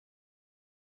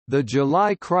The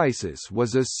July crisis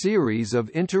was a series of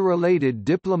interrelated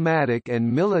diplomatic and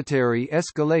military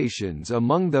escalations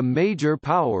among the major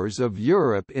powers of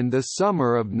Europe in the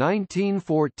summer of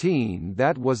 1914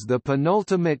 that was the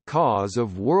penultimate cause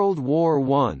of World War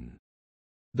I.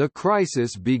 The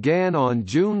crisis began on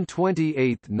June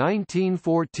 28,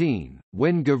 1914,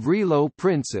 when Gavrilo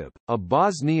Princip, a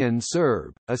Bosnian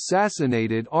Serb,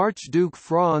 assassinated Archduke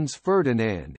Franz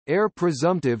Ferdinand, heir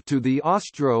presumptive to the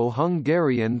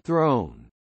Austro-Hungarian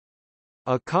throne.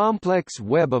 A complex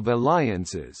web of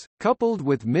alliances, coupled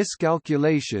with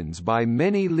miscalculations by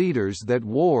many leaders that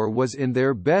war was in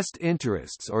their best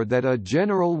interests or that a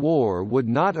general war would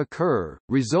not occur,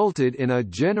 resulted in a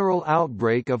general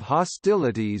outbreak of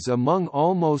hostilities among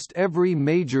almost every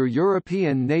major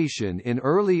European nation in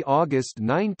early August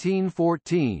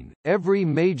 1914. Every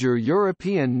major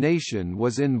European nation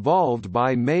was involved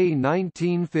by May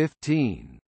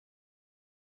 1915.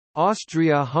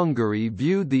 Austria-Hungary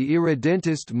viewed the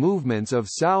irredentist movements of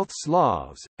South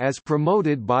Slavs, as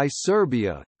promoted by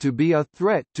Serbia, to be a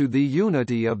threat to the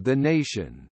unity of the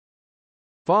nation.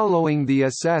 Following the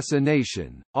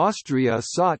assassination, Austria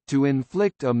sought to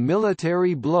inflict a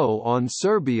military blow on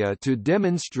Serbia to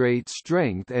demonstrate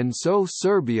strength, and so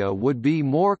Serbia would be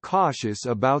more cautious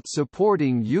about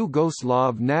supporting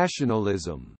Yugoslav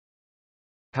nationalism.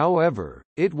 However,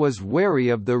 it was wary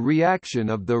of the reaction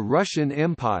of the Russian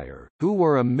Empire, who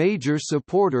were a major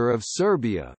supporter of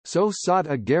Serbia, so sought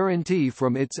a guarantee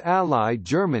from its ally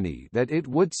Germany that it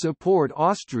would support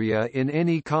Austria in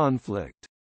any conflict.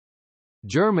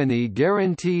 Germany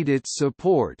guaranteed its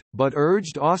support, but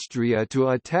urged Austria to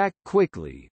attack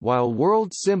quickly, while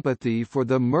world sympathy for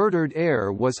the murdered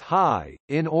heir was high,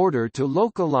 in order to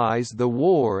localize the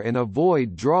war and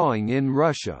avoid drawing in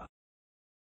Russia.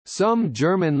 Some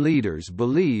German leaders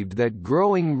believed that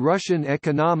growing Russian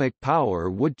economic power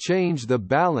would change the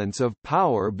balance of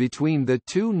power between the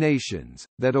two nations,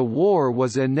 that a war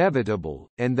was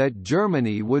inevitable, and that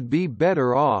Germany would be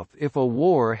better off if a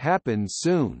war happened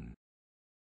soon.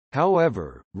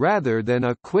 However, rather than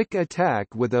a quick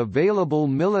attack with available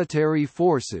military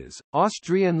forces,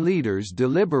 Austrian leaders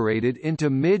deliberated into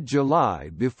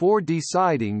mid-July before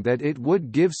deciding that it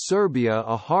would give Serbia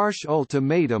a harsh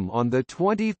ultimatum on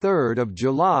 23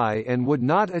 July and would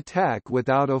not attack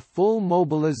without a full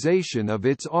mobilization of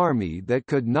its army that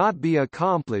could not be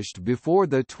accomplished before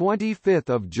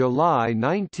 25 July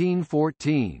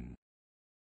 1914.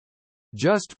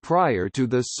 Just prior to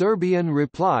the Serbian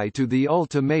reply to the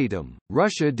ultimatum,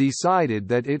 Russia decided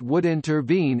that it would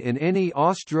intervene in any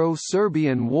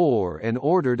Austro-Serbian war and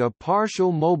ordered a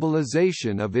partial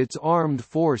mobilization of its armed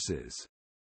forces.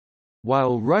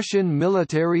 While Russian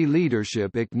military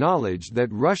leadership acknowledged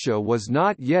that Russia was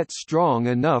not yet strong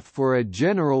enough for a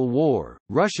general war,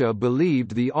 Russia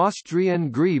believed the Austrian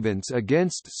grievance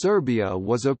against Serbia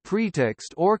was a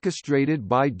pretext orchestrated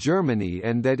by Germany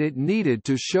and that it needed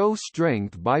to show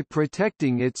strength by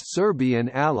protecting its Serbian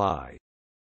ally.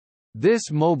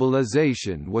 This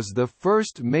mobilization was the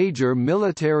first major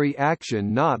military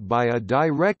action not by a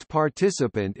direct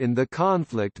participant in the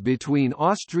conflict between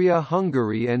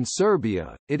Austria-Hungary and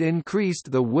Serbia. It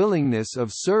increased the willingness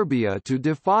of Serbia to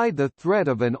defy the threat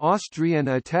of an Austrian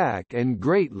attack and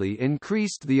greatly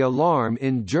increased the alarm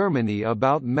in Germany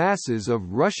about masses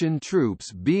of Russian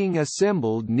troops being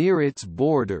assembled near its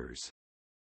borders.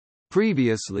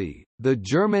 Previously, the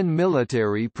German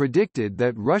military predicted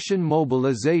that Russian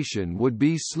mobilization would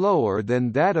be slower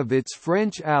than that of its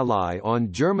French ally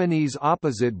on Germany's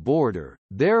opposite border.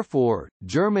 Therefore,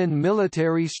 German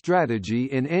military strategy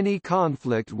in any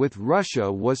conflict with Russia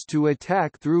was to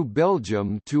attack through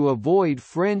Belgium to avoid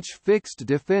French fixed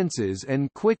defences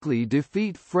and quickly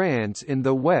defeat France in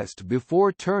the west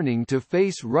before turning to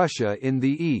face Russia in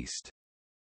the east.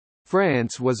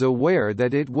 France was aware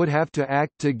that it would have to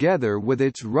act together with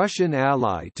its Russian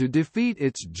ally to defeat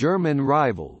its German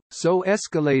rival, so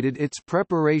escalated its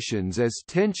preparations as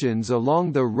tensions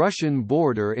along the Russian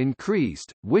border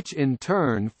increased, which in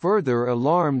turn further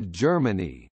alarmed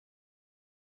Germany.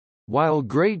 While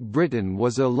Great Britain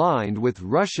was aligned with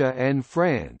Russia and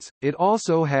France, it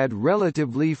also had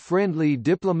relatively friendly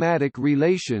diplomatic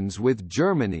relations with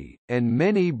Germany, and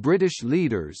many British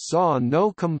leaders saw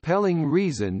no compelling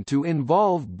reason to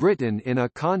involve Britain in a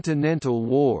continental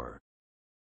war.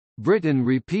 Britain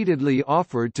repeatedly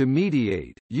offered to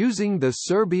mediate, using the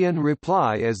Serbian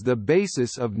reply as the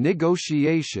basis of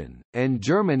negotiation, and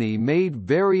Germany made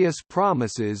various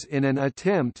promises in an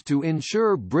attempt to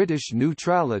ensure British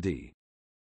neutrality.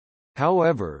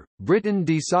 However, Britain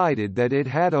decided that it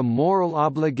had a moral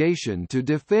obligation to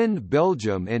defend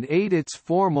Belgium and aid its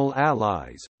former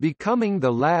allies, becoming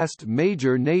the last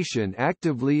major nation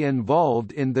actively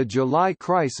involved in the July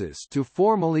crisis to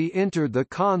formally enter the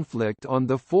conflict on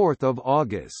 4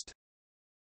 August.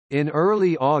 In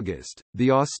early August,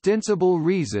 the ostensible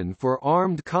reason for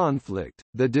armed conflict,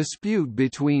 the dispute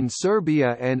between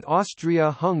Serbia and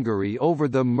Austria-Hungary over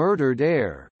the murdered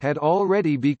heir, had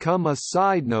already become a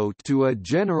side note to a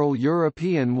general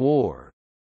European war.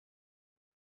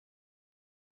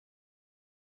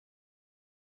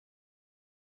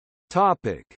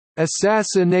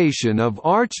 Assassination of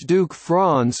Archduke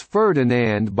Franz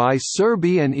Ferdinand by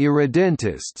Serbian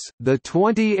irredentists, the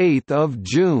 28th of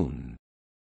June.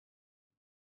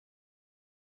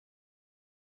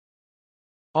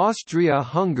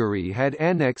 Austria-Hungary had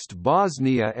annexed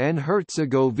Bosnia and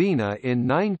Herzegovina in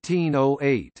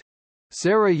 1908.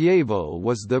 Sarajevo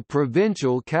was the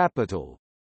provincial capital.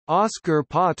 Oskar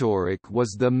Potorik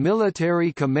was the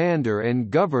military commander and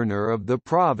governor of the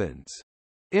province.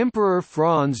 Emperor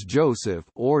Franz Joseph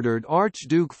ordered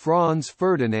Archduke Franz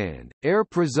Ferdinand, heir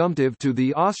presumptive to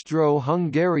the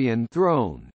Austro-Hungarian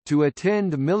throne, to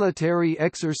attend military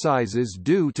exercises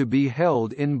due to be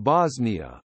held in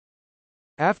Bosnia.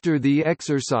 After the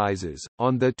exercises,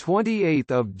 on 28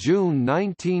 June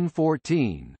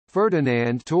 1914,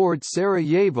 Ferdinand toured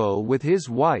Sarajevo with his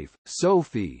wife,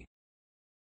 Sophie.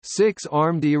 6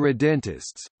 armed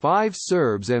irredentists, 5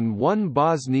 Serbs and 1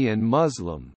 Bosnian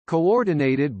Muslim,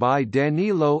 coordinated by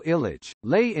Danilo Ilić,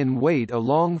 lay in wait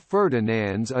along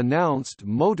Ferdinand's announced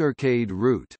motorcade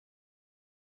route.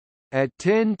 At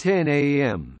 10:10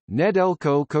 a.m.,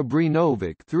 Nedeljko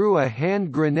Kabrinović threw a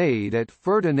hand grenade at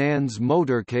Ferdinand's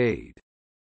motorcade.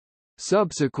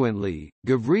 Subsequently,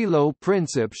 Gavrilo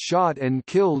Princip shot and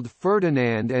killed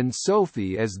Ferdinand and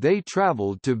Sophie as they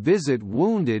traveled to visit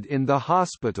wounded in the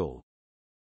hospital.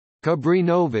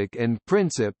 Kabrinović and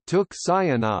Princip took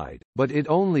cyanide, but it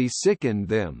only sickened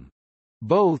them.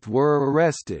 Both were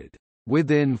arrested.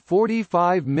 Within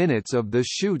 45 minutes of the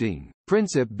shooting,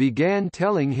 Princip began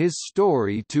telling his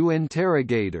story to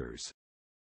interrogators.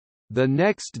 The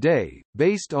next day,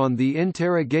 based on the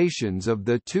interrogations of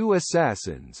the 2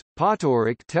 assassins,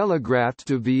 Potorik telegraphed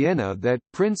to Vienna that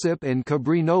Princip and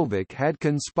Kabrinović had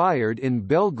conspired in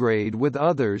Belgrade with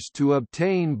others to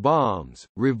obtain bombs,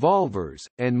 revolvers,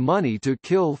 and money to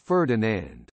kill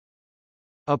Ferdinand.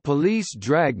 A police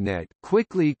dragnet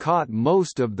quickly caught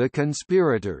most of the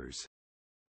conspirators.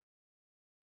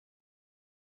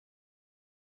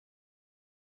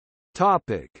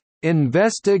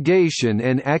 Investigation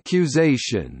and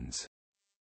accusations.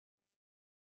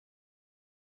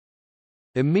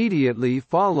 Immediately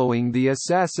following the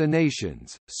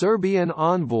assassinations, Serbian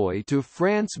envoy to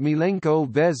France Milenko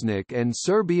Vesnik and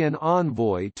Serbian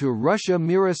envoy to Russia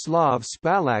Miroslav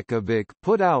Spalakovic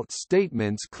put out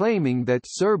statements claiming that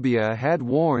Serbia had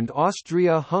warned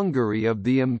Austria-Hungary of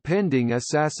the impending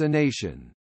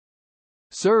assassination.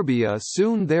 Serbia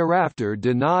soon thereafter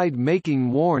denied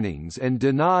making warnings and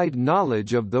denied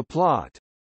knowledge of the plot.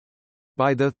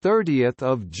 By 30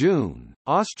 June,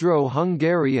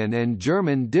 Austro-Hungarian and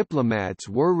German diplomats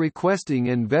were requesting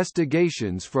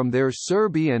investigations from their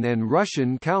Serbian and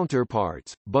Russian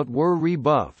counterparts, but were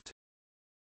rebuffed.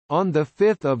 On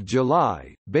 5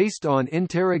 July, based on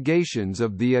interrogations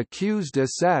of the accused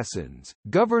assassins,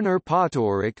 Governor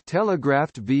Potorik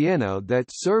telegraphed Vienna that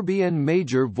Serbian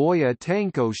Major Voja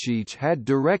Tankosić had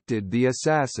directed the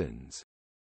assassins.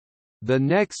 The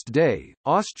next day,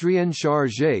 Austrian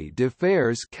chargé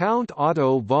d'affaires Count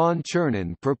Otto von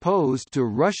Chernin proposed to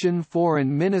Russian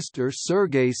Foreign Minister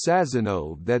Sergei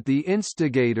Sazonov that the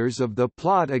instigators of the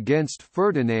plot against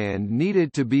Ferdinand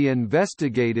needed to be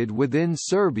investigated within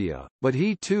Serbia, but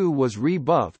he too was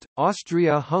rebuffed.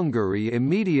 Austria-Hungary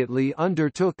immediately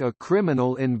undertook a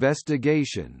criminal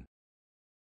investigation.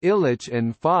 Ilić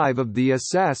and 5 of the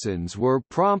assassins were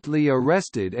promptly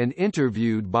arrested and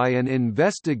interviewed by an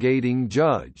investigating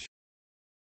judge.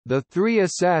 The 3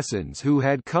 assassins who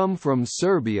had come from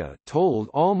Serbia told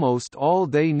almost all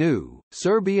they knew.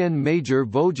 Serbian Major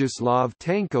Vojislav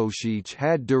Tankosić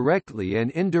had directly and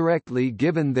indirectly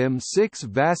given them 6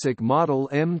 Vasic Model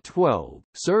M12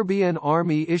 Serbian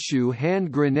Army issue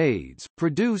hand grenades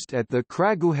produced at the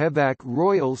Kragujevac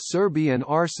Royal Serbian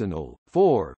Arsenal,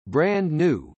 4 brand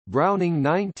new, Browning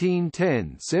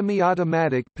 1910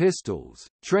 semi-automatic pistols,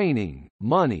 training,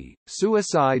 money,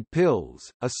 suicide pills,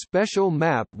 a special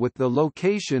map with the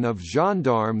location of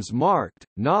gendarmes marked,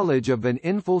 knowledge of an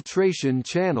infiltration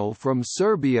channel from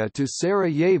Serbia to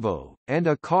Sarajevo, and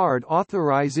a card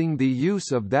authorizing the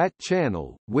use of that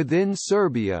channel. Within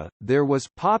Serbia, there was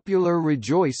popular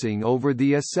rejoicing over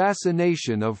the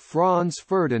assassination of Franz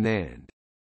Ferdinand.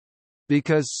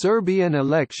 Because Serbian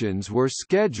elections were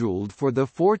scheduled for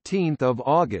 14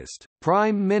 August,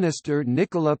 Prime Minister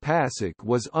Nikola Pasic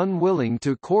was unwilling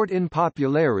to court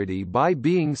unpopularity by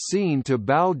being seen to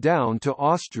bow down to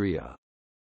Austria.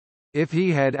 If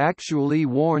he had actually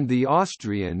warned the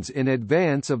Austrians in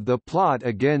advance of the plot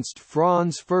against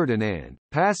Franz Ferdinand,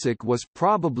 Pasic was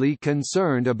probably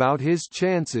concerned about his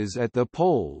chances at the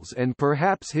polls and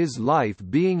perhaps his life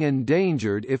being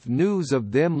endangered if news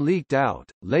of them leaked out.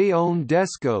 Léon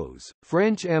Descos,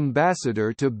 French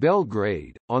ambassador to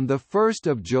Belgrade, on 1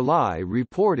 July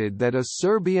reported that a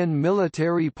Serbian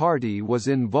military party was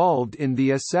involved in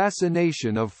the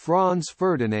assassination of Franz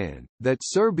Ferdinand, that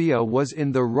Serbia was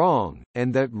in the wrong,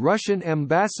 and that Russian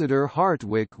ambassador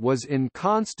Hartwig was in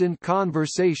constant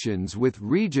conversations with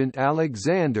Regent Alexander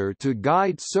to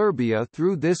guide Serbia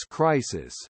through this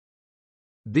crisis.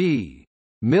 The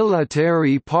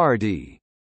military party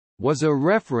was a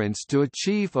reference to a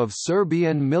chief of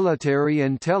Serbian military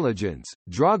intelligence,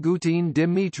 Dragutin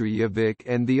Dimitrijevic,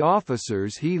 and the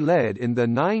officers he led in the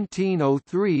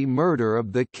 1903 murder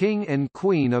of the King and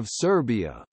Queen of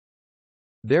Serbia.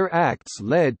 Their acts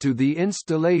led to the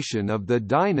installation of the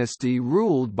dynasty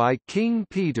ruled by King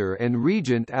Peter and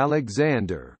Regent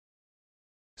Alexander.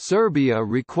 Serbia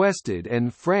requested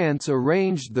and France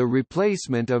arranged the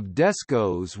replacement of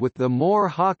Descos with the more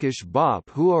hawkish Bop,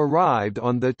 who arrived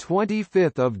on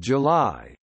 25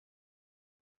 July.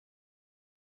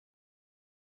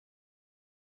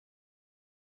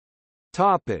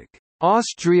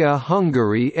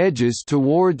 Austria-Hungary edges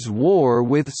towards war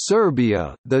with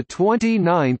Serbia, the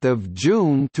 29th of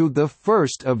June to the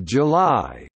 1st of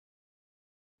July.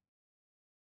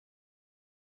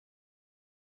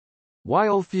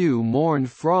 While few mourned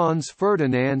Franz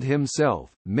Ferdinand himself,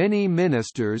 many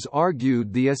ministers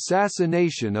argued the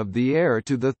assassination of the heir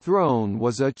to the throne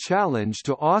was a challenge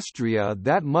to Austria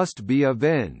that must be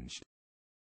avenged.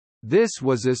 This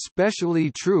was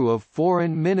especially true of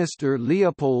Foreign Minister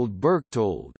Leopold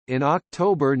Berchtold. In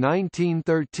October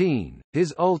 1913,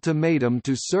 his ultimatum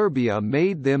to Serbia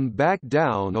made them back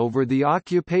down over the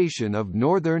occupation of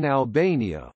northern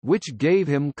Albania, which gave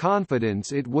him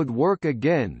confidence it would work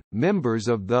again. Members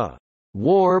of the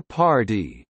War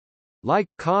Party, like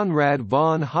Konrad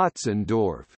von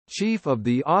Hotzendorf, chief of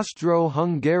the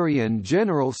Austro-Hungarian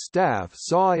General Staff,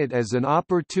 saw it as an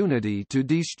opportunity to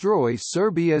destroy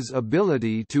Serbia's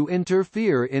ability to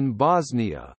interfere in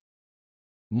Bosnia.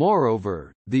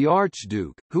 Moreover, the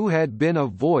Archduke, who had been a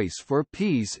voice for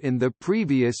peace in the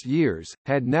previous years,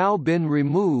 had now been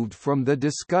removed from the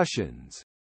discussions.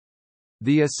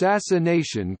 The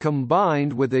assassination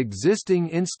combined with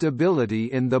existing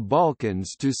instability in the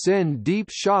Balkans to send deep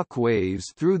shockwaves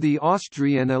through the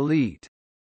Austrian elite.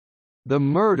 The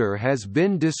murder has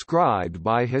been described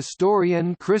by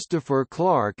historian Christopher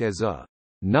Clark as a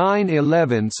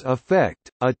 9/11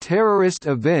 effect, a terrorist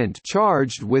event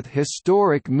charged with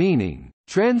historic meaning,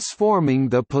 transforming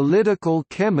the political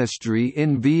chemistry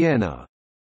in Vienna.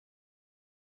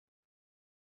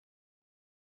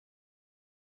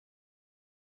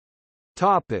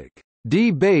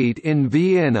 Debate in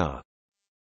Vienna.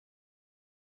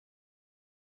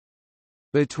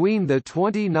 Between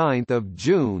 29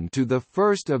 June to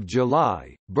 1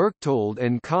 July, Berchtold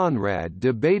and Konrad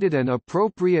debated an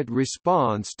appropriate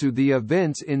response to the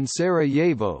events in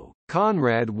Sarajevo.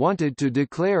 Konrad wanted to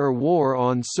declare war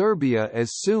on Serbia as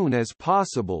soon as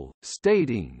possible,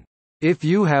 stating, "If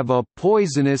you have a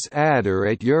poisonous adder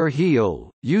at your heel,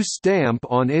 you stamp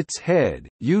on its head,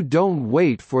 you don't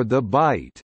wait for the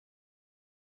bite."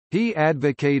 He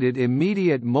advocated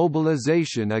immediate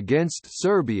mobilization against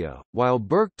Serbia, while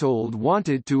Berchtold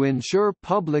wanted to ensure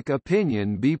public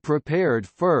opinion be prepared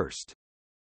first.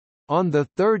 On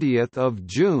 30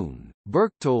 June,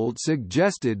 Berchtold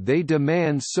suggested they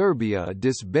demand Serbia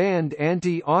disband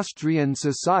anti-Austrian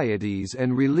societies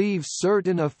and relieve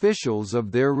certain officials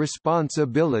of their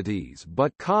responsibilities,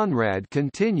 but Konrad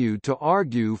continued to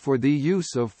argue for the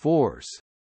use of force.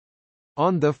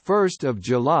 On 1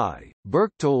 July,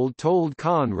 Berchtold told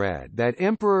Conrad that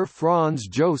Emperor Franz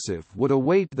Joseph would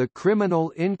await the criminal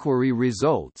inquiry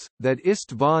results, that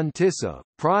István Tisza,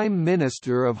 Prime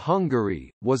Minister of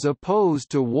Hungary, was opposed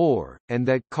to war, and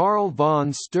that Karl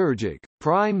von Sturgis,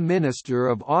 Prime Minister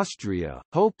of Austria,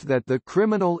 hoped that the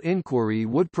criminal inquiry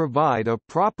would provide a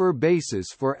proper basis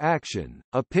for action.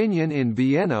 Opinion in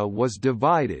Vienna was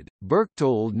divided.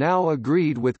 Berchtold now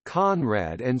agreed with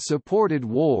Conrad and supported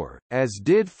war, as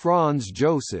did Franz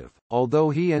Joseph, although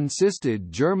he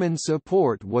insisted German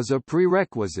support was a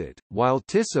prerequisite. While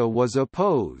Tisza was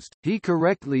opposed, he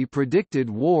correctly predicted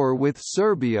war with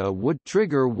Serbia would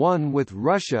trigger one with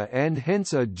Russia and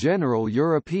hence a general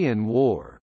European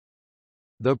war.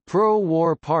 The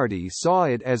pro-war party saw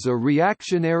it as a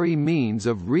reactionary means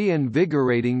of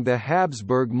reinvigorating the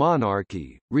Habsburg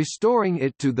monarchy, restoring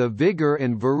it to the vigor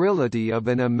and virility of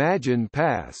an imagined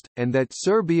past, and that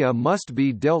Serbia must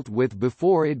be dealt with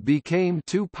before it became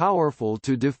too powerful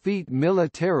to defeat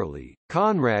militarily.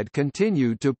 Conrad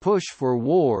continued to push for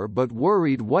war but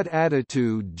worried what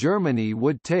attitude Germany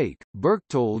would take.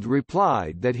 Berchtold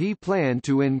replied that he planned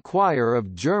to inquire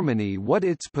of Germany what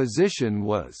its position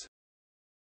was.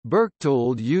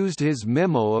 Berchtold used his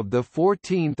memo of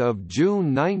 14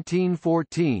 June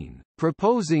 1914,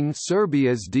 proposing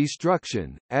Serbia's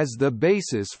destruction, as the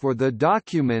basis for the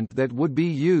document that would be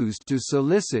used to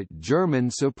solicit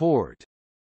German support.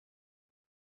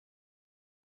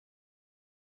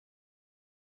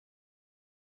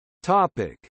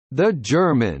 The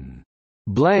German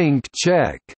blank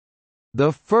check,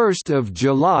 1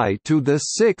 July to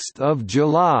 6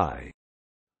 July.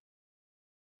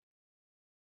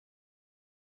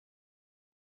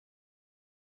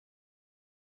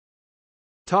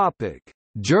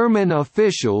 German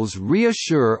officials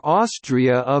reassure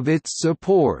Austria of its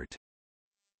support.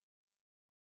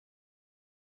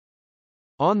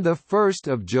 On 1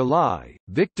 July,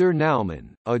 Victor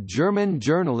Naumann, a German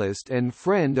journalist and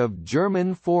friend of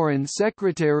German Foreign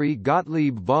Secretary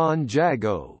Gottlieb von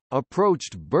Jagow,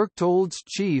 approached Berchtold's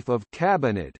chief of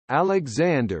cabinet,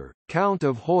 Alexander, Count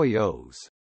of Hoyos.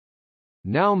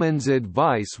 Naumann's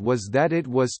advice was that it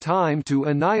was time to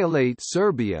annihilate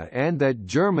Serbia and that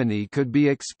Germany could be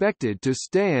expected to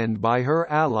stand by her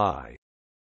ally.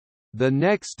 The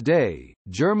next day,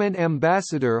 German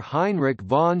ambassador Heinrich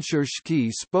von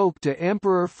Cheque spoke to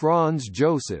Emperor Franz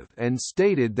Joseph and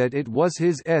stated that it was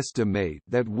his estimate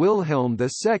that Wilhelm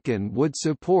II would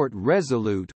support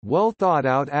resolute,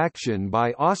 well-thought-out action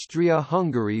by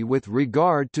Austria-Hungary with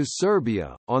regard to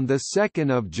Serbia. On 2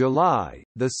 July,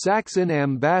 the Saxon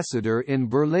ambassador in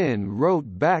Berlin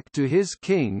wrote back to his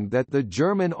king that the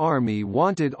German army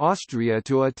wanted Austria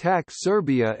to attack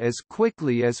Serbia as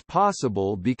quickly as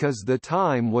possible because the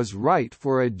time was right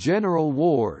for a general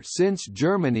war, since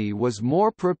Germany was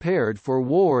more prepared for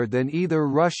war than either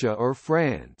Russia or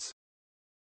France.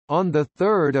 On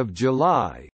 3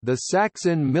 July, the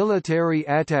Saxon military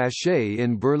attaché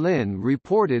in Berlin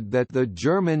reported that the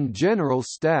German General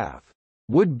Staff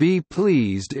would be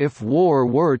pleased if war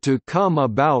were to come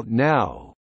about now.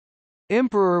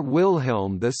 Emperor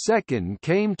Wilhelm II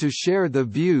came to share the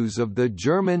views of the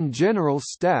German General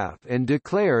Staff and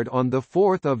declared on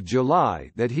 4 July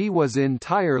that he was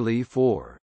entirely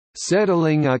for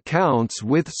settling accounts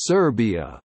with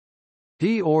Serbia.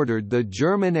 He ordered the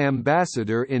German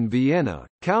ambassador in Vienna,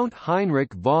 Count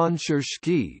Heinrich von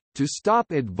Cheque, to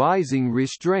stop advising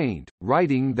restraint,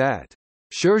 writing that,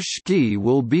 "Cheque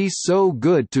will be so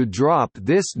good to drop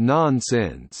this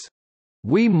nonsense.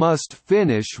 We must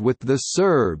finish with the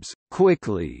Serbs,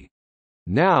 quickly.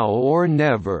 Now or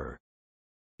never."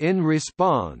 In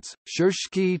response,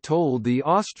 Cheque told the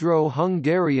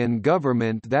Austro-Hungarian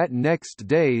government that next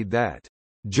day that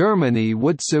Germany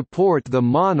would support the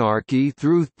monarchy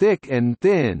through thick and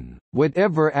thin,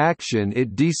 whatever action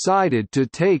it decided to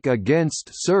take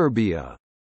against Serbia.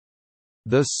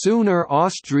 The sooner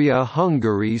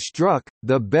Austria-Hungary struck,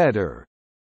 the better.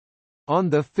 On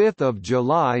 5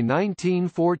 July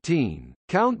 1914,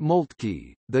 Count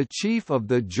Moltke, the chief of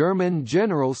the German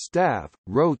General Staff,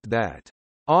 wrote that,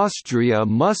 "Austria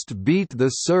must beat the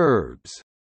Serbs."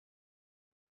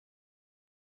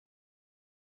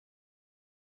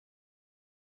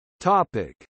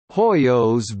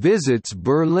 Hoyos visits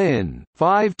Berlin,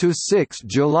 5–6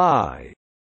 July.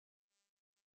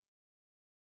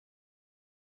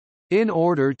 In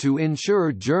order to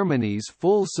ensure Germany's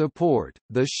full support,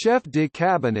 the chef de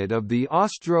cabinet of the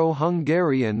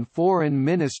Austro-Hungarian Foreign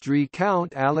Ministry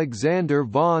Count Alexander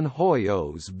von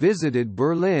Hoyos visited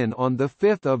Berlin on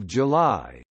 5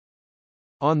 July.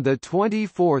 On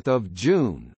 24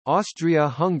 June,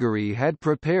 Austria-Hungary had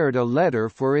prepared a letter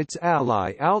for its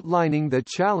ally outlining the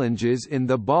challenges in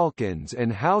the Balkans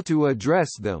and how to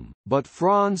address them, but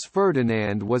Franz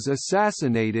Ferdinand was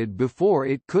assassinated before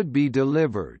it could be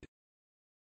delivered.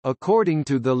 According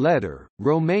to the letter,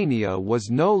 Romania was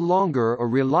no longer a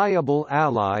reliable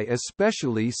ally,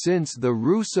 especially since the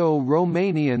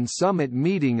Russo-Romanian summit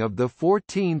meeting of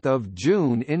 14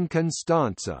 June in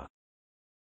Constanța.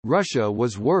 Russia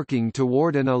was working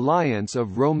toward an alliance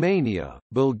of Romania,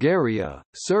 Bulgaria,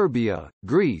 Serbia,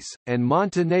 Greece, and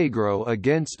Montenegro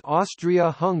against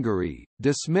Austria-Hungary,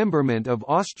 dismemberment of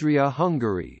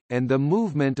Austria-Hungary, and the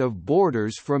movement of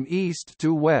borders from east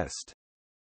to west.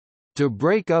 To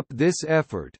break up this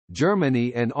effort,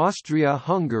 Germany and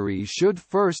Austria-Hungary should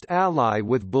first ally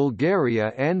with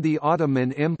Bulgaria and the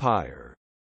Ottoman Empire.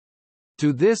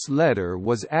 To this letter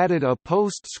was added a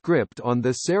postscript on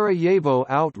the Sarajevo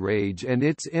outrage and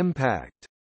its impact.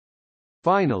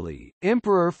 Finally,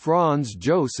 Emperor Franz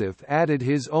Joseph added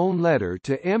his own letter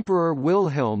to Emperor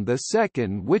Wilhelm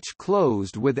II, which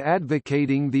closed with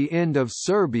advocating the end of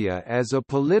Serbia as a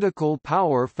political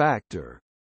power factor.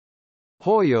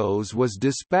 Hoyos was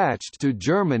dispatched to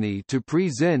Germany to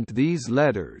present these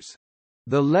letters.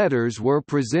 The letters were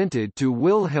presented to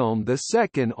Wilhelm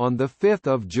II on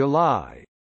 5 July.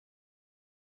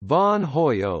 Von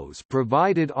Hoyos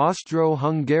provided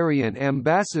Austro-Hungarian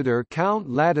ambassador Count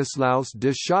Ladislaus de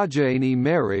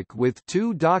Széchenyi-Marek with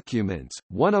two documents,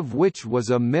 one of which was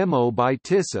a memo by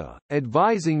Tisza,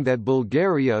 advising that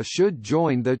Bulgaria should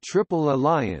join the Triple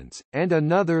Alliance, and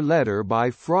another letter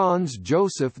by Franz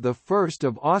Joseph I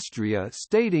of Austria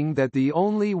stating that the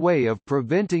only way of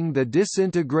preventing the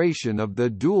disintegration of the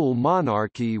dual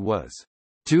monarchy was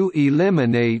to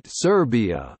eliminate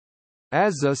Serbia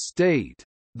as a state.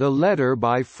 The letter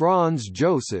by Franz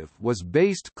Joseph was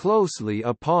based closely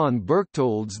upon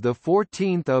Berchtold's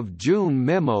 14 June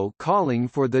memo calling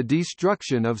for the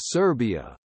destruction of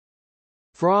Serbia.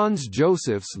 Franz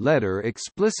Joseph's letter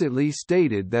explicitly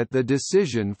stated that the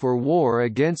decision for war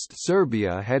against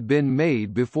Serbia had been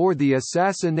made before the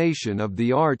assassination of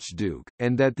the Archduke,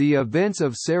 and that the events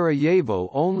of Sarajevo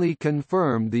only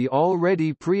confirmed the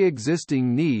already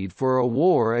pre-existing need for a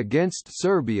war against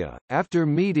Serbia. After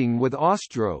meeting with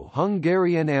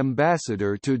Austro-Hungarian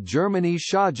ambassador to Germany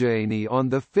Széchenyi on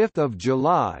 5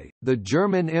 July, the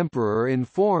German emperor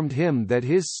informed him that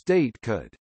his state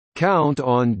could count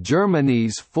on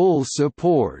Germany's full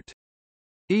support,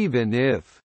 even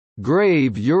if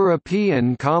grave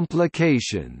European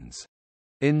complications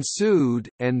ensued,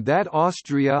 and that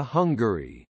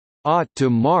Austria-Hungary ought to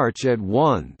march at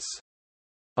once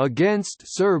against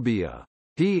Serbia.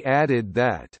 He added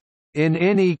that, in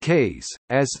any case,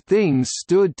 as things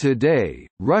stood today,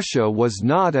 Russia was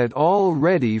not at all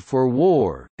ready for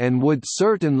war, and would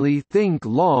certainly think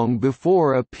long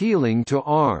before appealing to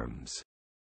arms.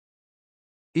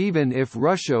 Even if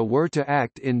Russia were to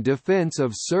act in defense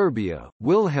of Serbia,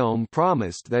 Wilhelm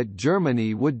promised that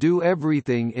Germany would do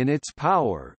everything in its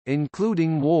power,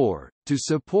 including war, to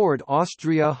support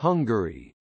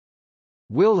Austria-Hungary.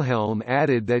 Wilhelm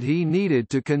added that he needed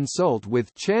to consult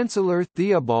with Chancellor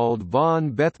Theobald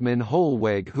von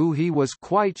Bethmann-Hollweg, who he was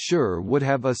quite sure would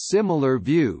have a similar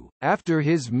view. After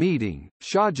his meeting,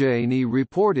 Széchenyi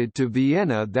reported to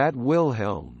Vienna that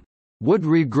Wilhelm would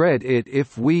regret it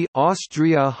if we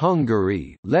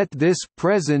Austria-Hungary let this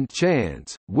present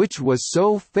chance, which was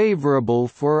so favorable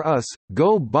for us,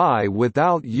 go by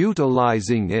without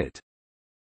utilizing it.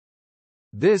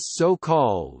 This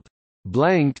so-called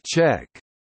blank check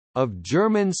of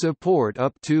German support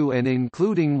up to and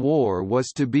including war was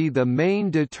to be the main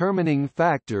determining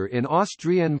factor in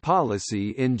Austrian policy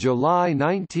in July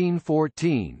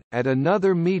 1914. At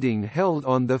another meeting held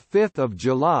on 5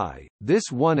 July,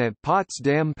 this one at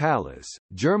Potsdam Palace,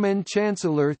 German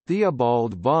Chancellor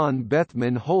Theobald von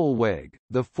Bethmann-Hollweg,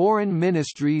 the Foreign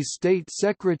Ministry's State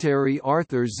Secretary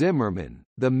Arthur Zimmermann,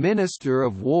 the Minister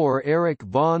of War Erich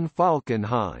von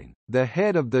Falkenhayn, the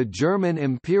head of the German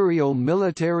Imperial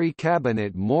Military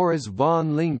Cabinet Moritz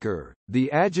von Linker, the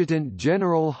Adjutant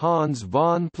General Hans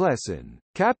von Plessen,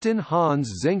 Captain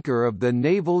Hans Zenker of the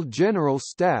Naval General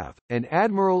Staff, and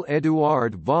Admiral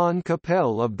Eduard von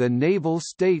Kapell of the Naval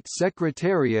State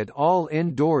Secretariat all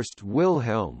endorsed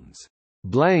Wilhelm's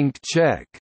blank check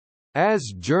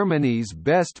as Germany's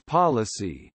best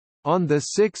policy. On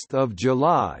 6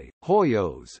 July,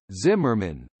 Hoyos,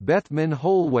 Zimmermann,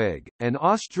 Bethmann-Hollweg, and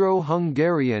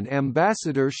Austro-Hungarian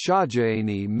ambassador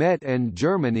Széchenyi met and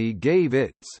Germany gave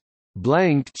its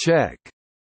blank check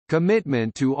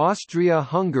commitment to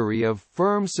Austria-Hungary of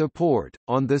firm support.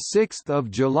 On 6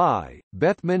 July,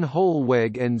 Bethmann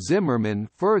Hollweg and Zimmermann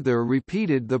further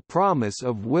repeated the promise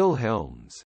of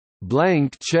Wilhelm's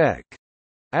blank cheque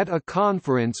at a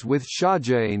conference with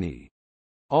Shahjaani.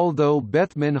 Although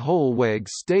Bethmann Hollweg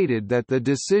stated that the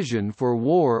decision for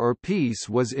war or peace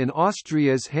was in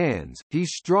Austria's hands, he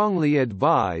strongly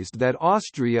advised that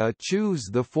Austria choose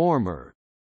the former.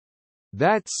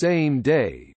 That same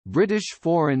day, British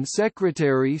Foreign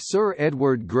Secretary Sir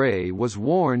Edward Grey was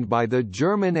warned by the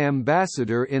German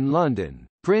ambassador in London,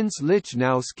 Prince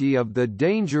Lichnowsky, of the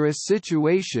dangerous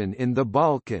situation in the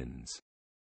Balkans.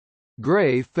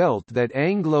 Grey felt that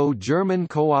Anglo-German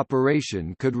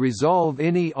cooperation could resolve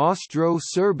any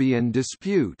Austro-Serbian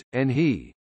dispute, and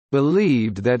he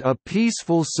believed that a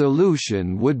peaceful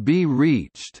solution would be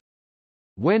reached.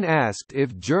 When asked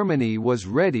if Germany was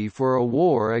ready for a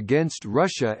war against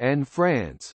Russia and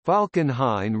France,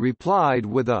 Falkenhayn replied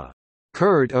with a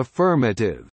curt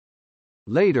affirmative.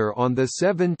 Later on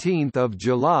 17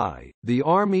 July, the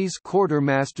Army's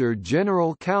Quartermaster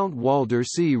General Count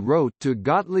Waldersee wrote to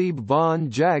Gottlieb von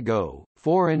Jagow,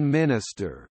 Foreign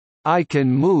Minister, "I can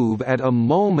move at a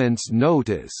moment's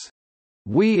notice.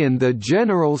 We in the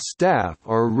General Staff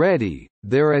are ready,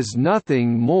 there is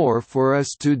nothing more for us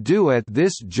to do at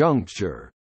this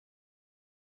juncture."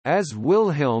 As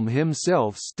Wilhelm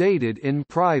himself stated in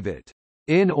private,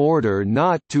 "In order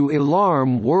not to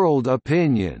alarm world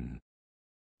opinion,"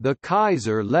 the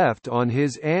Kaiser left on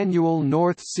his annual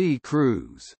North Sea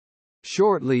cruise.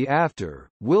 Shortly after,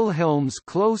 Wilhelm's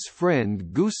close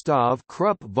friend Gustav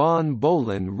Krupp von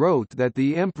Bohlen wrote that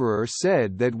the Emperor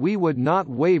said that we would not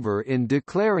waver in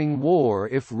declaring war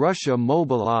if Russia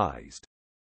mobilized.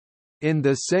 In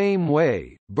the same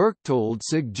way, Berchtold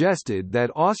suggested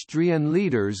that Austrian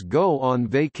leaders go on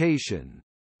vacation,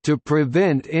 to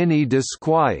prevent any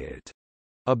disquiet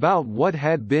about what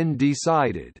had been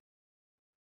decided.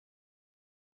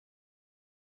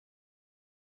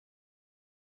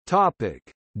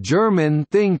 German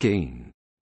thinking.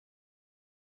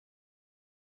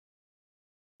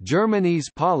 Germany's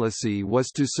policy was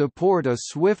to support a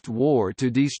swift war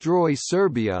to destroy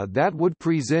Serbia that would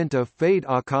present a fait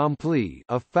accompli,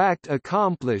 a fact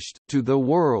accomplished, to the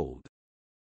world.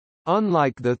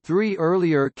 Unlike the three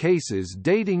earlier cases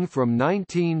dating from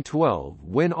 1912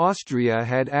 when Austria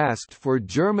had asked for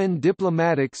German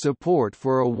diplomatic support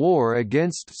for a war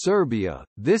against Serbia,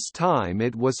 this time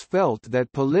it was felt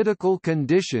that political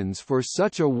conditions for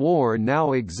such a war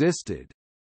now existed.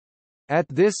 At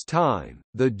this time,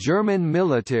 the German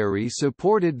military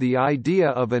supported the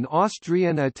idea of an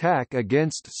Austrian attack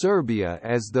against Serbia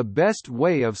as the best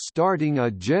way of starting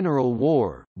a general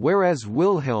war, whereas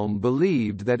Wilhelm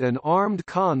believed that an armed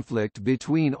conflict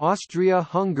between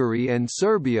Austria-Hungary and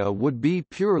Serbia would be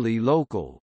purely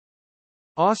local.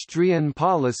 Austrian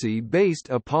policy based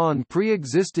upon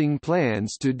pre-existing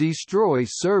plans to destroy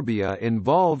Serbia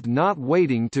involved not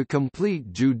waiting to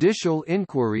complete judicial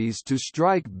inquiries to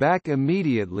strike back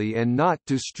immediately and not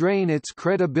to strain its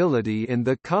credibility in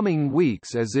the coming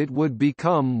weeks, as it would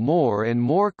become more and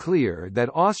more clear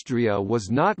that Austria was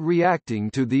not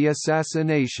reacting to the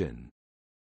assassination.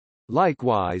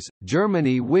 Likewise,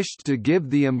 Germany wished to give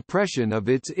the impression of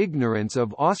its ignorance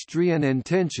of Austrian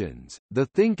intentions. The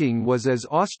thinking was, as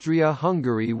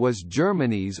Austria-Hungary was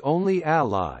Germany's only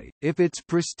ally, if its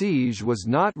prestige was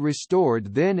not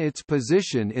restored, then its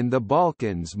position in the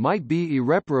Balkans might be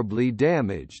irreparably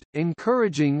damaged,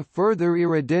 encouraging further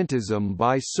irredentism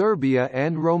by Serbia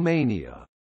and Romania.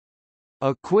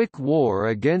 A quick war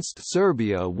against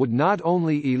Serbia would not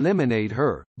only eliminate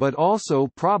her, but also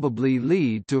probably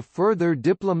lead to further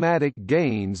diplomatic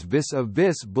gains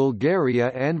vis-a-vis Bulgaria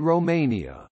and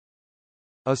Romania.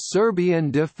 A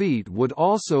Serbian defeat would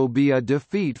also be a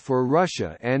defeat for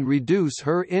Russia and reduce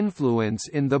her influence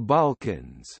in the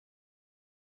Balkans.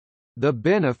 The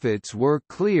benefits were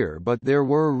clear, but there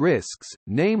were risks,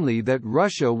 namely that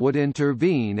Russia would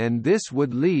intervene and this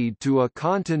would lead to a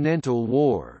continental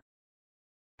war.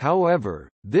 However,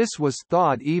 this was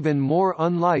thought even more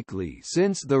unlikely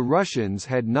since the Russians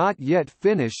had not yet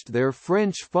finished their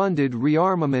French-funded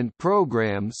rearmament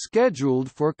program scheduled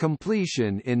for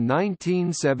completion in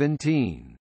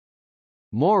 1917.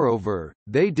 Moreover,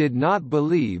 they did not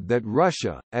believe that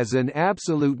Russia, as an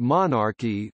absolute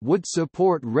monarchy, would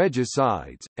support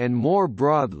regicides, and more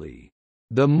broadly,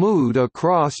 the mood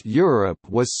across Europe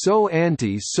was so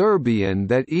anti-Serbian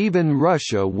that even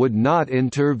Russia would not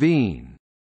intervene.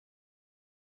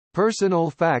 Personal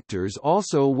factors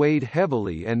also weighed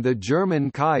heavily, and the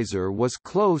German Kaiser was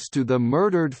close to the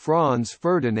murdered Franz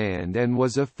Ferdinand and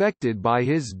was affected by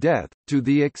his death, to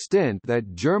the extent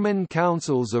that German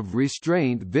councils of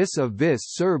restraint vis-a-vis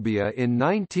Serbia in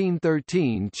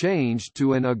 1913 changed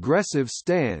to an aggressive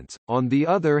stance. On the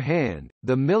other hand,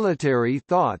 the military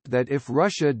thought that if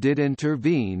Russia did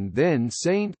intervene, then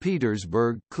St.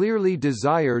 Petersburg clearly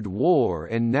desired war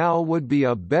and now would be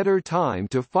a better time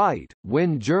to fight.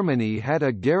 When Germany had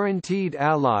a guaranteed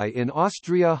ally in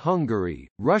Austria-Hungary,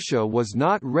 Russia was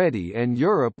not ready and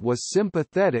Europe was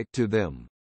sympathetic to them.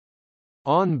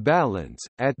 On balance,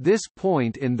 at this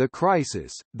point in the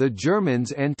crisis, the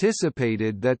Germans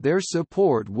anticipated that their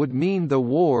support would mean the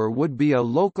war would be a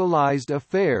localized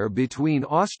affair between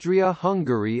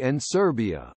Austria-Hungary and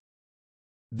Serbia.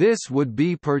 This would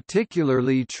be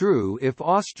particularly true if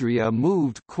Austria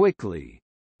moved quickly.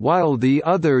 While the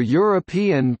other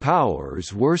European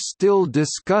powers were still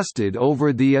disgusted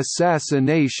over the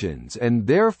assassinations and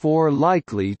therefore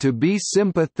likely to be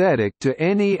sympathetic to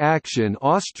any action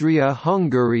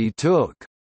Austria-Hungary took.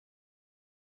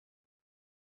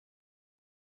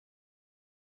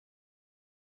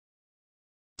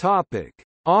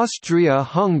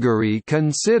 Austria-Hungary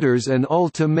considers an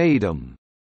ultimatum.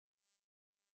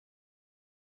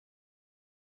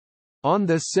 On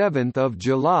 7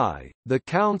 July, the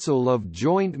Council of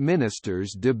Joint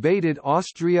Ministers debated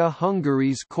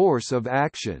Austria-Hungary's course of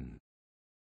action.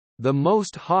 The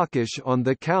most hawkish on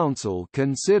the Council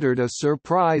considered a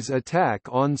surprise attack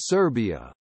on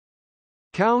Serbia.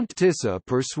 Count Tisza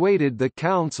persuaded the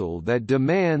Council that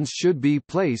demands should be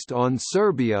placed on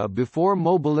Serbia before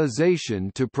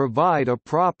mobilization to provide a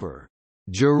proper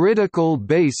juridical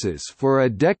basis for a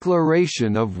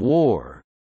declaration of war.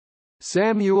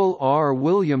 Samuel R.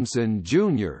 Williamson,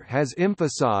 Jr. has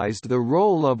emphasized the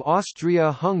role of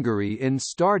Austria-Hungary in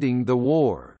starting the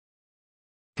war.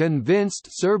 Convinced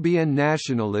Serbian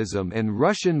nationalism and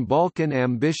Russian Balkan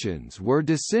ambitions were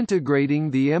disintegrating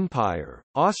the empire,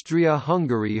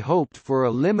 Austria-Hungary hoped for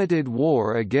a limited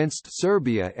war against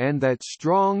Serbia and that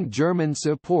strong German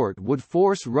support would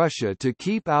force Russia to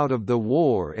keep out of the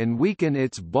war and weaken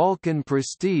its Balkan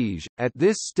prestige. At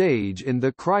this stage in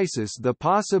the crisis, the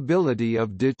possibility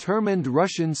of determined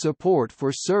Russian support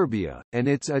for Serbia, and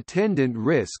its attendant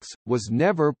risks, was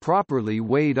never properly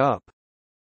weighed up.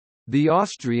 The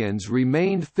Austrians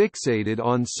remained fixated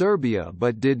on Serbia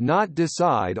but did not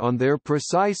decide on their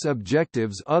precise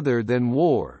objectives other than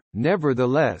war.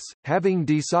 Nevertheless, having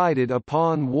decided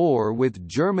upon war with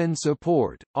German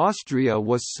support, Austria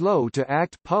was slow to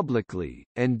act publicly,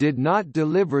 and did not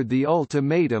deliver the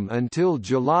ultimatum until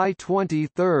July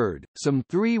 23, some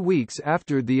 3 weeks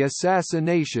after the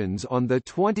assassinations on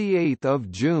 28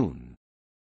 June.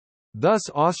 Thus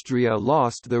Austria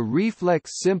lost the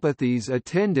reflex sympathies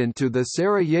attendant to the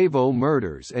Sarajevo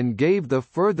murders and gave the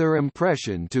further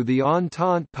impression to the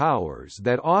Entente powers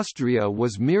that Austria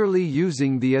was merely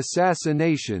using the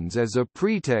assassinations as a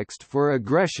pretext for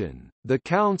aggression. The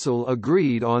Council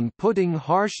agreed on putting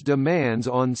harsh demands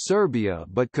on Serbia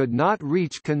but could not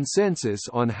reach consensus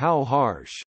on how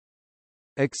harsh.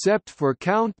 Except for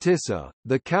Count Tisza,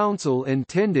 the Council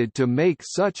intended to make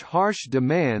such harsh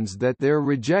demands that their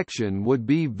rejection would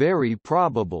be very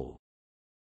probable.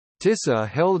 Tisza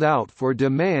held out for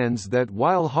demands that,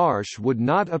 while harsh, would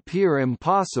not appear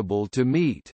impossible to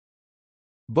meet.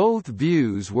 Both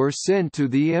views were sent to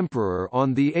the Emperor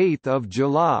on 8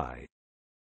 July.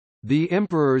 The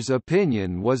Emperor's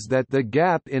opinion was that the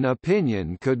gap in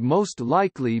opinion could most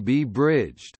likely be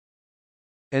bridged.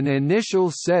 An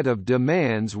initial set of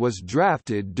demands was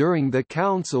drafted during the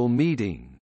council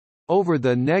meeting. Over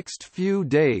the next few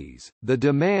days, the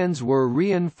demands were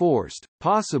reinforced,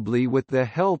 possibly with the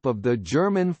help of the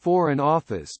German Foreign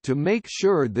Office to make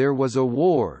sure there was a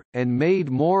war, and made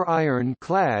more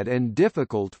ironclad and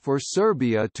difficult for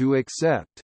Serbia to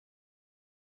accept.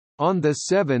 On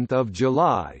 7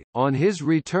 July, on his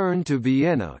return to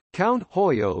Vienna, Count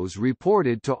Hoyos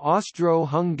reported to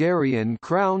Austro-Hungarian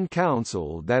Crown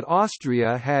Council that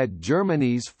Austria had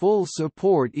Germany's full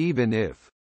support even if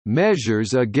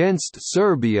measures against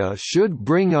Serbia should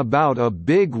bring about a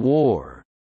big war.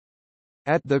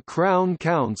 At the Crown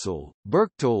Council,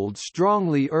 Berchtold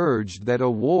strongly urged that a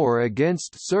war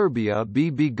against Serbia be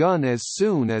begun as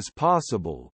soon as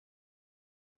possible.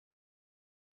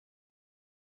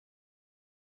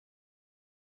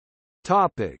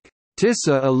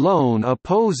 Tisza alone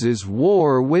opposes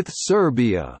war with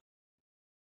Serbia.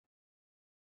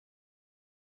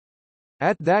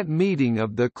 At that meeting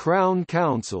of the Crown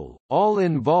Council, all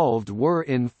involved were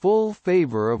in full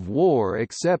favour of war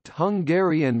except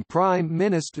Hungarian Prime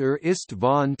Minister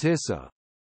István Tisza.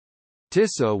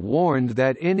 Tisza warned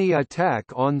that any attack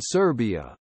on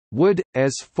Serbia would,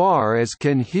 as far as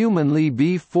can humanly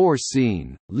be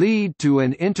foreseen, lead to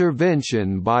an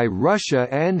intervention by Russia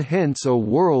and hence a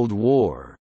world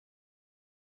war.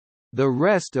 The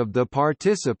rest of the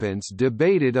participants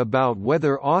debated about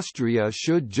whether Austria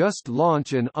should just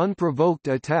launch an unprovoked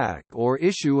attack or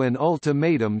issue an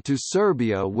ultimatum to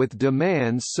Serbia with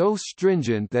demands so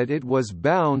stringent that it was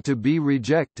bound to be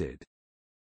rejected.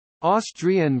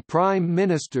 Austrian Prime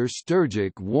Minister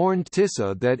Sturček warned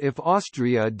Tisza that if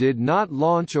Austria did not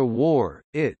launch a war,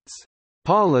 its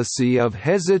policy of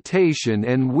hesitation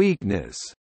and weakness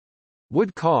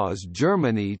would cause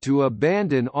Germany to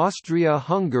abandon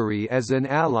Austria-Hungary as an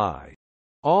ally.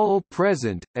 All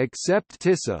present, except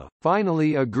Tisza,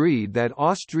 finally agreed that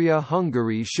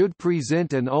Austria-Hungary should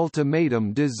present an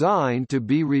ultimatum designed to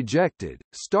be rejected.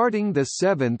 Starting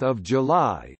 7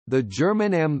 July, the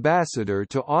German ambassador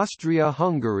to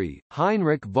Austria-Hungary,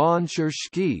 Heinrich von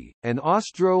Cheque, and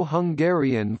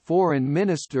Austro-Hungarian Foreign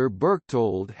Minister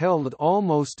Berchtold held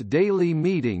almost daily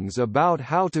meetings about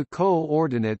how to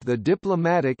coordinate the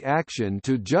diplomatic action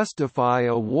to justify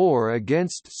a war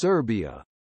against Serbia.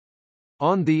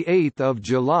 On 8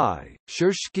 July,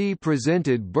 Cheque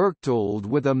presented Berchtold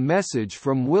with a message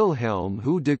from Wilhelm,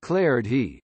 who declared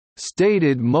he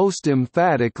stated most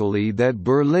emphatically that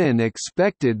Berlin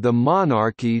expected the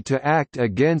monarchy to act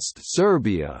against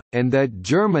Serbia, and that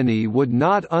Germany would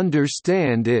not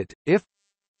understand it, if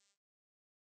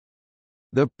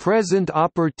the present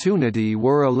opportunity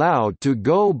were allowed to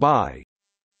go by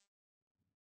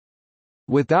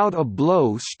without a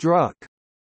blow struck.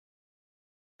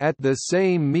 At the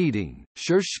same meeting,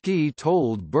 Cheque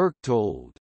told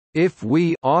Berchtold, "If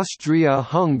we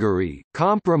Austria-Hungary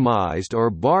compromised or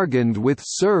bargained with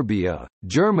Serbia,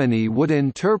 Germany would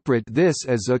interpret this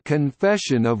as a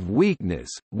confession of weakness,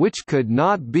 which could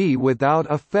not be without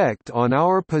effect on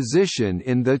our position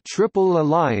in the Triple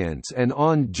Alliance and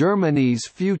on Germany's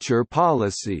future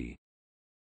policy."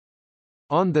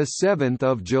 On 7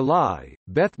 July,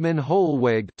 Bethmann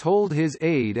Hollweg told his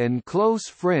aide and close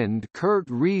friend Kurt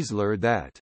Riesler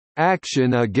that,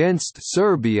 "Action against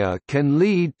Serbia can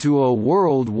lead to a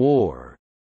world war."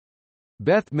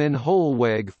 Bethmann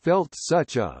Hollweg felt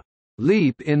such a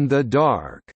 "leap in the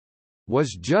dark"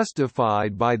 was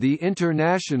justified by the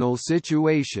international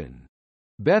situation.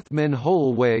 Bethmann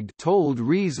Hollweg told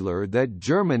Riesler that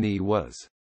Germany was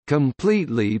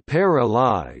 "completely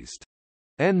paralyzed,"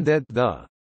 and that the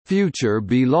future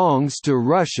belongs to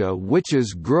Russia, which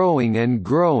is growing and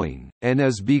growing, and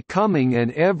is becoming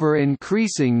an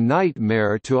ever-increasing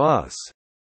nightmare to us.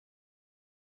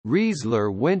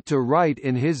 Riesler went to write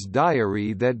in his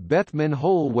diary that Bethmann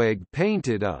Hollweg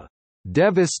painted a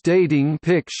devastating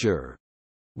picture,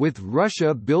 with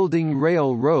Russia building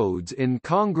railroads in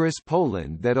Congress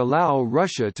Poland that allow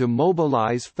Russia to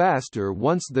mobilize faster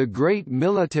once the great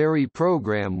military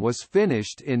program was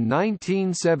finished in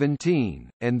 1917,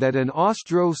 and that an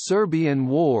Austro-Serbian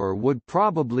war would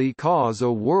probably cause a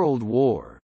world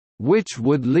war, which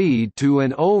would lead to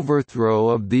an overthrow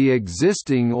of the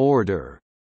existing order.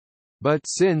 But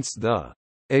since the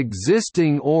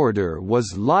existing order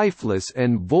was lifeless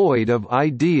and void of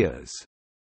ideas,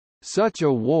 such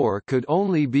a war could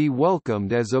only be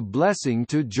welcomed as a blessing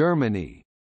to Germany.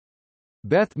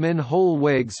 Bethmann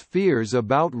Hollweg's fears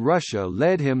about Russia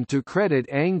led him to credit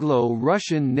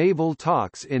Anglo-Russian naval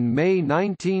talks in May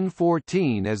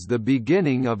 1914 as the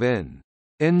beginning of an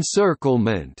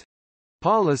encirclement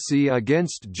policy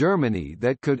against Germany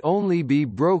that could only be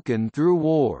broken through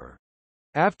war.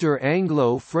 After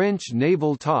Anglo-French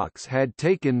naval talks had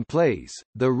taken place,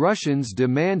 the Russians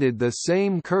demanded the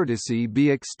same courtesy be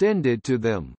extended to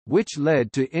them, which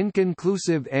led to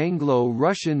inconclusive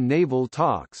Anglo-Russian naval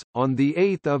talks. On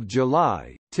 8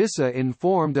 July, Tisza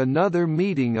informed another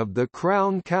meeting of the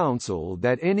Crown Council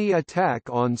that any attack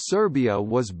on Serbia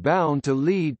was bound to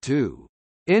lead to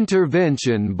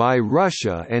intervention by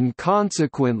Russia and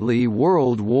consequently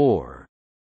world war.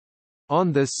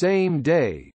 On the same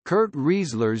day, Kurt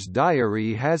Riesler's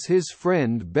diary has his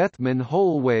friend Bethmann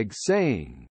Hollweg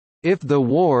saying, "If the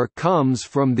war comes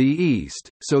from the east,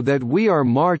 so that we are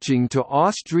marching to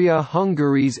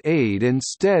Austria-Hungary's aid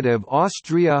instead of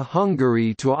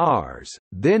Austria-Hungary to ours,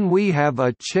 then we have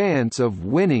a chance of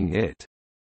winning it.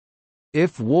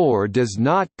 If war does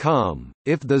not come,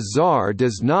 if the Tsar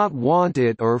does not want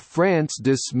it or France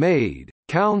dismayed,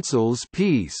 counsels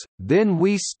peace, then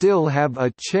we still have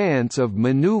a chance of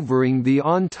maneuvering the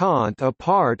Entente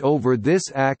apart over this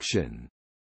action."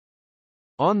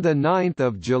 On 9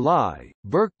 July,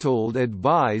 Berchtold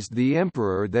advised the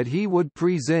emperor that he would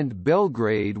present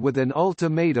Belgrade with an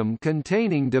ultimatum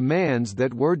containing demands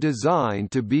that were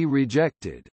designed to be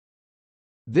rejected.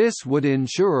 This would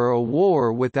ensure a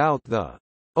war without the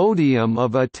odium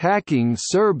of attacking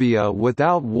Serbia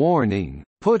without warning,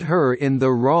 put her in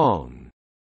the wrong,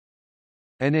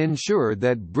 and ensure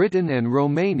that Britain and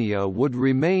Romania would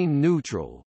remain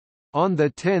neutral. On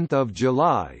 10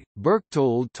 July,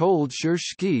 Berchtold told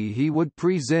Cheque he would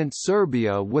present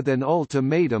Serbia with an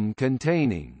ultimatum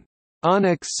containing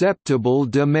unacceptable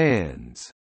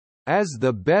demands as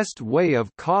the best way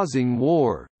of causing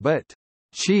war, but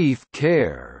chief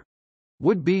care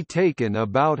would be taken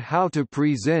about how to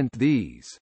present these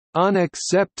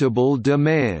unacceptable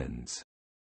demands.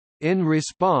 In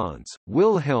response,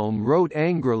 Wilhelm wrote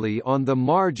angrily on the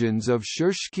margins of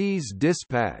Cheque's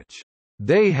dispatch,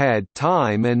 "They had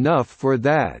time enough for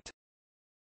that."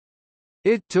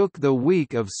 It took the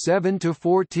week of 7 to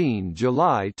 14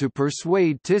 July to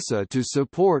persuade Tisza to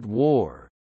support war.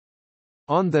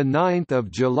 On 9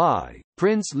 July,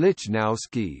 Prince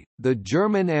Lichnowsky, the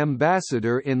German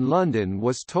ambassador in London,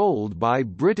 was told by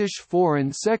British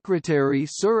Foreign Secretary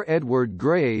Sir Edward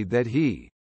Grey that he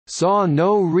saw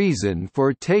no reason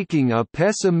for taking a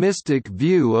pessimistic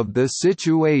view of the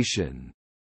situation.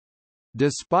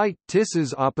 Despite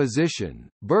Tisza's opposition,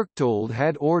 Berchtold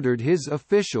had ordered his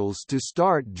officials to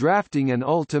start drafting an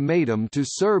ultimatum to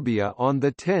Serbia on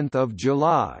 10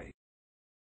 July.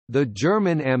 The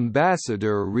German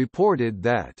ambassador reported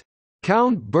that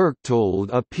Count Berchtold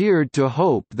appeared to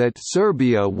hope that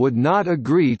Serbia would not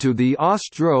agree to the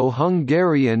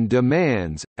Austro-Hungarian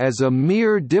demands, as a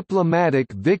mere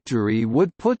diplomatic victory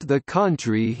would put the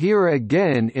country here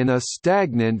again in a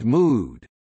stagnant mood.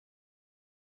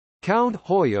 Count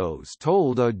Hoyos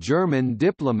told a German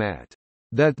diplomat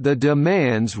that the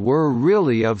demands were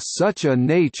really of such a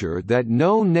nature that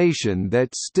no nation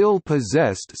that still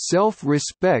possessed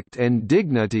self-respect and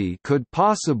dignity could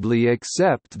possibly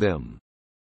accept them.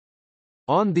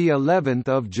 On the 11th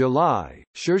of July,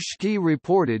 Cheque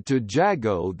reported to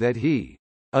Jago that he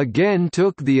again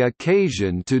took the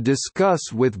occasion to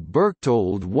discuss with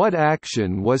Berchtold what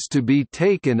action was to be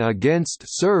taken against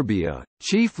Serbia,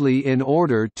 chiefly in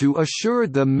order to assure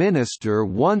the minister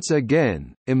once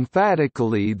again,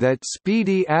 emphatically, that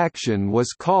speedy action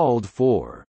was called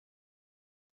for.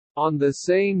 On the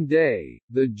same day,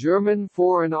 the German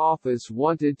Foreign Office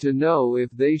wanted to know if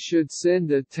they should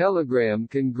send a telegram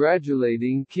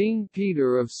congratulating King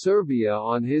Peter of Serbia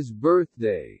on his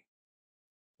birthday.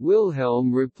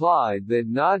 Wilhelm replied that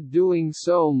not doing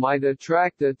so might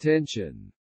attract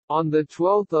attention. On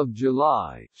 12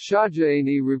 July,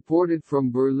 Shahjani reported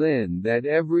from Berlin that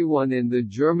everyone in the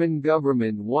German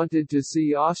government wanted to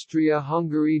see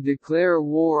Austria-Hungary declare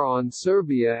war on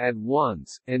Serbia at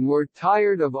once, and were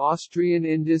tired of Austrian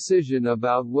indecision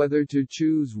about whether to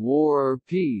choose war or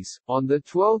peace. On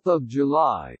 12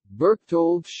 July,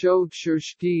 Berchtold showed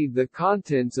Cheque the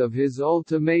contents of his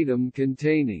ultimatum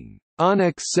containing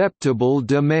unacceptable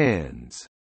demands,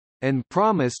 and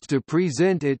promised to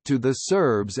present it to the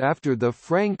Serbs after the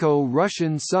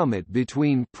Franco-Russian summit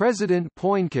between President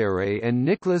Poincaré and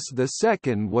Nicholas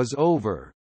II was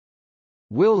over.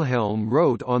 Wilhelm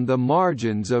wrote on the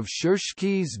margins of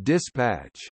Cheque's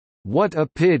dispatch, "What a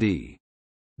pity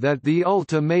that the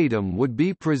ultimatum would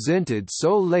be presented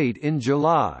so late in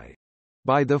July."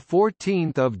 By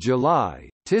 14 July,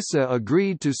 Tisza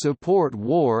agreed to support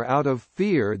war out of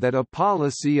fear that a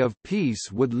policy of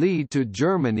peace would lead to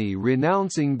Germany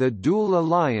renouncing the dual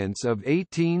alliance of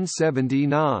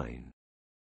 1879.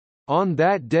 On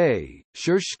that day,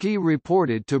 Cheque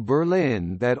reported to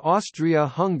Berlin that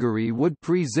Austria-Hungary would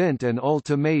present an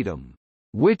ultimatum,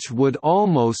 which would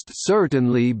almost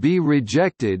certainly be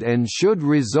rejected and should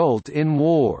result in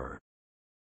war.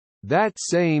 That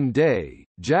same day,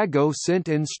 Jago sent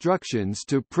instructions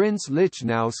to Prince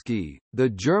Lichnowsky, the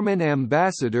German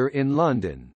ambassador in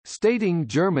London, stating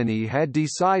Germany had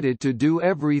decided to do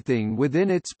everything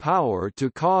within its power to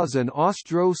cause an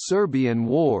Austro-Serbian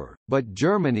war, but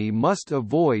Germany must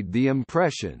avoid the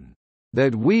impression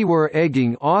that we were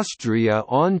egging Austria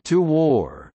on to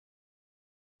war.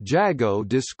 Jago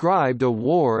described a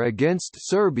war against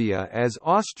Serbia as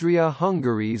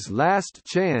Austria-Hungary's last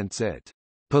chance at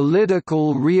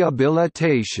political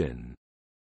rehabilitation.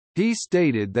 He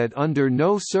stated that under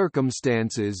no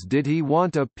circumstances did he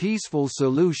want a peaceful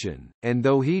solution, and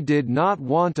though he did not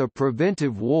want a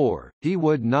preventive war, he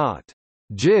would not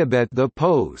jib at the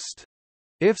post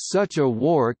if such a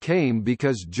war came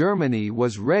because Germany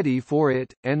was ready for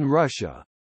it, and Russia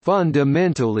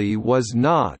fundamentally was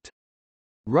not.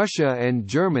 Russia and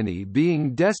Germany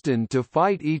being destined to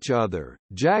fight each other,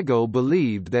 Jago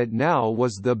believed that now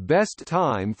was the best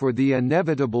time for the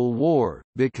inevitable war,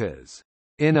 because,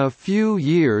 "in a few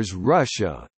years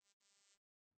Russia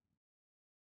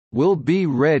will be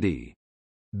ready.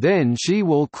 Then she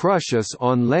will crush us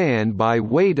on land by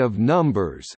weight of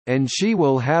numbers, and she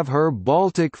will have her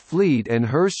Baltic fleet and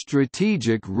her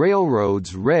strategic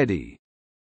railroads ready.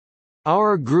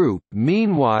 Our group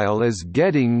meanwhile is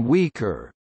getting weaker."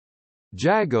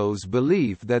 Jago's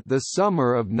belief that the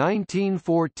summer of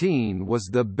 1914 was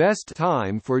the best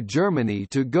time for Germany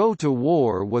to go to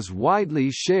war was widely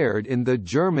shared in the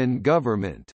German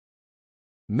government.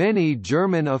 Many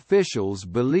German officials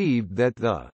believed that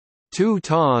the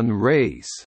Teuton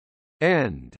race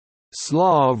and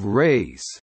Slav race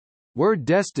were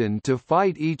destined to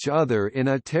fight each other in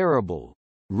a terrible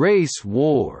race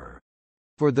war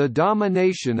for the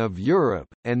domination of Europe,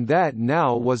 and that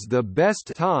now was the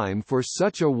best time for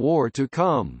such a war to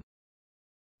come.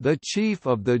 The chief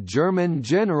of the German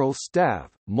General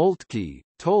Staff, Moltke,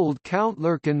 told Count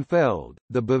Lerchenfeld,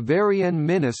 the Bavarian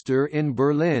minister in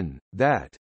Berlin,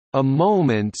 that a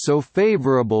moment so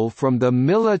favourable from the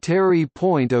military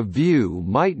point of view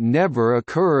might never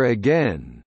occur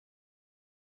again.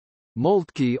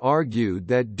 Moltke argued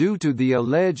that due to the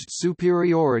alleged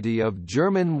superiority of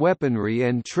German weaponry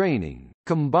and training,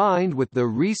 combined with the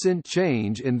recent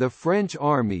change in the French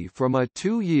army from a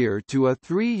 2-year to a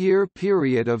 3-year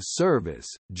period of service,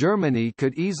 Germany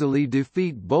could easily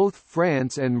defeat both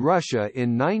France and Russia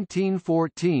in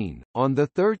 1914. On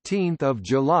 13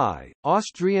 July,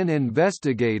 Austrian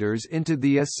investigators into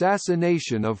the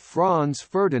assassination of Franz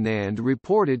Ferdinand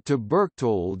reported to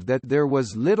Berchtold that there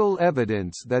was little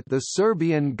evidence that the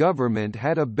Serbian government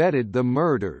had abetted the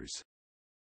murders.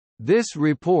 This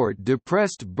report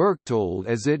depressed Berchtold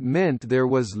as it meant there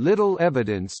was little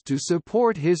evidence to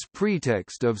support his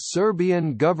pretext of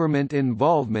Serbian government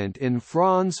involvement in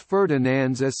Franz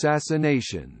Ferdinand's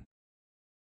assassination.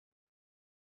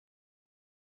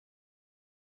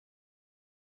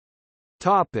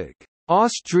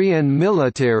 Austrian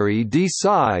military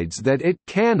decides that it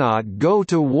cannot go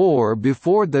to war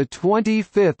before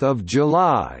 25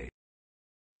 July.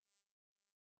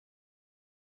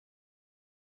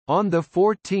 On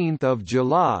 14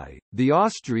 July, the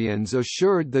Austrians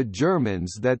assured the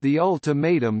Germans that the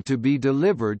ultimatum to be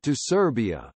delivered to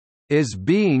Serbia is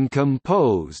being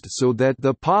composed so that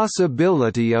the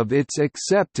possibility of its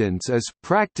acceptance is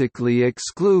practically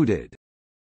excluded.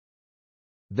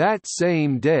 That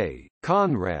same day,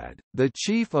 Conrad, the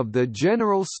chief of the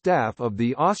General Staff of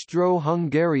the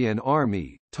Austro-Hungarian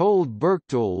army, told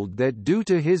Berchtold that due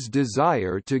to his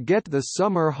desire to get the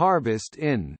summer harvest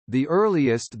in, the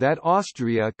earliest that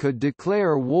Austria could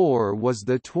declare war was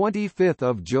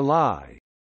 25 July.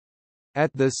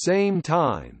 At the same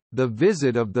time, the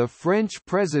visit of the French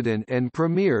President and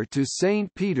Premier to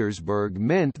St. Petersburg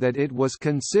meant that it was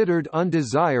considered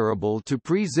undesirable to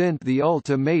present the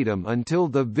ultimatum until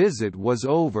the visit was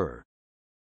over.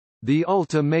 The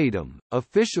ultimatum,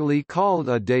 officially called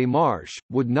a démarche,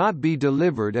 would not be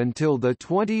delivered until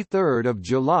 23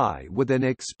 July with an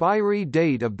expiry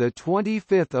date of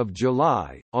 25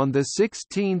 July. On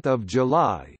 16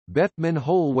 July, Bethmann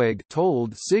Hollweg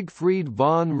told Siegfried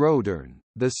von Rodern,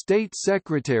 the State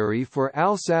Secretary for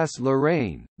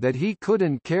Alsace-Lorraine, that he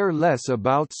couldn't care less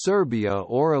about Serbia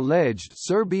or alleged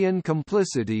Serbian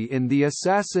complicity in the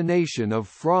assassination of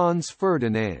Franz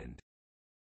Ferdinand.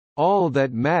 All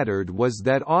that mattered was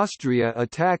that Austria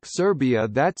attack Serbia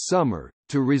that summer,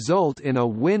 to result in a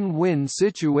win-win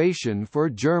situation for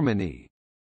Germany.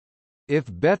 If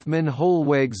Bethmann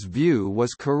Hollweg's view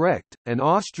was correct, an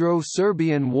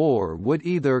Austro-Serbian war would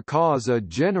either cause a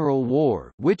general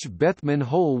war, which Bethmann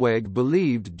Hollweg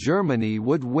believed Germany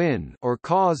would win, or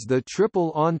cause the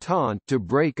Triple Entente to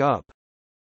break up.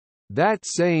 That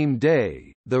same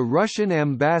day, the Russian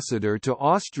ambassador to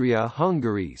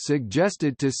Austria-Hungary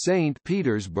suggested to St.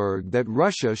 Petersburg that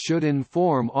Russia should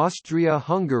inform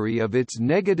Austria-Hungary of its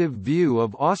negative view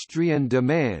of Austrian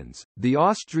demands. The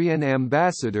Austrian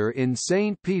ambassador in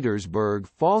St. Petersburg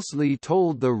falsely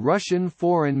told the Russian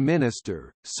foreign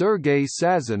minister, Sergei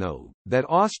Sazonov, that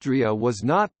Austria was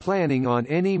not planning on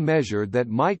any measure that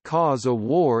might cause a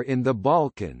war in the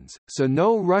Balkans, so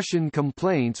no Russian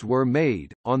complaints were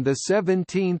made. On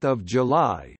 17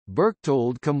 July, July,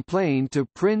 Berchtold complained to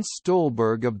Prince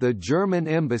Stolberg of the German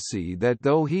embassy that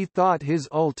though he thought his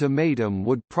ultimatum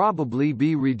would probably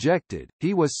be rejected,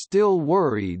 he was still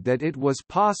worried that it was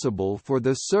possible for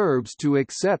the Serbs to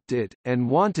accept it, and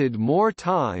wanted more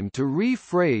time to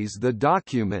rephrase the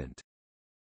document.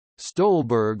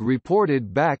 Stolberg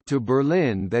reported back to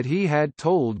Berlin that he had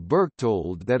told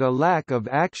Berchtold that a lack of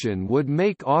action would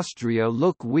make Austria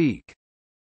look weak.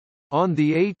 On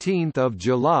 18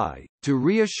 July, to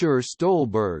reassure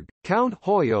Stolberg, Count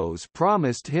Hoyos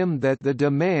promised him that the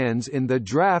demands in the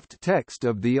draft text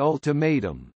of the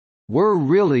ultimatum were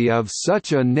really of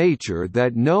such a nature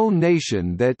that no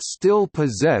nation that still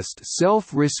possessed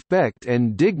self-respect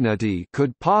and dignity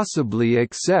could possibly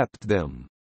accept them.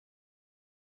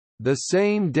 The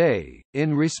same day,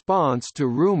 in response to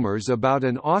rumors about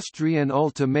an Austrian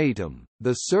ultimatum,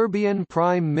 the Serbian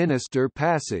Prime Minister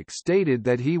Pasic stated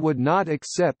that he would not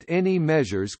accept any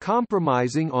measures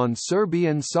compromising on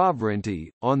Serbian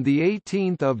sovereignty. On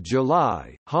 18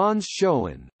 July, Hans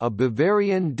Schoen, a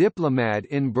Bavarian diplomat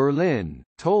in Berlin,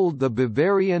 told the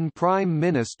Bavarian Prime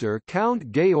Minister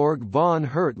Count Georg von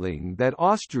Hertling that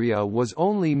Austria was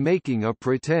only making a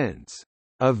pretense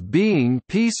of being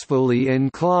peacefully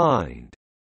inclined.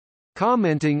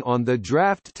 Commenting on the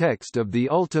draft text of the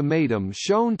ultimatum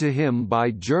shown to him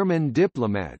by German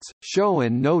diplomats,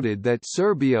 Schoen noted that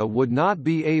Serbia would not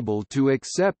be able to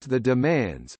accept the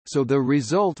demands, so the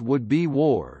result would be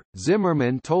war.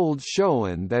 Zimmermann told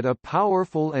Schoen that a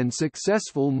powerful and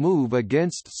successful move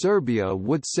against Serbia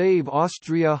would save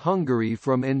Austria-Hungary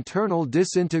from internal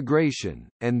disintegration,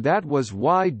 and that was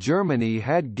why Germany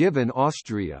had given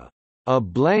Austria a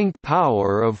blank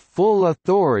power of full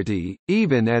authority,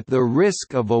 even at the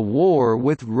risk of a war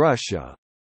with Russia.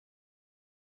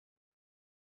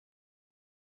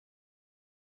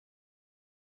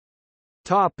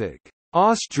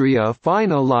 Austria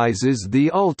finalizes the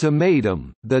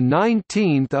ultimatum,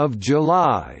 19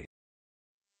 July.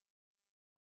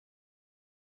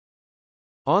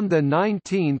 On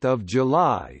 19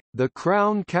 July, the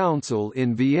Crown Council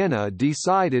in Vienna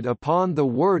decided upon the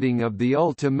wording of the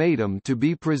ultimatum to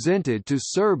be presented to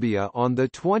Serbia on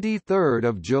 23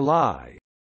 July.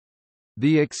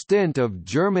 The extent of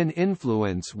German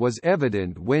influence was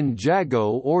evident when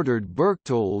Jago ordered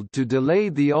Berchtold to delay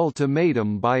the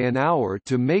ultimatum by an hour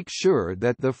to make sure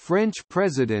that the French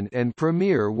president and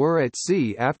premier were at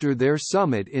sea after their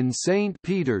summit in St.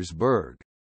 Petersburg.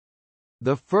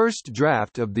 The first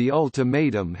draft of the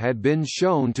ultimatum had been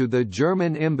shown to the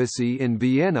German embassy in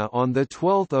Vienna on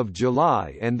 12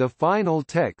 July and the final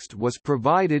text was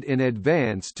provided in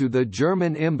advance to the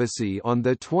German embassy on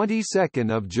the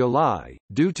 22nd of July.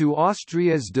 Due to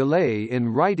Austria's delay in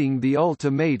writing the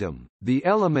ultimatum, the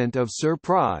element of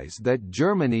surprise that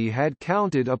Germany had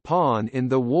counted upon in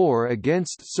the war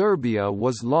against Serbia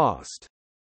was lost.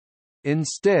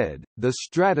 Instead, the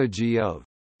strategy of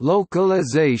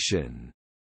localization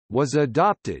was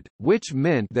adopted, which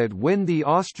meant that when the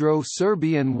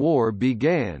Austro-Serbian War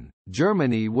began,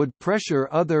 Germany would pressure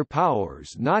other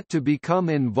powers not to become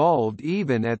involved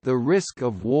even at the risk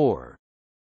of war.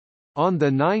 On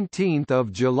 19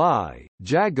 July,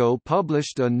 Jago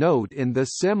published a note in the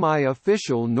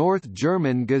semi-official North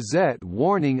German Gazette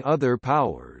warning other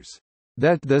powers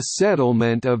that the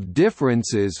settlement of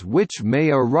differences which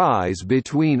may arise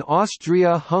between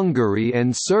Austria-Hungary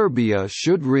and Serbia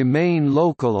should remain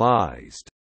localized.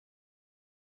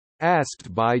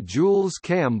 Asked by Jules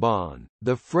Cambon,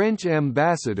 the French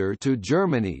ambassador to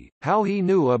Germany, how he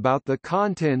knew about the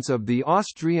contents of the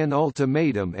Austrian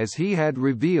ultimatum as he had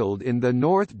revealed in the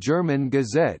North German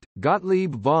Gazette,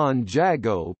 Gottlieb von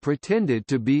Jago pretended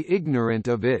to be ignorant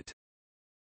of it.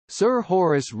 Sir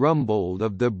Horace Rumbold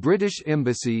of the British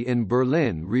Embassy in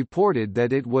Berlin reported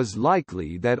that it was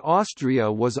likely that Austria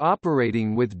was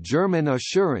operating with German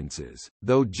assurances.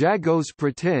 Though Jago's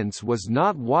pretense was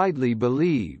not widely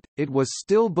believed, it was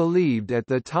still believed at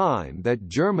the time that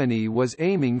Germany was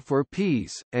aiming for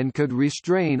peace, and could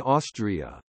restrain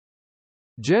Austria.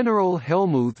 General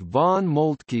Helmuth von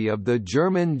Moltke of the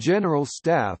German General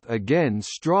Staff again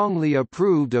strongly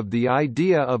approved of the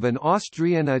idea of an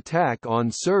Austrian attack on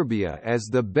Serbia as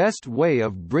the best way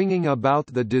of bringing about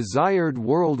the desired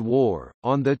world war.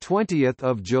 On 20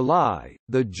 July,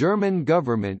 the German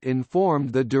government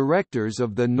informed the directors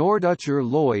of the Norddeutscher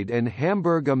Lloyd and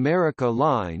Hamburg America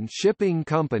Line shipping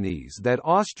companies that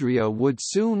Austria would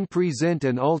soon present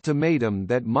an ultimatum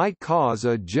that might cause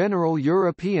a general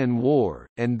European war,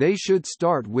 and they should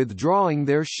start withdrawing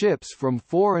their ships from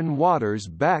foreign waters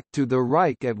back to the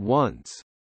Reich at once.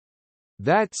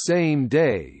 That same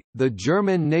day, the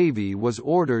German Navy was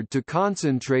ordered to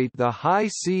concentrate the High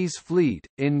Seas Fleet,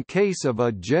 in case of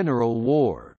a general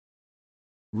war.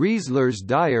 Riesler's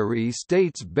diary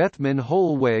states Bethmann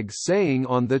Hollweg saying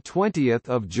on 20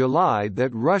 July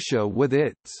that Russia with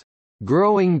its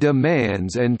growing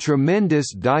demands and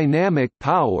tremendous dynamic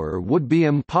power would be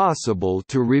impossible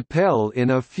to repel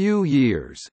in a few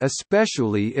years,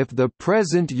 especially if the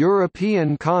present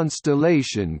European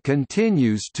constellation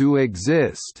continues to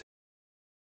exist.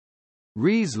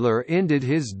 Riesler ended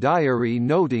his diary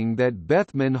noting that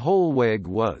Bethmann Hollweg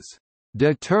was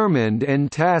determined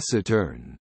and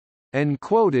taciturn, and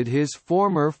quoted his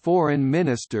former foreign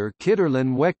minister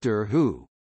Kitterlin Wechter, who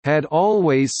had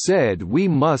always said we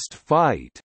must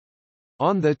fight.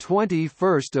 On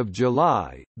 21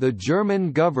 July, the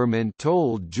German government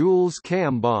told Jules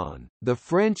Cambon, the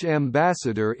French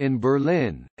ambassador in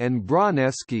Berlin, and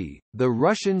Broniewski, the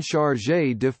Russian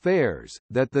chargé d'affaires,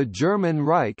 that the German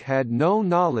Reich had no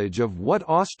knowledge of what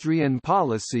Austrian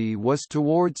policy was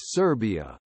towards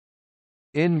Serbia.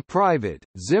 In private,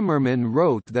 Zimmermann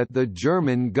wrote that the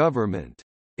German government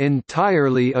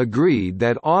entirely agreed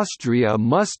that Austria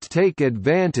must take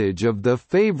advantage of the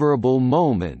favourable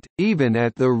moment, even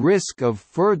at the risk of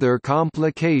further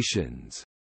complications,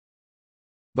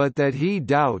 but that he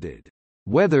doubted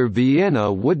whether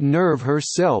Vienna would nerve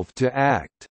herself to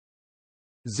act.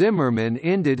 Zimmermann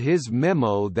ended his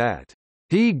memo that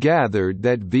he gathered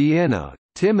that Vienna,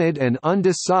 timid and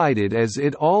undecided as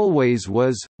it always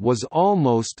was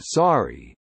almost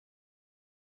sorry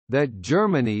that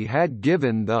Germany had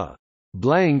given the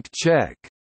blank check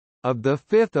of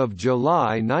 5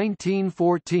 July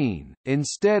 1914,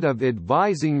 instead of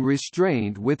advising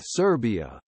restraint with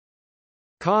Serbia.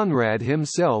 Conrad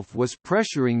himself was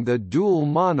pressuring the dual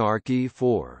monarchy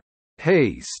for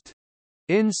haste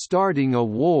in starting a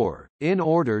war, in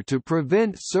order to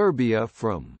prevent Serbia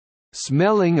from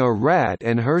smelling a rat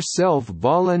and herself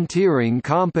volunteering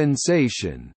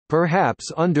compensation, perhaps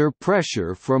under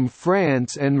pressure from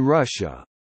France and Russia.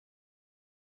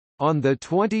 On the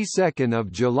 22nd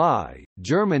of July,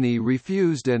 Germany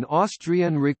refused an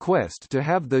Austrian request to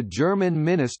have the German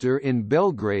minister in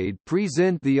Belgrade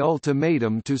present the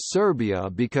ultimatum to Serbia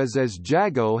because, as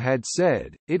Jago had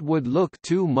said, it would look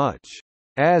too much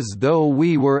as though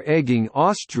we were egging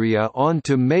Austria on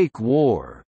to make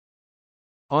war.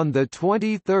 On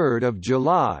 23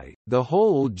 July, the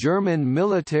whole German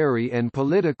military and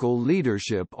political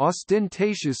leadership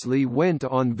ostentatiously went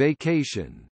on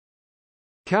vacation.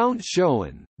 Count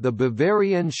Schoen, the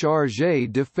Bavarian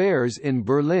chargé d'affaires in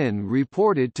Berlin,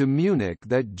 reported to Munich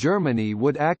that Germany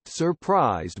would act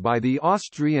surprised by the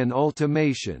Austrian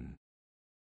ultimatum.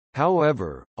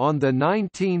 However, on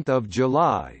 19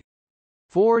 July,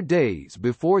 4 days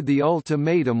before the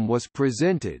ultimatum was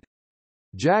presented,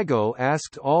 Jago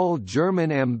asked all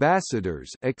German ambassadors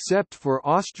except for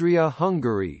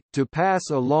Austria-Hungary to pass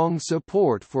along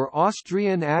support for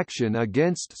Austrian action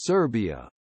against Serbia.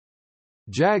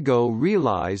 Jago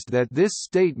realized that this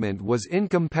statement was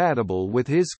incompatible with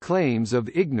his claims of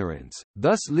ignorance,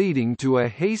 thus leading to a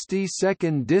hasty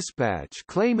second dispatch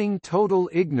claiming total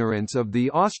ignorance of the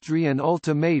Austrian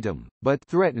ultimatum, but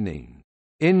threatening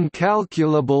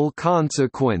incalculable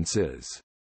consequences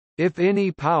if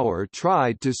any power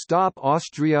tried to stop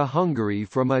Austria-Hungary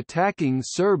from attacking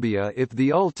Serbia if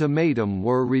the ultimatum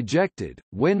were rejected.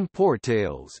 When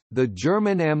Portales, the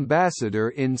German ambassador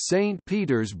in St.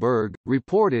 Petersburg,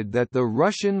 reported that the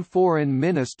Russian Foreign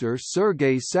Minister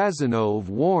Sergei Sazonov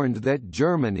warned that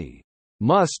Germany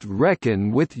must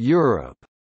reckon with Europe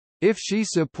if she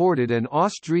supported an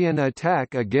Austrian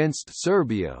attack against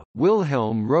Serbia,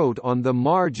 Wilhelm wrote on the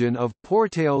margin of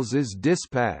Portales's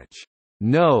dispatch,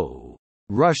 "No.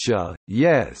 Russia,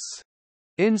 yes."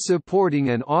 In supporting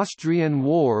an Austrian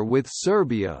war with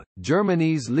Serbia,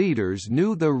 Germany's leaders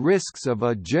knew the risks of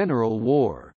a general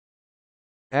war.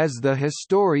 As the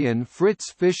historian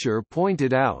Fritz Fischer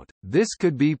pointed out, this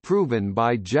could be proven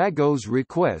by Jago's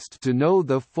request to know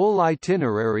the full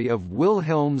itinerary of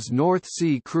Wilhelm's North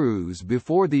Sea cruise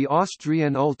before the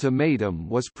Austrian ultimatum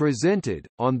was presented.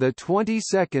 On the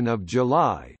 22nd of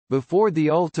July, before the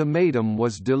ultimatum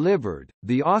was delivered,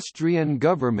 the Austrian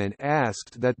government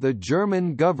asked that the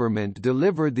German government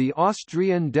deliver the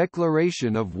Austrian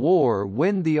declaration of war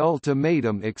when the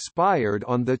ultimatum expired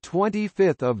on the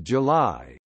 25th of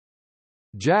July.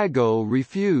 Jago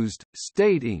refused,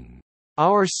 stating,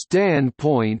 "Our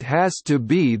standpoint has to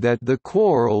be that the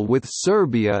quarrel with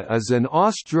Serbia is an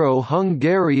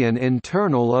Austro-Hungarian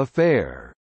internal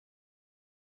affair."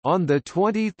 On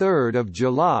 23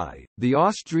 July, the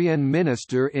Austrian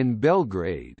minister in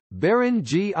Belgrade, Baron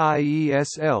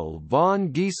Giesl von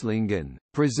Gieslingen,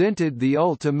 presented the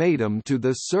ultimatum to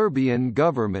the Serbian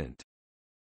government.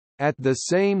 At the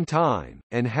same time,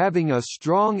 and having a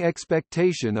strong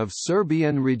expectation of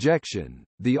Serbian rejection,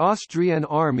 the Austrian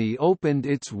army opened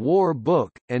its war book,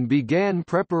 and began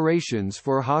preparations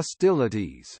for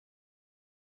hostilities.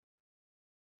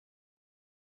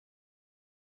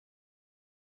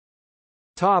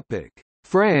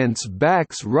 France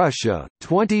backs Russia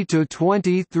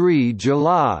 20–23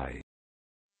 July.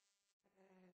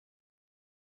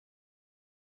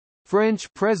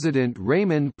 French President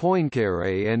Raymond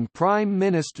Poincaré and Prime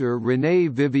Minister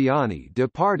René Viviani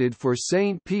departed for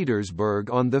St. Petersburg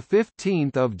on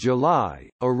 15 July,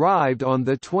 arrived on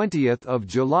 20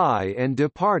 July and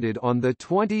departed on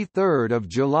 23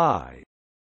 July.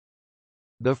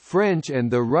 The French and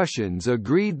the Russians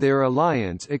agreed their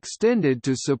alliance extended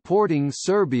to supporting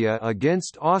Serbia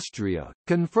against Austria,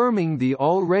 confirming the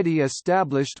already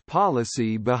established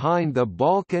policy behind the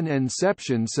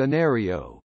Balkan-Inception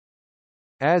scenario.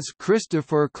 As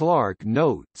Christopher Clark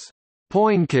notes,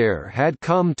 Poincaré had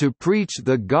come to preach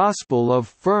the gospel of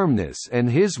firmness and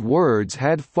his words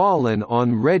had fallen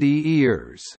on ready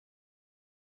ears.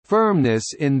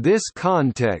 Firmness in this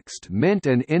context meant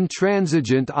an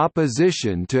intransigent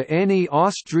opposition to any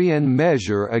Austrian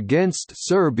measure against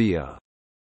Serbia.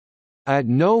 At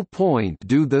no point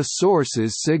do the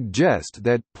sources suggest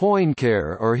that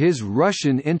Poincaré or his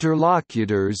Russian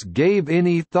interlocutors gave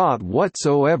any thought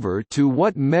whatsoever to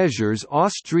what measures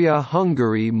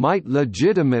Austria-Hungary might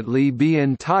legitimately be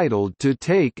entitled to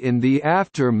take in the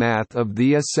aftermath of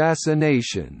the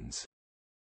assassinations.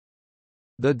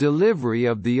 The delivery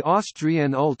of the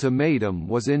Austrian ultimatum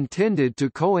was intended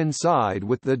to coincide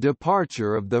with the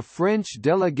departure of the French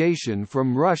delegation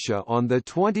from Russia on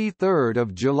 23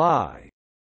 July.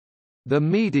 The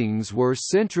meetings were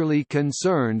centrally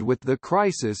concerned with the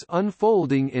crisis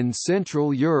unfolding in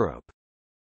Central Europe.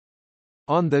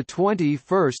 On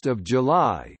 21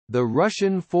 July, the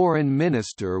Russian foreign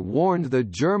minister warned the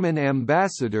German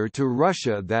ambassador to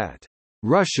Russia that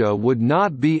Russia would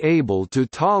not be able to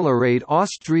tolerate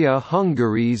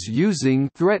Austria-Hungary's using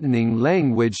threatening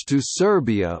language to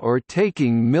Serbia or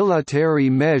taking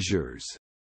military measures.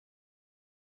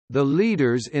 The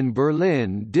leaders in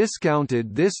Berlin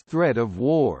discounted this threat of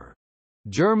war.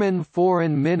 German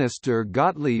Foreign Minister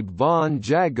Gottlieb von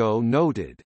Jagow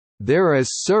noted, "There is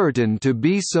certain to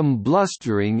be some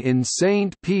blustering in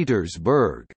St.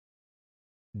 Petersburg."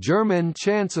 German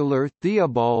Chancellor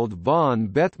Theobald von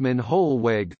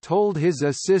Bethmann-Hollweg told his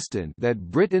assistant that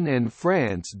Britain and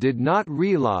France did not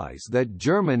realize that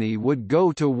Germany would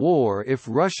go to war if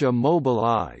Russia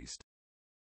mobilized.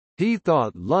 He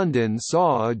thought London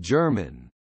saw a German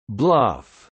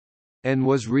bluff and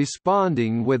was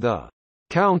responding with a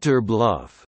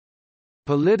counter-bluff.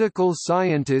 Political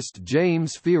scientist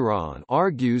James Fearon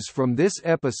argues from this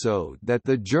episode that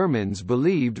the Germans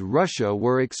believed Russia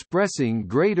were expressing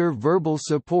greater verbal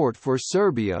support for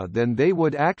Serbia than they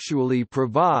would actually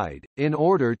provide, in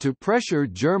order to pressure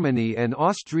Germany and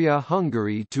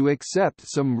Austria-Hungary to accept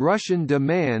some Russian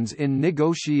demands in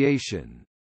negotiation.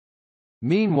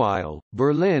 Meanwhile,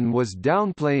 Berlin was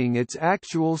downplaying its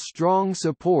actual strong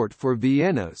support for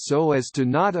Vienna so as to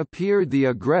not appear the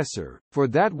aggressor, for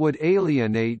that would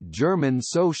alienate German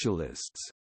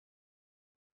socialists.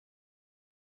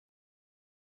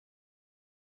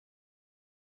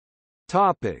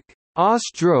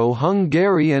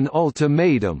 Austro-Hungarian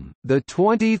ultimatum, the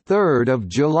 23rd of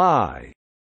July.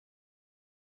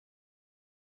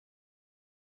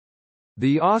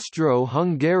 The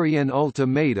Austro-Hungarian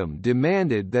ultimatum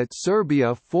demanded that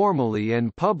Serbia formally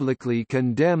and publicly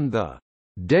condemn the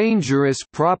dangerous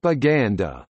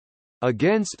propaganda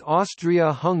against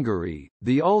Austria-Hungary,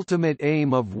 the ultimate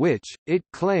aim of which, it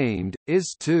claimed,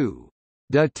 is to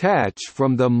detach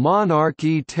from the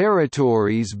monarchy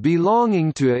territories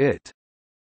belonging to it.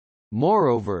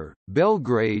 Moreover,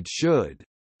 Belgrade should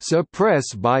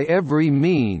suppress by every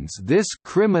means this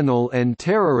criminal and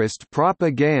terrorist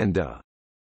propaganda.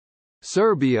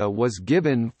 Serbia was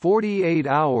given 48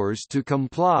 hours to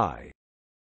comply.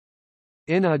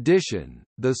 In addition,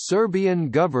 the Serbian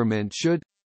government should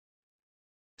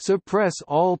suppress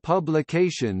all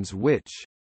publications which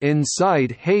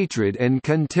incite hatred and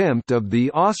contempt of the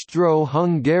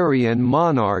Austro-Hungarian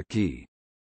monarchy,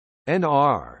 and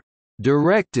are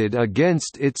directed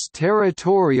against its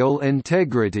territorial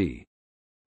integrity.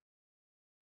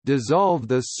 Dissolve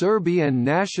the Serbian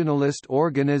nationalist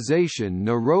organization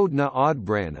Narodna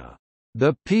Odbrana,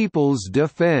 the People's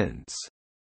Defense,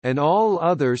 and all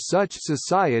other such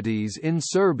societies in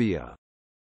Serbia.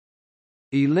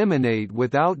 Eliminate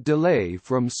without delay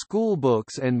from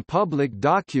schoolbooks and public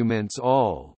documents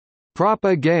all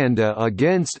propaganda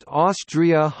against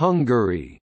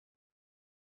Austria-Hungary.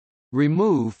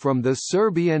 Remove from the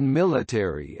Serbian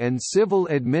military and civil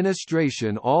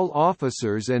administration all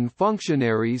officers and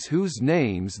functionaries whose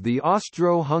names the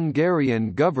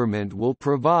Austro-Hungarian government will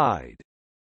provide.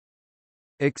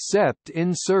 Except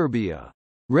in Serbia,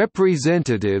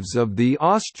 representatives of the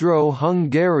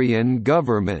Austro-Hungarian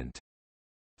government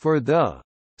for the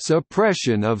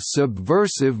suppression of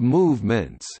subversive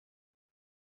movements.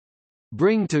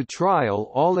 Bring to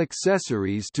trial all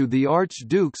accessories to the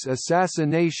Archduke's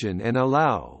assassination and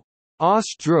allow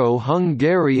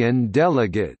Austro-Hungarian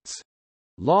delegates,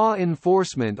 law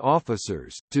enforcement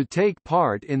officers, to take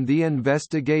part in the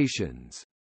investigations.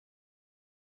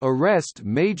 Arrest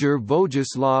Major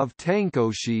Vojislav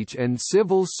Tankosic and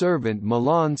civil servant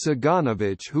Milan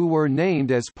Saganovic, who were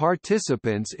named as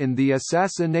participants in the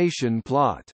assassination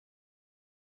plot.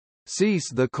 Cease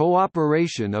the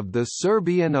cooperation of the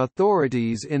Serbian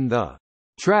authorities in the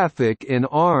traffic in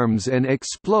arms and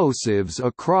explosives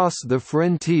across the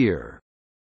frontier.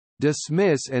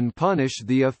 Dismiss and punish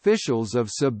the officials of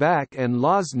Sabac and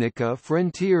Loznica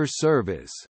Frontier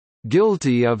Service,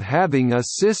 guilty of having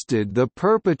assisted the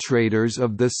perpetrators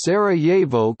of the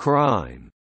Sarajevo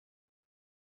crime.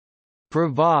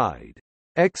 Provide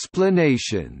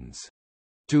explanations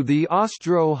to the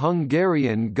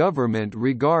Austro-Hungarian government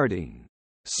regarding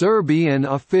Serbian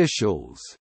officials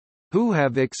who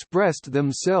have expressed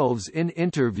themselves in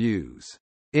interviews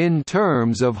in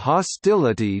terms of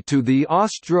hostility to the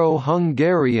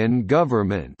Austro-Hungarian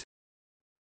government.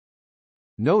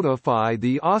 Notify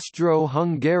the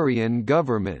Austro-Hungarian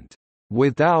government,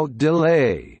 without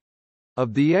delay,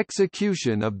 of the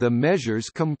execution of the measures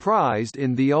comprised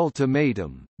in the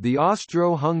ultimatum. The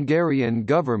Austro-Hungarian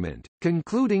government,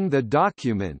 concluding the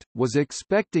document, was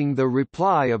expecting the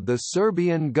reply of the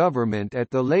Serbian government at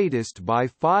the latest by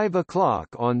 5 o'clock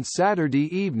on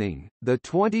Saturday evening,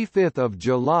 25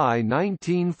 July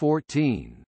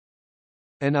 1914.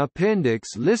 An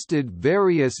appendix listed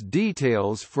various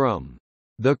details from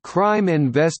the crime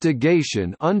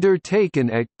investigation undertaken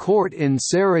at court in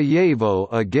Sarajevo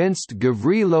against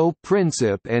Gavrilo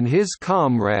Princip and his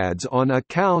comrades on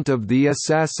account of the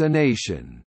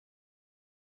assassination,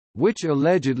 which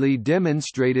allegedly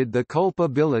demonstrated the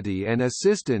culpability and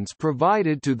assistance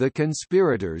provided to the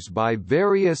conspirators by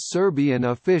various Serbian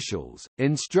officials.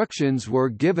 Instructions were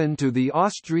given to the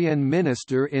Austrian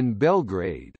minister in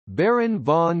Belgrade, Baron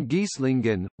von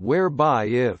Gieslingen, whereby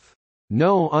if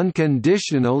no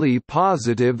unconditionally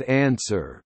positive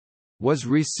answer was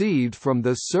received from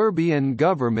the Serbian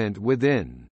government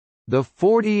within the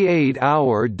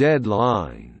 48-hour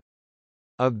deadline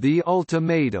of the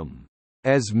ultimatum,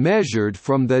 as measured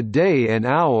from the day and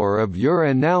hour of your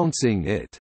announcing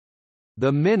it,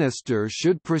 the minister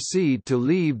should proceed to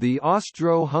leave the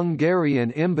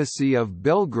Austro-Hungarian embassy of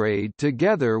Belgrade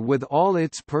together with all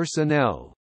its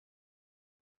personnel.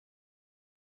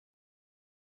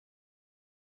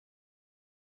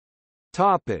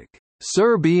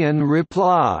 Serbian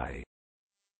reply.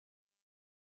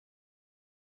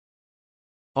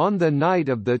 On the night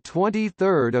of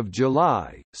 23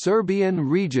 July, Serbian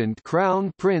Regent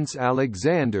Crown Prince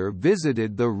Alexander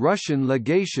visited the Russian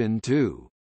legation to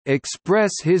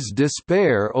express his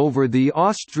despair over the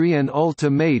Austrian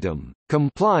ultimatum,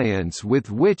 compliance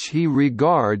with which he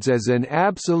regards as an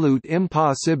absolute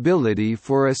impossibility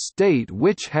for a state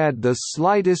which had the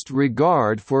slightest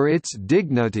regard for its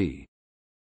dignity.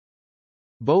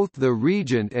 Both the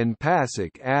regent and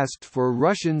Pasic asked for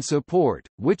Russian support,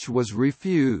 which was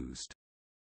refused.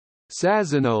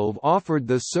 Sazonov offered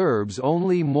the Serbs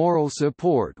only moral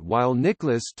support, while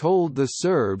Nicholas told the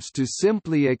Serbs to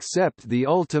simply accept the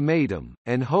ultimatum,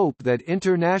 and hope that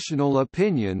international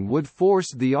opinion would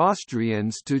force the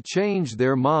Austrians to change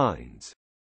their minds.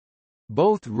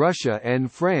 Both Russia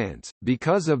and France,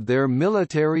 because of their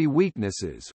military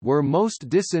weaknesses, were most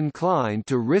disinclined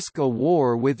to risk a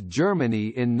war with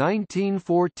Germany in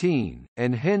 1914,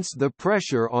 and hence the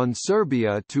pressure on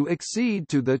Serbia to accede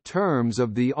to the terms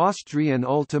of the Austrian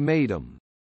ultimatum.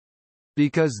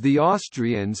 Because the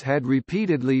Austrians had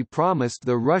repeatedly promised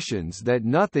the Russians that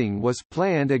nothing was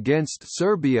planned against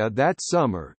Serbia that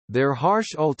summer, their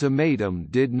harsh ultimatum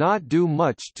did not do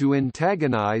much to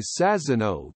antagonize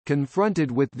Sazonov.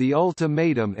 Confronted with the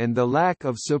ultimatum and the lack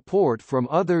of support from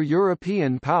other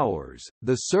European powers,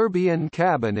 the Serbian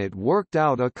cabinet worked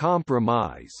out a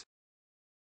compromise.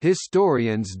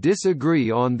 Historians disagree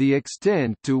on the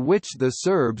extent to which the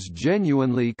Serbs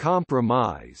genuinely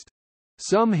compromised.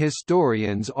 Some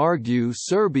historians argue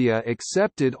Serbia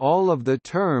accepted all of the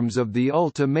terms of the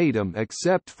ultimatum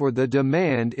except for the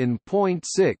demand in point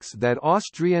 6 that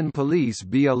Austrian police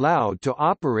be allowed to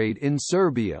operate in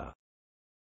Serbia.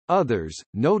 Others,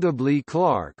 notably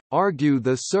Clark, argue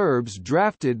the Serbs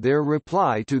drafted their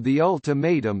reply to the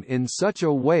ultimatum in such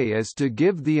a way as to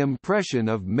give the impression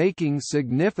of making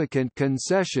significant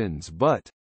concessions but,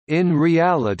 in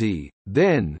reality,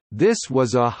 then, this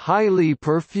was a highly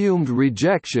perfumed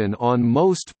rejection on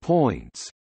most points.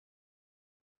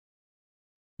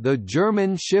 The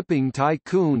German shipping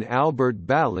tycoon Albert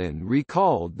Ballin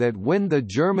recalled that when the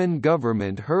German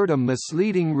government heard a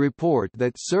misleading report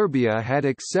that Serbia had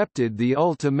accepted the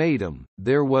ultimatum,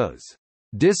 there was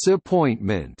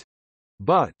disappointment,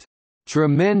 but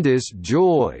tremendous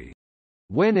joy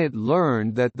when it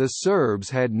learned that the Serbs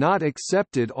had not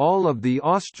accepted all of the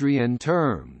Austrian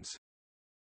terms.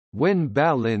 When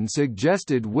Ballin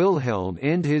suggested Wilhelm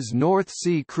end his North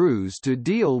Sea cruise to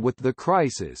deal with the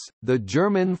crisis, the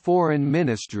German Foreign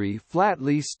Ministry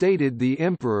flatly stated the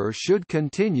Emperor should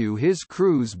continue his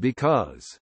cruise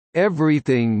because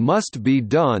everything must be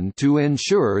done to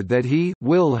ensure that he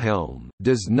Wilhelm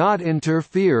does not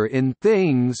interfere in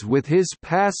things with his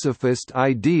pacifist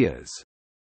ideas.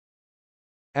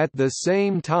 At the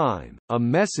same time, a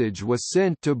message was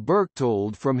sent to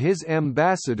Berchtold from his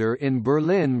ambassador in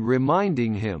Berlin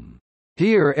reminding him,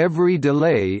 "Here every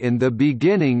delay in the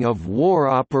beginning of war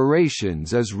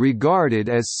operations is regarded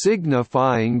as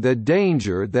signifying the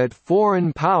danger that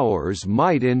foreign powers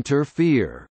might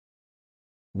interfere.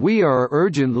 We are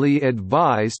urgently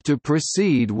advised to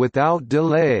proceed without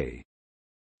delay."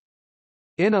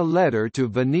 In a letter to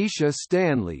Venetia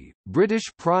Stanley, British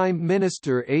Prime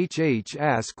Minister H.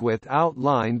 Asquith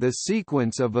outlined the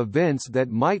sequence of events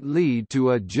that might lead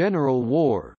to a general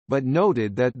war, but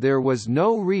noted that there was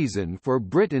no reason for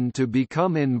Britain to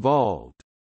become involved.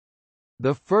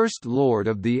 The First Lord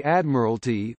of the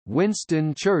Admiralty,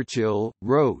 Winston Churchill,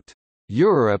 wrote,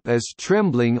 "Europe is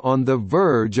trembling on the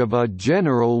verge of a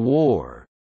general war.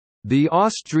 The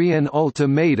Austrian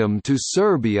ultimatum to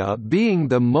Serbia being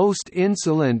the most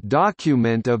insolent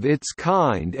document of its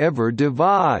kind ever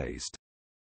devised,"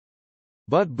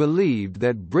 but believed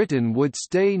that Britain would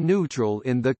stay neutral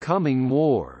in the coming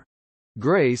war.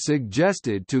 Grey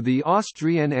suggested to the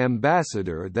Austrian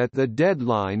ambassador that the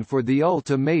deadline for the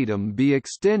ultimatum be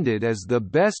extended as the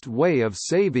best way of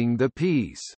saving the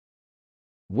peace.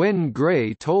 When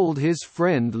Grey told his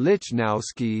friend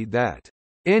Lichnowsky that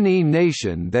any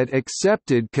nation that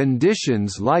accepted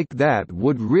conditions like that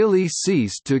would really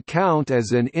cease to count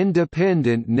as an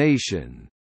independent nation,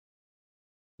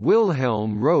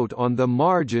 Wilhelm wrote on the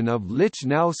margin of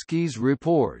Lichnowsky's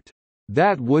report,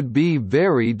 "That would be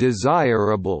very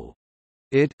desirable.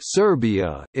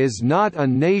 Serbia is not a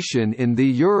nation in the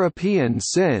European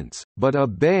sense, but a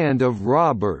band of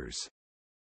robbers."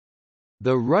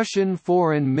 The Russian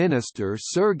Foreign Minister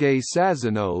Sergei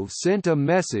Sazonov sent a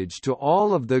message to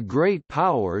all of the great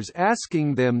powers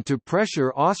asking them to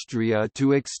pressure Austria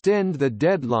to extend the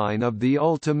deadline of the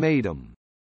ultimatum.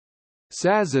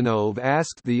 Sazonov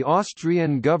asked the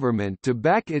Austrian government to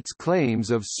back its claims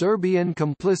of Serbian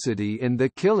complicity in the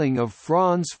killing of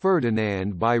Franz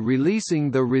Ferdinand by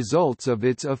releasing the results of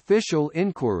its official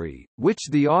inquiry, which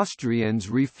the Austrians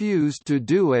refused to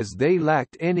do as they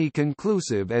lacked any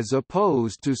conclusive as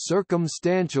opposed to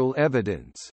circumstantial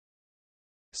evidence.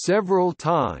 Several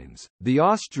times, the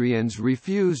Austrians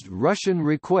refused Russian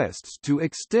requests to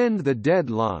extend the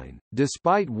deadline,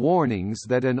 despite warnings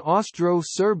that an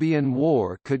Austro-Serbian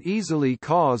war could easily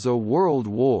cause a world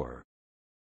war.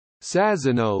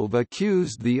 Sazonov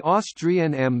accused the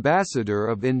Austrian ambassador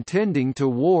of intending to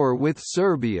war with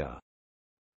Serbia.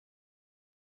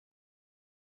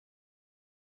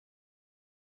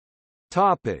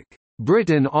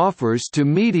 Britain offers to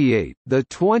mediate, the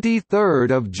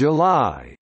 23rd of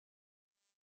July.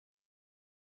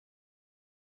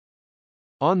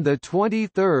 On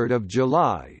 23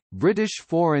 July, British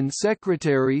Foreign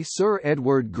Secretary Sir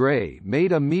Edward Grey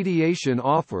made a mediation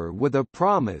offer with a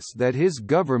promise that his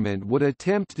government would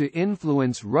attempt to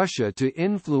influence Russia to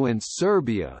influence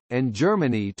Serbia, and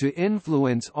Germany to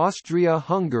influence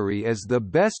Austria-Hungary as the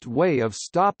best way of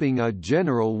stopping a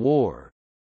general war.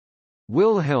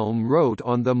 Wilhelm wrote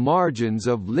on the margins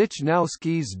of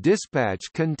Lichnowsky's dispatch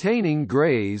containing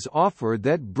Grey's offer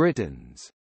that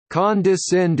Britain's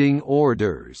condescending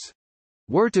orders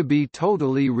were to be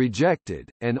totally rejected,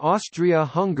 and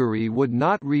Austria-Hungary would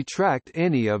not retract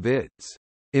any of its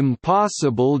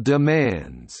impossible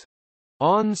demands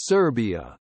on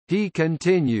Serbia. He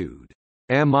continued,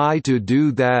 "Am I to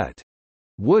do that?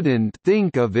 Wouldn't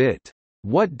think of it.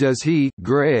 What does he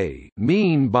Gray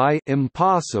mean by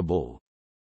impossible?"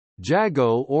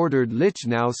 Jago ordered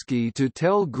Lichnowsky to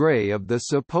tell Gray of the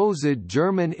supposed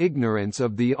German ignorance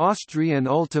of the Austrian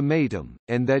ultimatum,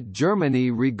 and that Germany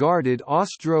regarded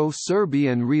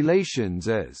Austro-Serbian relations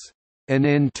as an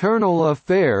internal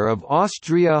affair of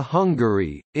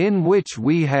Austria-Hungary, in which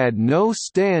we had no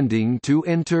standing to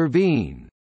intervene.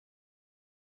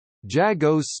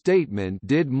 Jago's statement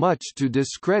did much to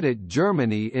discredit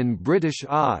Germany in British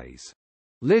eyes.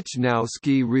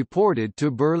 Lichnowsky reported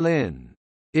to Berlin,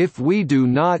 "If we do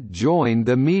not join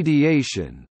the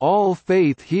mediation, all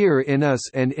faith here in us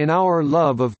and in our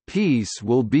love of peace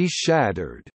will be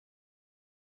shattered."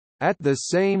 At the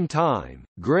same time,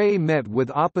 Gray met with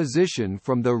opposition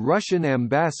from the Russian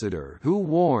ambassador, who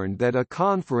warned that a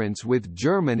conference with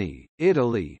Germany,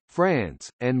 Italy,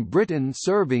 France, and Britain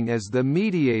serving as the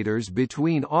mediators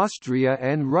between Austria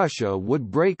and Russia would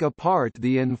break apart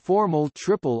the informal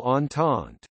Triple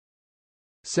Entente.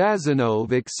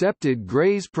 Sazonov accepted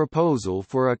Gray's proposal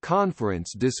for a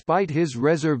conference despite his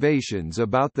reservations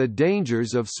about the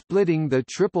dangers of splitting the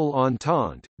Triple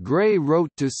Entente. Gray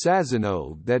wrote to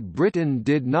Sazonov that Britain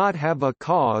did not have a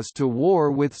cause to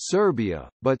war with Serbia,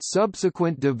 but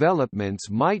subsequent developments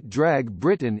might drag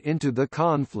Britain into the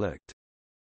conflict.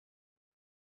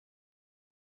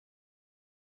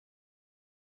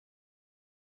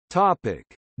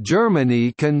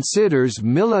 Germany considers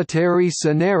military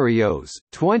scenarios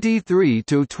 23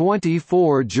 to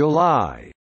 24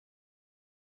 July.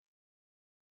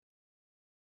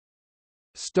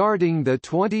 Starting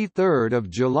 23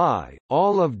 July,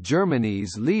 all of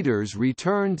Germany's leaders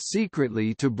returned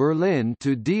secretly to Berlin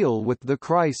to deal with the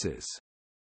crisis.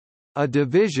 A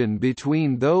division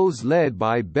between those led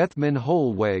by Bethmann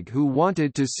Hollweg, who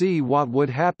wanted to see what would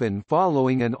happen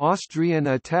following an Austrian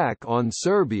attack on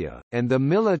Serbia, and the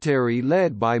military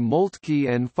led by Moltke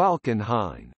and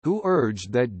Falkenhayn, who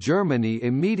urged that Germany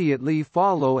immediately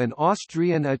follow an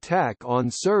Austrian attack on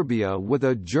Serbia with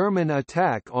a German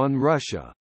attack on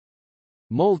Russia.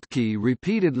 Moltke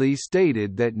repeatedly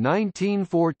stated that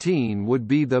 1914 would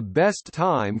be the best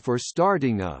time for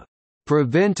starting a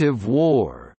preventive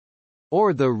war,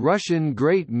 or the Russian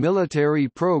Great Military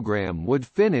Program would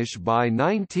finish by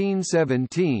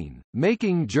 1917,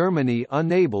 making Germany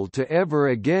unable to ever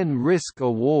again risk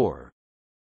a war.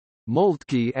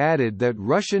 Moltke added that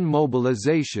Russian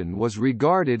mobilization was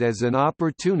regarded as an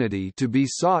opportunity to be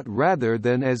sought rather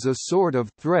than as a sort of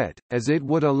threat, as it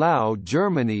would allow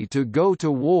Germany to go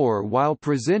to war while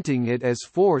presenting it as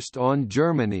forced on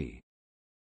Germany.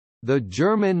 The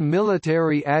German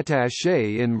military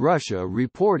attaché in Russia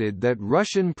reported that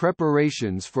Russian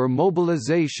preparations for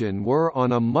mobilization were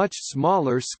on a much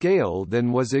smaller scale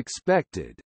than was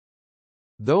expected.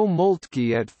 Though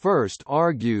Moltke at first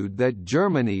argued that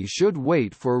Germany should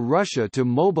wait for Russia to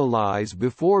mobilize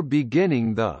before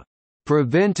beginning the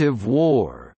preventive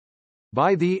war,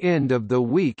 by the end of the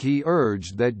week he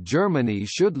urged that Germany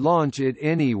should launch it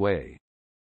anyway.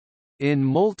 In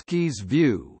Moltke's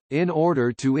view, in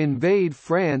order to invade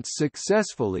France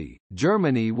successfully,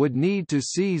 Germany would need to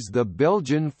seize the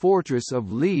Belgian fortress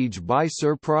of Liege by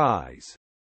surprise.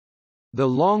 The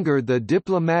longer the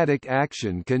diplomatic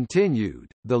action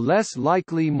continued, the less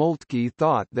likely Moltke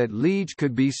thought that Liege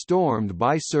could be stormed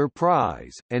by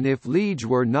surprise, and if Liege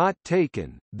were not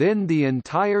taken, then the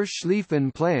entire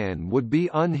Schlieffen plan would be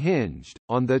unhinged.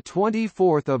 On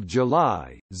 24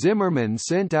 July, Zimmermann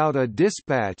sent out a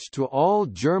dispatch to all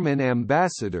German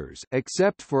ambassadors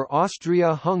except for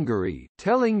Austria-Hungary,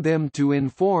 telling them to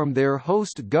inform their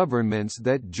host governments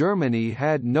that Germany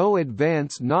had no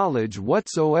advance knowledge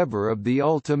whatsoever of the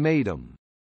ultimatum.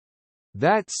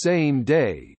 That same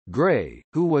day, Gray,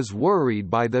 who was worried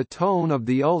by the tone of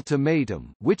the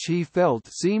ultimatum, which he felt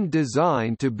seemed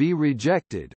designed to be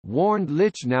rejected, warned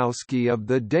Lichnowsky of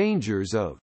the dangers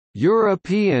of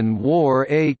European war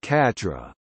à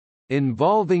quatre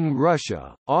involving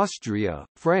Russia, Austria,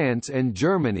 France and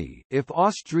Germany if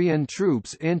Austrian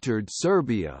troops entered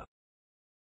Serbia.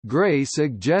 Gray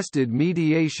suggested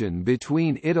mediation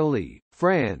between Italy,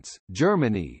 France,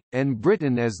 Germany, and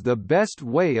Britain as the best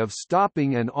way of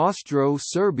stopping an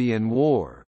Austro-Serbian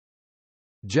war.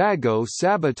 Jago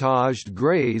sabotaged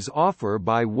Gray's offer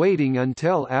by waiting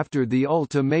until after the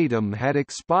ultimatum had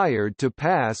expired to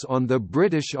pass on the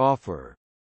British offer.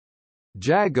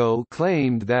 Jago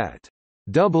claimed that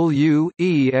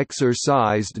WE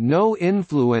exercised no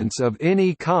influence of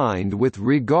any kind with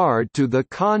regard to the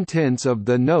contents of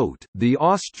the note, the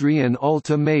Austrian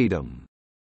ultimatum,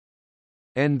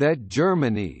 and that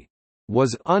Germany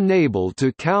was unable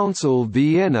to counsel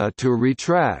Vienna to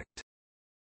retract,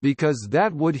 because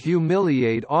that would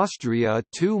humiliate Austria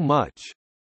too much.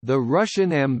 The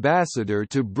Russian ambassador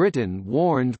to Britain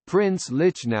warned Prince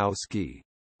Lichnowsky,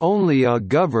 "Only a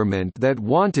government that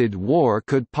wanted war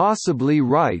could possibly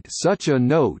write such a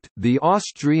note, the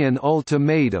Austrian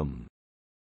ultimatum."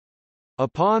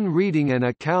 Upon reading an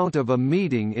account of a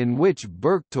meeting in which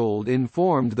Berchtold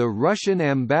informed the Russian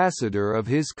ambassador of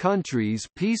his country's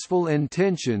peaceful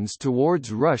intentions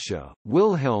towards Russia,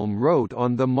 Wilhelm wrote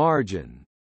on the margin,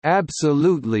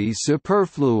 "Absolutely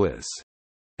superfluous,"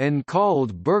 and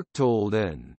called Berchtold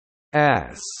an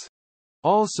ass.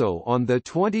 Also on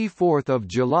 24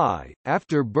 July,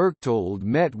 after Berchtold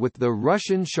met with the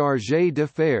Russian chargé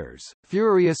d'affaires,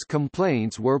 furious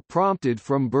complaints were prompted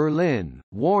from Berlin,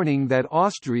 warning that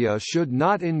Austria should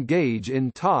not engage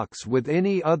in talks with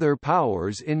any other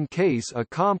powers in case a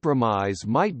compromise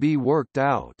might be worked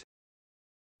out.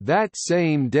 That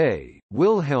same day,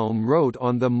 Wilhelm wrote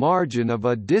on the margin of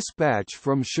a dispatch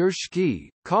from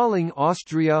Cheque, calling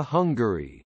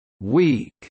Austria-Hungary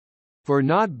weak for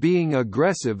not being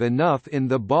aggressive enough in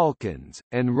the Balkans,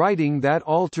 and writing that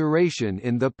alteration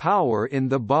in the power in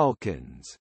the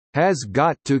Balkans has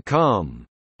got to come.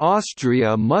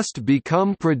 Austria must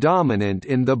become predominant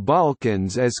in the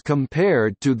Balkans as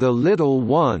compared to the little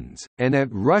ones, and at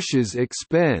Russia's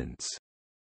expense.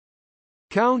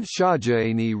 Count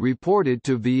Shahjani reported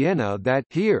to Vienna that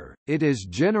here, it is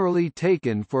generally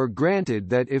taken for granted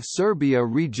that if Serbia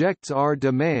rejects our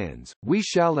demands, we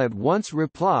shall at once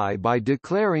reply by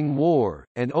declaring war,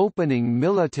 and opening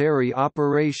military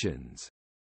operations.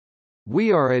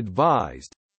 We are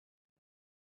advised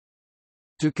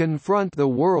to confront the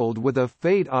world with a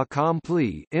fait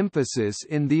accompli, emphasis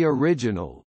in the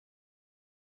original.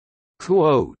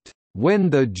 Quote, "When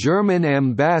the German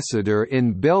ambassador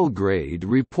in Belgrade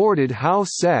reported how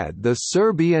sad the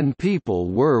Serbian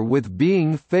people were with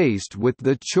being faced with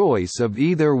the choice of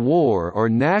either war or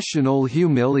national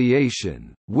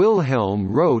humiliation, Wilhelm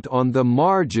wrote on the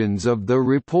margins of the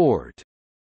report,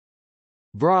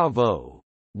 'Bravo!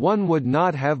 One would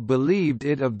not have believed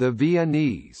it of the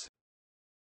Viennese.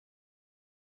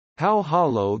 How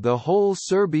hollow the whole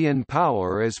Serbian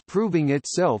power is proving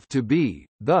itself to be,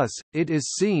 thus, it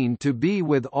is seen to be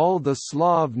with all the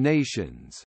Slav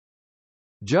nations.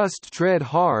 Just tread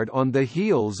hard on the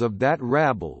heels of that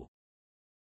rabble.'"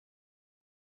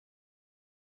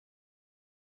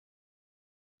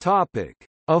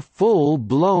 A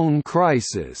full-blown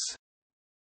crisis.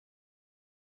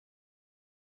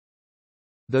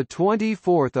 The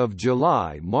 24th of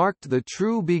July marked the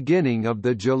true beginning of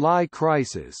the July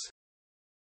crisis.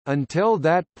 Until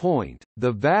that point,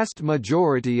 the vast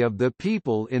majority of the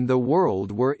people in the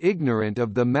world were ignorant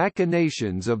of the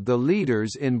machinations of the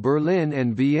leaders in Berlin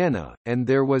and Vienna, and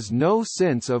there was no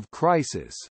sense of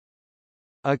crisis.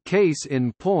 A case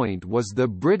in point was the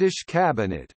British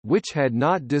cabinet, which had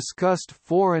not discussed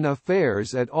foreign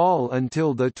affairs at all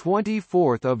until the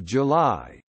 24th of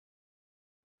July.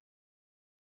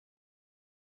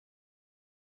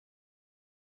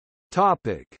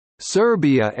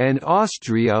 Serbia and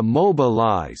Austria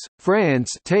mobilise,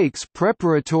 France takes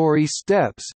preparatory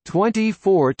steps,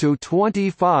 24 to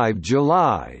 25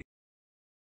 July.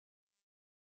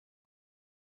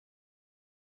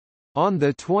 On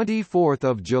 24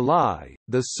 July,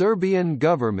 the Serbian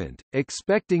government,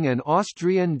 expecting an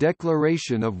Austrian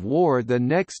declaration of war the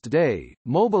next day,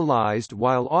 mobilized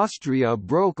while Austria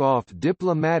broke off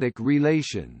diplomatic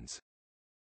relations.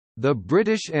 The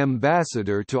British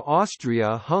ambassador to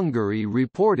Austria-Hungary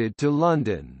reported to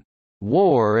London,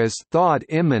 "War is thought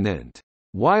imminent.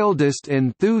 Wildest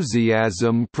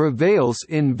enthusiasm prevails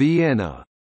in Vienna."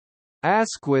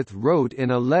 Asquith wrote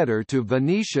in a letter to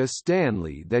Venetia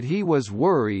Stanley that he was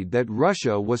worried that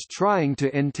Russia was trying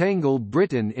to entangle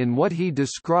Britain in what he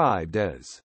described as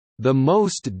the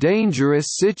most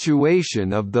dangerous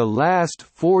situation of the last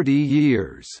 40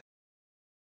 years.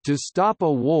 To stop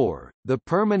a war, the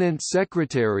permanent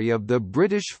secretary of the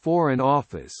British Foreign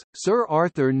Office, Sir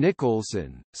Arthur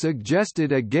Nicholson,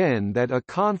 suggested again that a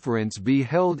conference be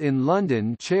held in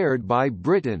London chaired by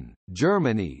Britain,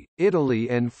 Germany, Italy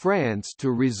and France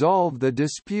to resolve the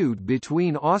dispute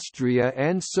between Austria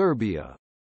and Serbia.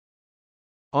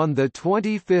 On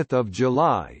 25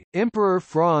 July, Emperor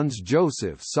Franz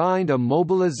Joseph signed a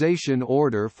mobilization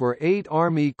order for 8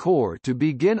 army corps to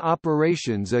begin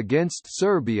operations against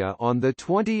Serbia on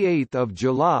 28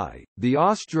 July. The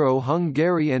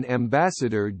Austro-Hungarian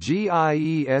ambassador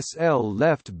Giesl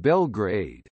left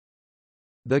Belgrade.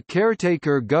 The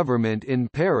caretaker government in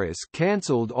Paris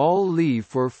cancelled all leave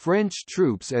for French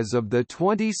troops as of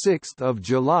 26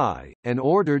 July, and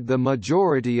ordered the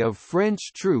majority of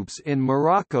French troops in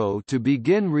Morocco to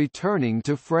begin returning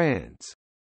to France.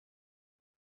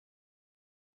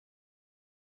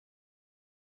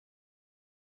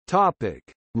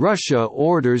 Russia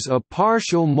orders a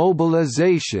partial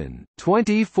mobilization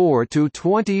 24 to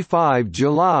 25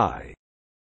 July.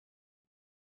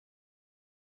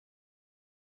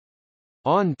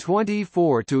 On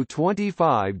 24 to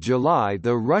 25 July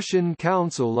the Russian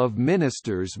Council of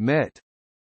Ministers met.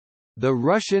 The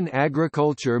Russian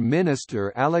Agriculture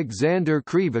Minister Alexander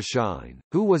Krivoshein,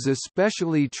 who was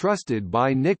especially trusted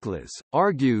by Nicholas,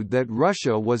 argued that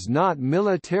Russia was not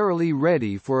militarily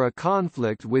ready for a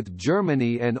conflict with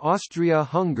Germany and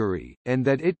Austria-Hungary, and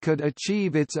that it could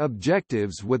achieve its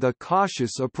objectives with a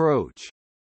cautious approach.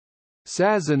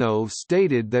 Sazonov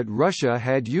stated that Russia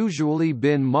had usually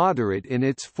been moderate in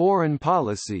its foreign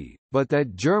policy, but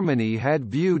that Germany had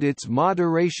viewed its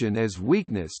moderation as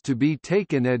weakness to be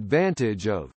taken advantage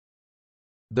of.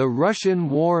 The Russian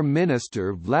War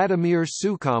Minister Vladimir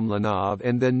Sukhomlinov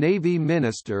and the Navy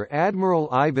Minister Admiral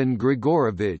Ivan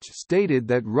Grigorovich stated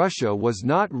that Russia was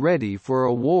not ready for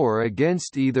a war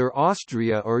against either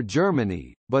Austria or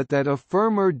Germany, but that a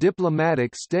firmer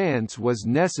diplomatic stance was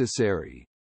necessary.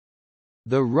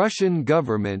 The Russian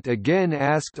government again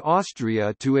asked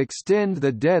Austria to extend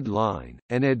the deadline,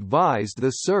 and advised the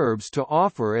Serbs to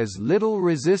offer as little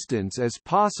resistance as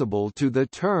possible to the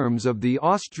terms of the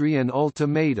Austrian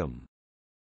ultimatum.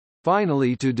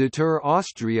 Finally, to deter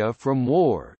Austria from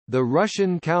war, the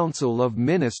Russian Council of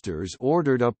Ministers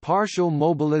ordered a partial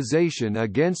mobilization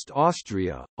against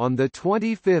Austria. On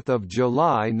 25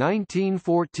 July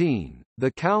 1914, the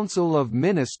Council of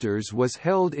Ministers was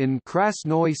held in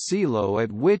Krasnoye Selo,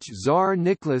 at which Tsar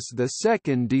Nicholas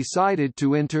II decided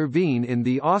to intervene in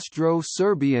the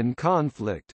Austro-Serbian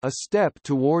conflict, a step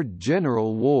toward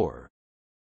general war.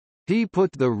 He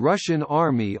put the Russian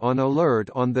army on alert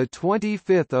on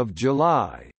 25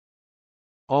 July.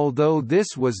 Although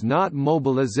this was not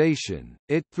mobilization,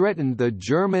 it threatened the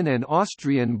German and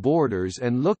Austrian borders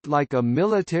and looked like a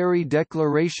military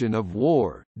declaration of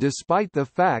war. Despite the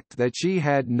fact that she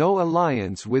had no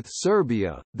alliance with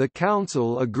Serbia, the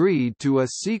Council agreed to a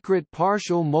secret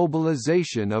partial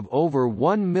mobilization of over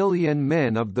 1 million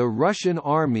men of the Russian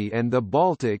army and the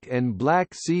Baltic and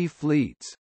Black Sea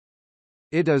fleets.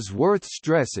 It is worth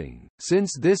stressing,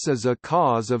 since this is a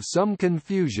cause of some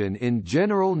confusion in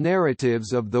general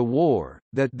narratives of the war,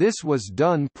 that this was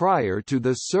done prior to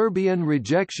the Serbian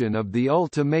rejection of the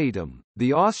ultimatum,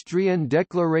 the Austrian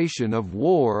declaration of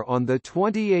war on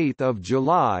 28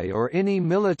 July, or any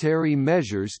military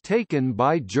measures taken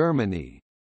by Germany.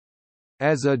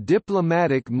 As a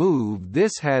diplomatic move,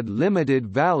 this had limited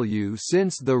value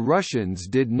since the Russians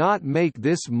did not make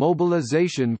this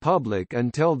mobilization public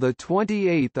until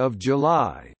 28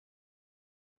 July.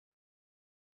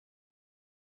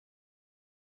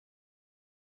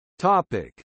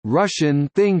 Russian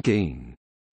thinking.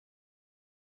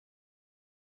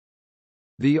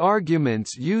 The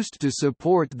arguments used to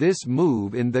support this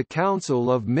move in the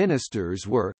Council of Ministers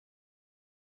were: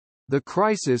 the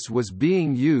crisis was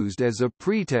being used as a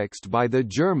pretext by the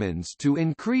Germans to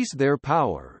increase their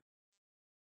power.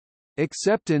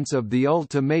 Acceptance of the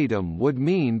ultimatum would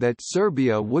mean that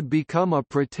Serbia would become a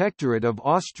protectorate of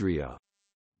Austria.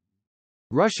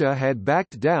 Russia had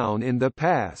backed down in the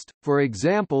past, for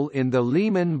example in the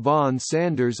Lehman von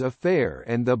Sanders affair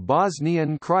and the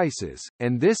Bosnian crisis,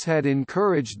 and this had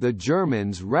encouraged the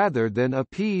Germans rather than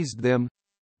appeased them.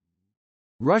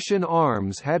 Russian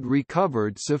arms had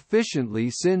recovered sufficiently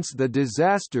since the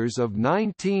disasters of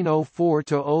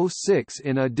 1904–06.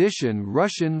 In addition,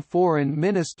 Russian Foreign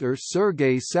Minister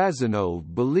Sergei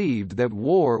Sazonov believed that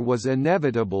war was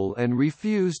inevitable and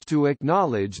refused to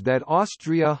acknowledge that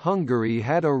Austria-Hungary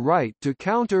had a right to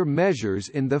counter measures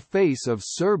in the face of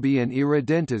Serbian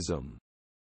irredentism.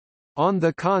 On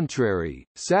the contrary,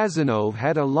 Sazonov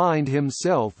had aligned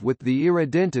himself with the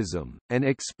irredentism, and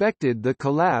expected the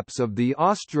collapse of the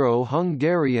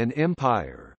Austro-Hungarian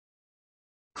Empire.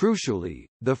 Crucially,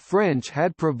 the French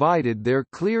had provided their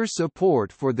clear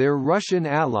support for their Russian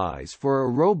allies for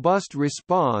a robust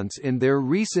response in their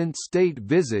recent state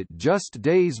visit just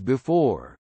days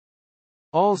before.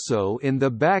 Also in the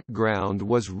background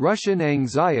was Russian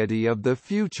anxiety of the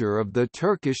future of the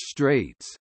Turkish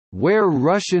Straits, where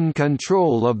Russian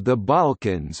control of the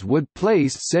Balkans would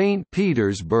place St.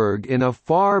 Petersburg in a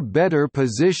far better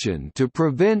position to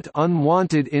prevent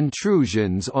unwanted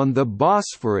intrusions on the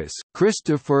Bosphorus,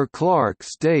 Christopher Clark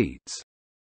states.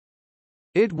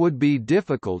 It would be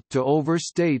difficult to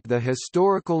overstate the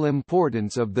historical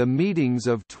importance of the meetings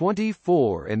of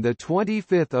 24 and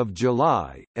 25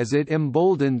 July, as it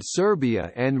emboldened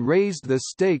Serbia and raised the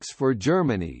stakes for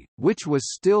Germany, which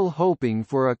was still hoping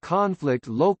for a conflict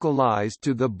localized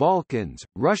to the Balkans.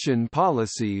 Russian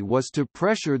policy was to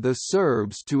pressure the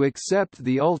Serbs to accept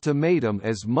the ultimatum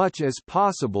as much as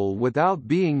possible without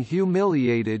being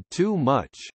humiliated too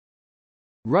much.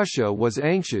 Russia was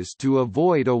anxious to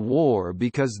avoid a war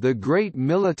because the Great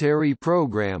Military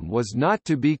Program was not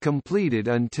to be completed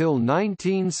until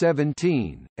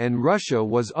 1917, and Russia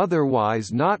was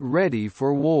otherwise not ready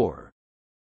for war.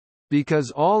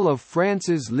 Because all of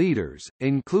France's leaders,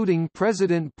 including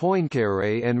President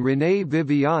Poincaré and René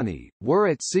Viviani, were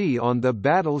at sea on the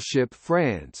battleship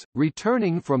France,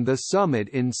 returning from the summit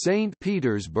in St.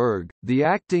 Petersburg, the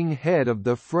acting head of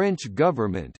the French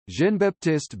government,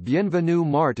 Jean-Baptiste Bienvenu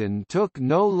Martin, took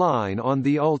no line on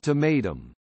the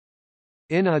ultimatum.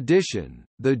 In addition,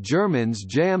 the Germans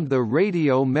jammed the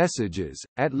radio messages,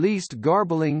 at least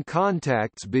garbling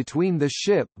contacts between the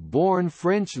ship-borne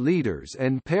French leaders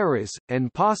and Paris,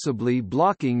 and possibly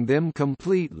blocking them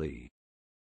completely.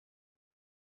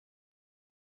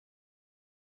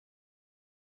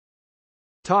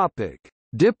 Topic: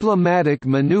 Diplomatic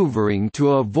maneuvering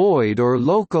to avoid or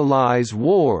localize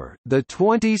war. The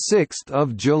 26th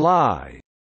of July.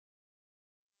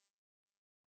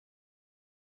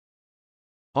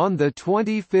 On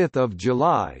 25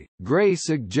 July, Gray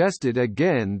suggested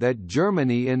again that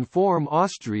Germany inform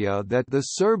Austria that the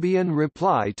Serbian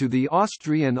reply to the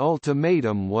Austrian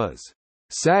ultimatum was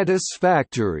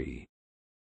satisfactory.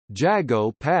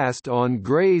 Jago passed on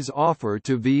Gray's offer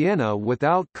to Vienna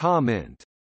without comment.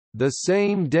 The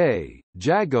same day,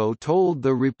 Jago told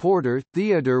the reporter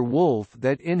Theodor Wolff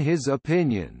that in his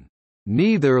opinion,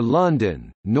 neither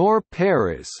London, nor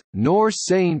Paris, nor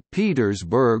St.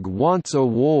 Petersburg wants a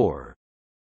war.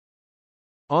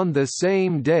 On the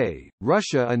same day,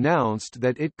 Russia announced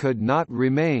that it could not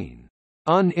remain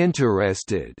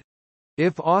uninterested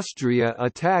if Austria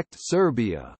attacked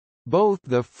Serbia. Both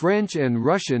the French and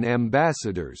Russian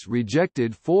ambassadors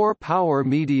rejected four-power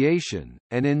mediation,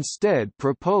 and instead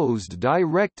proposed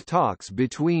direct talks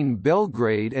between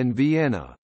Belgrade and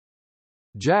Vienna.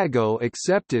 Jago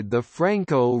accepted the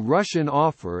Franco-Russian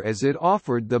offer as it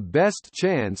offered the best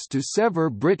chance to sever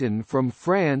Britain from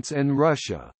France and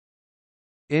Russia.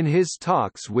 In his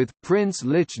talks with Prince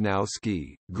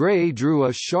Lichnowsky, Gray drew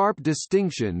a sharp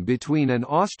distinction between an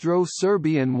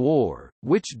Austro-Serbian war,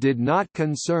 which did not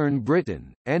concern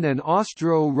Britain, and an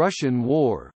Austro-Russian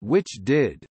war, which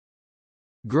did.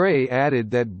 Gray added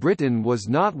that Britain was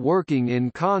not working in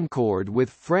concord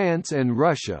with France and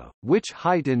Russia, which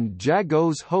heightened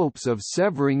Jago's hopes of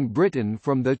severing Britain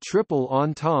from the Triple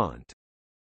Entente.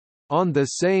 On the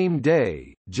same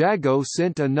day, Jago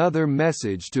sent another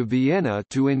message to Vienna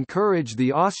to encourage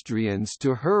the Austrians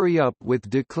to hurry up with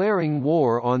declaring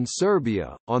war on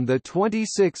Serbia. On the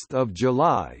 26th of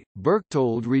July,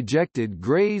 Berchtold rejected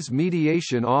Gray's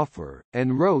mediation offer,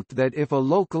 and wrote that if a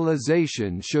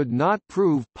localization should not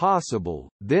prove possible,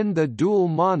 then the dual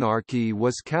monarchy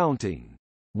was counting,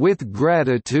 with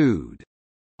gratitude,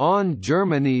 on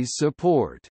Germany's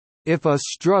support. If a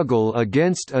struggle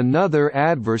against another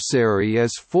adversary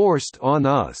is forced on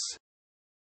us.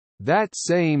 That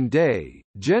same day,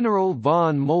 General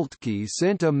von Moltke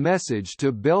sent a message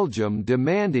to Belgium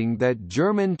demanding that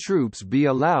German troops be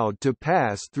allowed to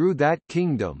pass through that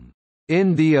kingdom,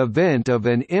 in the event of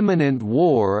an imminent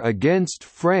war against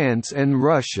France and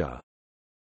Russia.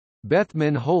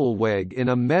 Bethmann Hollweg, in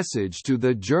a message to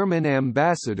the German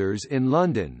ambassadors in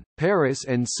London, Paris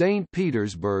and St.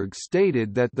 Petersburg,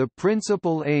 stated that the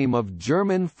principal aim of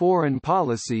German foreign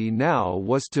policy now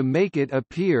was to make it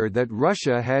appear that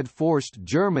Russia had forced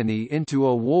Germany into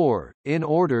a war, in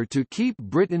order to keep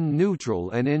Britain neutral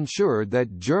and ensure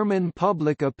that German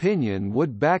public opinion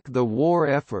would back the war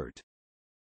effort.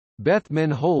 Bethmann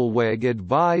Hollweg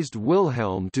advised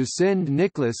Wilhelm to send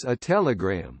Nicholas a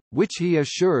telegram, which he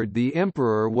assured the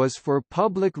emperor was for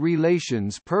public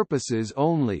relations purposes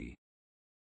only.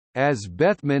 As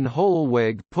Bethmann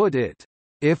Hollweg put it,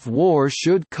 "If war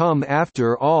should come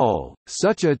after all,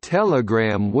 such a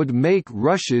telegram would make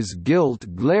Russia's guilt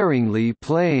glaringly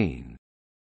plain."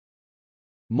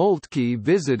 Moltke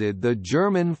visited the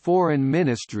German Foreign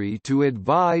Ministry to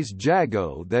advise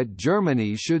Jago that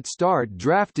Germany should start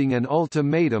drafting an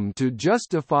ultimatum to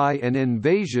justify an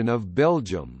invasion of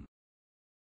Belgium.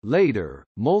 Later,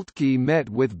 Moltke met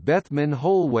with Bethmann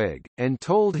Hollweg, and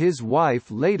told his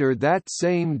wife later that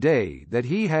same day that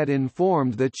he had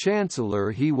informed the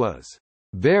Chancellor he was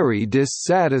very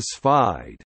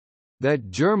dissatisfied that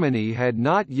Germany had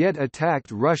not yet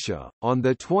attacked Russia. On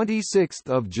 26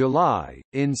 July,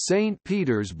 in St.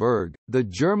 Petersburg, the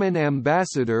German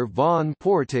ambassador von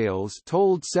Portales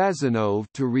told Sazonov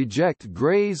to reject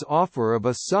Gray's offer of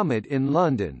a summit in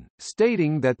London,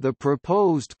 stating that the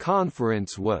proposed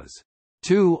conference was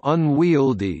too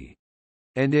unwieldy,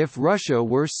 and if Russia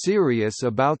were serious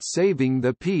about saving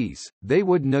the peace, they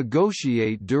would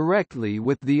negotiate directly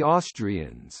with the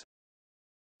Austrians.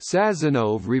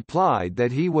 Sazonov replied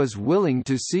that he was willing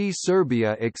to see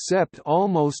Serbia accept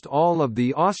almost all of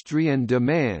the Austrian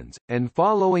demands, and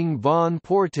following von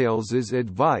Portales's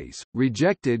advice,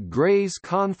 rejected Gray's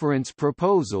conference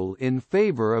proposal in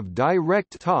favor of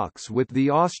direct talks with the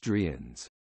Austrians.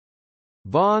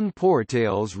 Von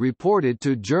Portales reported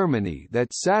to Germany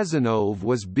that Sazonov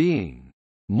was being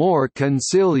more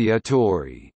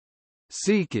conciliatory,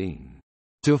 seeking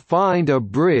to find a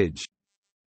bridge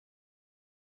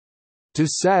to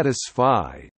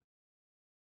satisfy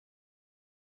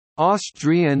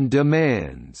Austrian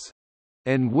demands,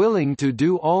 and willing to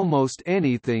do almost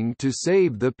anything to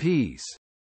save the peace.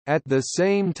 At the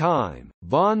same time,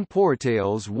 von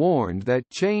Portales warned that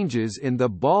changes in the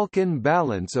Balkan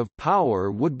balance of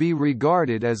power would be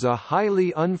regarded as a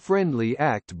highly unfriendly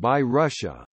act by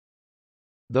Russia.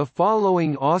 The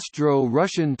following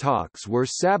Austro-Russian talks were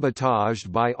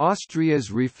sabotaged by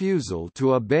Austria's refusal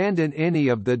to abandon any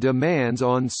of the demands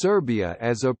on Serbia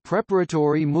as a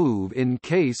preparatory move in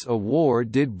case a war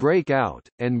did break out,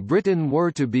 and Britain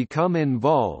were to become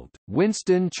involved.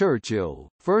 Winston Churchill,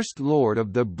 First Lord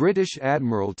of the British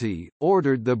Admiralty,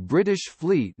 ordered the British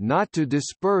fleet not to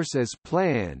disperse as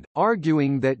planned,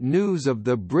 arguing that news of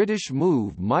the British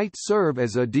move might serve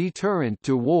as a deterrent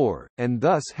to war, and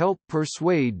thus help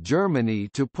persuade Germany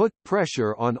to put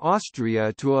pressure on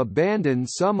Austria to abandon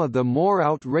some of the more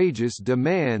outrageous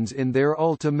demands in their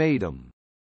ultimatum.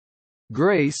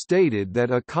 Gray stated that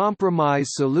a compromise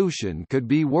solution could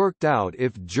be worked out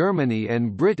if Germany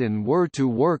and Britain were to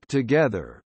work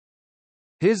together.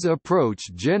 His approach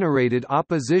generated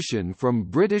opposition from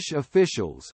British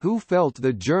officials, who felt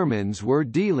the Germans were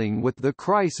dealing with the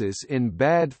crisis in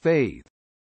bad faith.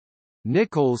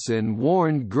 Nicholson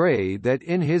warned Gray that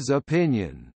in his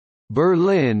opinion,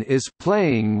 "Berlin is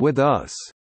playing with us."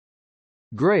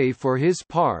 Gray, for his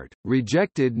part,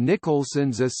 rejected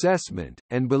Nicholson's assessment,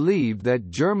 and believed that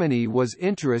Germany was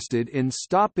interested in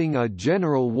stopping a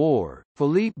general war.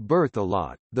 Philippe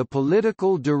Berthelot, the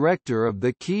political director of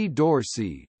the Quai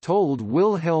d'Orsay, told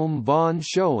Wilhelm von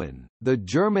Schoen, the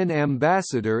German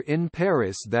ambassador in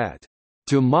Paris, that,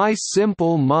 "To my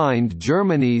simple mind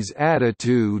Germany's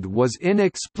attitude was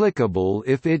inexplicable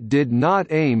if it did not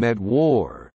aim at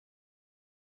war."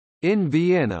 In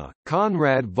Vienna,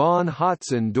 Konrad von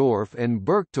Hotzendorf and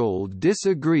Berchtold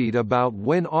disagreed about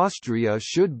when Austria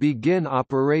should begin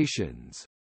operations.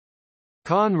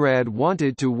 Konrad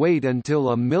wanted to wait until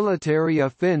a military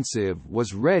offensive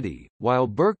was ready, while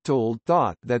Berchtold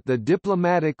thought that the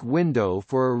diplomatic window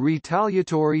for a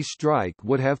retaliatory strike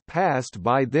would have passed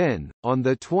by then. On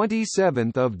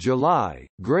 27 July,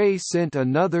 Gray sent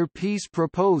another peace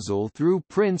proposal through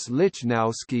Prince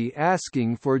Lichnowsky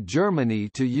asking for Germany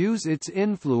to use its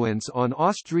influence on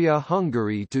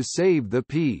Austria-Hungary to save the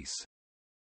peace.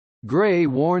 Gray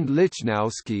warned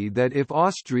Lichnowsky that if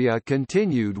Austria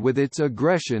continued with its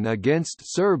aggression against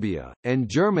Serbia, and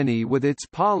Germany with its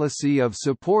policy of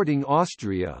supporting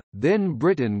Austria, then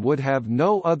Britain would have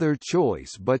no other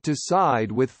choice but to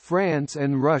side with France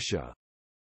and Russia.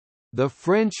 The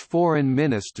French foreign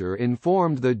minister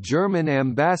informed the German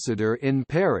ambassador in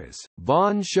Paris,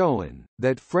 von Schoen,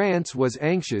 that France was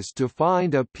anxious to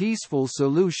find a peaceful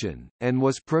solution, and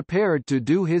was prepared to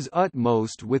do his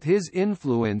utmost with his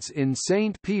influence in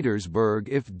St. Petersburg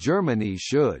if Germany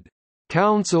should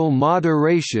counsel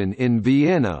moderation in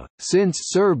Vienna, since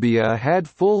Serbia had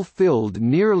fulfilled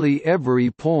nearly every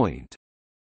point.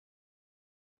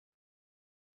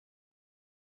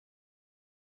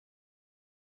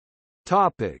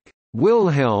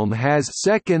 Wilhelm has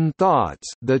second thoughts.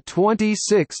 The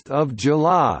 26th of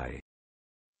July.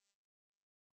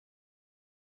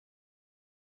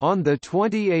 On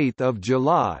 28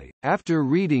 July, after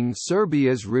reading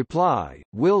Serbia's reply,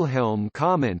 Wilhelm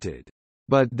commented,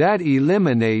 "But that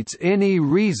eliminates any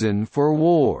reason for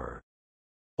war,"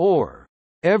 or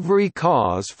 "Every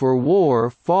cause for war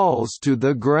falls to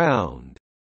the ground."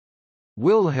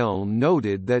 Wilhelm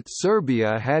noted that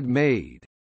Serbia had made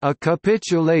a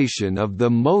capitulation of the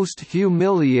most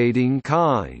humiliating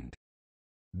kind,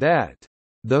 that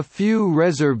The few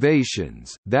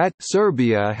reservations that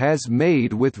Serbia has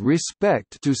made with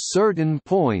respect to certain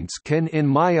points can in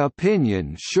my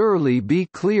opinion surely be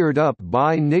cleared up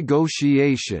by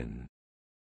negotiation."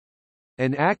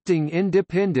 And acting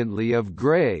independently of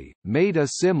Gray, made a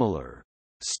similar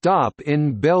 "stop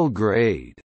in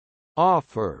Belgrade"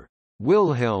 offer.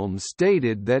 Wilhelm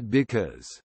stated that because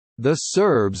 "the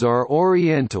Serbs are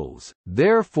Orientals,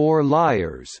 therefore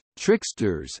liars,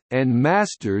 tricksters, and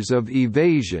masters of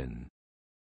evasion."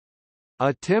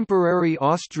 A temporary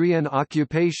Austrian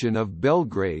occupation of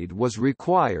Belgrade was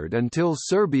required until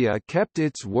Serbia kept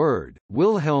its word.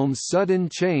 Wilhelm's sudden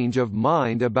change of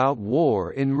mind about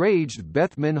war enraged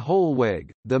Bethmann Hollweg,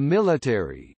 the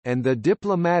military, and the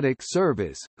diplomatic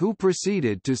service, who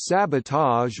proceeded to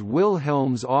sabotage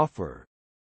Wilhelm's offer.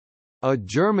 A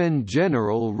German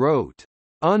general wrote,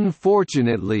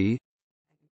 "Unfortunately,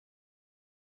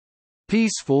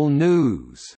 peaceful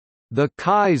news. The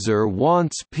Kaiser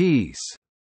wants peace.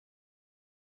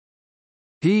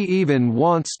 He even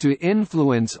wants to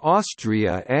influence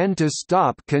Austria and to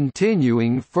stop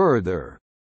continuing further."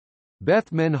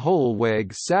 Bethmann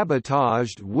Hollweg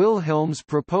sabotaged Wilhelm's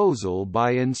proposal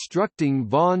by instructing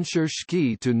von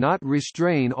Cheque to not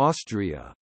restrain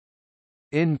Austria.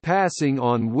 In passing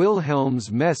on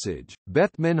Wilhelm's message,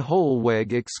 Bethmann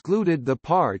Hollweg excluded the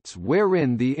parts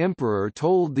wherein the emperor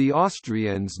told the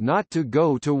Austrians not to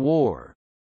go to war.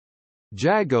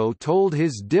 Jago told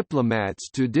his diplomats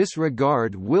to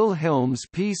disregard Wilhelm's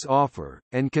peace offer,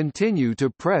 and continue to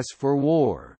press for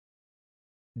war.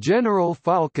 General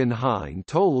Falkenhayn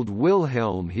told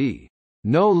Wilhelm he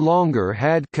no longer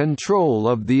had control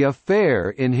of the affair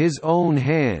in his own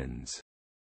hands.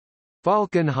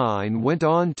 Falkenhayn went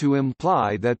on to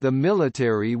imply that the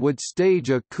military would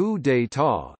stage a coup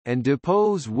d'état, and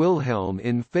depose Wilhelm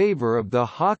in favour of the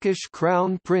hawkish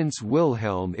Crown Prince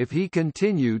Wilhelm if he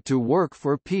continued to work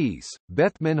for peace.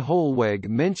 Bethmann Hollweg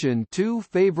mentioned two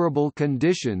favourable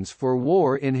conditions for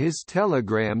war in his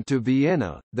telegram to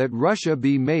Vienna: that Russia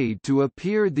be made to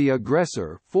appear the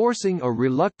aggressor, forcing a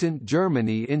reluctant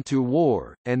Germany into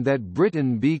war, and that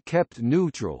Britain be kept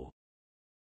neutral.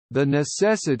 The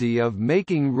necessity of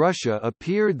making Russia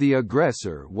appear the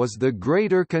aggressor was the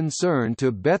greater concern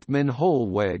to Bethmann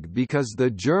Hollweg because the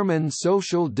German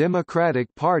Social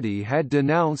Democratic Party had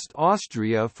denounced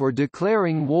Austria for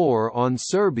declaring war on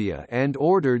Serbia and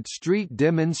ordered street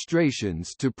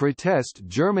demonstrations to protest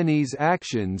Germany's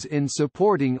actions in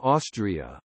supporting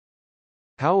Austria.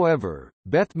 However,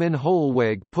 Bethmann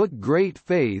Hollweg put great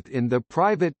faith in the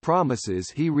private promises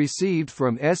he received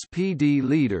from SPD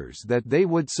leaders that they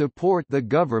would support the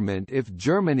government if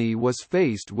Germany was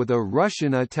faced with a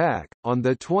Russian attack. On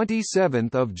the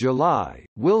 27th of July,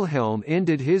 Wilhelm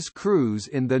ended his cruise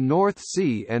in the North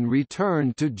Sea and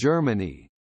returned to Germany.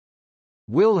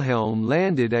 Wilhelm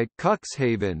landed at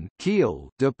Cuxhaven, Kiel,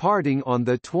 departing on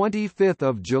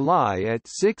 25 July at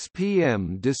 6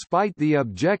 p.m. despite the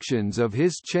objections of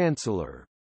his chancellor.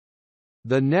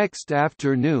 The next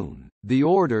afternoon, the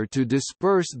order to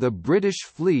disperse the British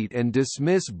fleet and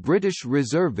dismiss British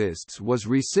reservists was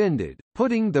rescinded,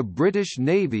 putting the British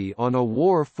Navy on a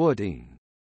war footing.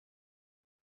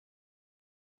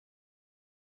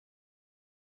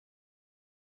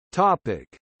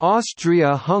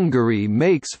 Austria-Hungary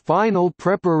makes final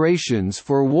preparations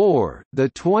for war, the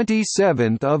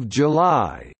 27th of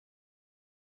July.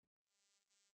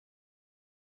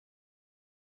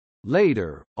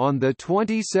 Later, on the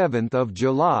 27th of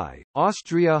July,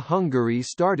 Austria-Hungary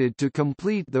started to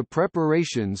complete the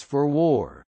preparations for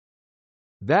war.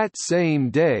 That same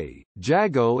day,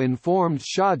 Jago informed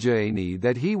Shahjani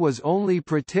that he was only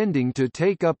pretending to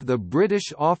take up the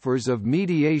British offers of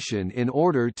mediation in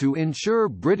order to ensure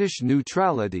British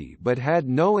neutrality but had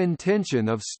no intention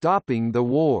of stopping the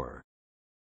war.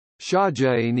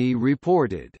 Shahjani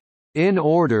reported, "In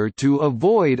order to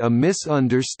avoid a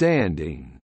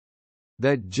misunderstanding,"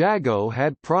 that Jago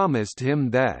had promised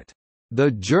him that the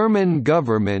German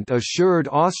government assured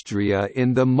Austria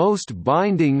in the most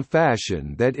binding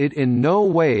fashion that it in no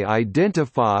way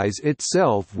identifies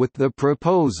itself with the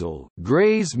proposal,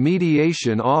 Gray's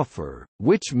mediation offer,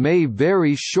 which may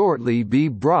very shortly be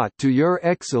brought to Your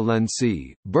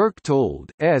Excellency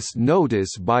Berchtold's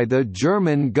notice by the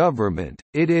German government.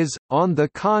 It is, on the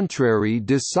contrary,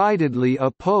 decidedly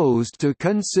opposed to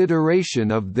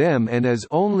consideration of them and is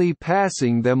only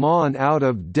passing them on out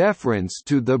of deference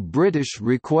to the British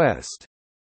request."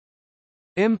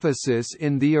 Emphasis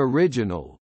in the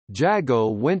original. Jago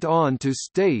went on to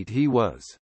state he was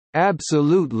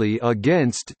absolutely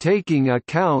against taking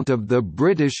account of the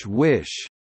British wish,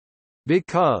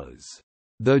 because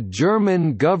The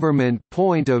German government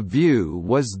point of view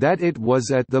was that it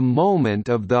was at the moment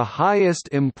of the highest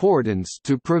importance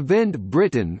to prevent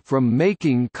Britain from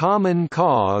making common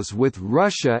cause with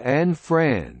Russia and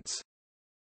France.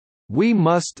 We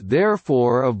must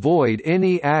therefore avoid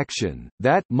any action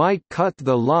that might cut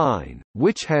the line,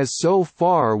 which has so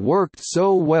far worked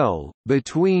so well,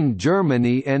 between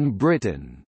Germany and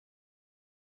Britain.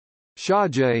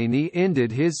 Shahjahani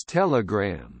ended his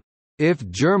telegram.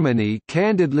 If Germany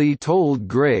candidly told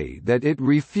Grey that it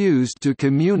refused to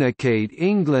communicate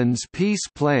England's peace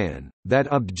plan, that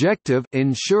objective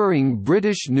ensuring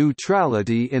British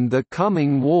neutrality in the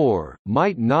coming war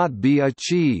might not be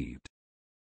achieved.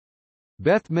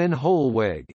 Bethmann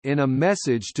Hollweg, in a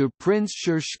message to Prince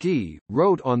Cheque,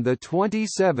 wrote on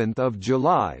 27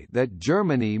 July that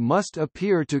Germany must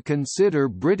appear to consider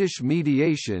British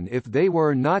mediation if they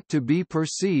were not to be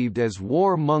perceived as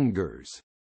warmongers.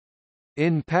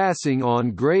 In passing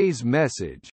on Grey's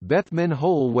message, Bethmann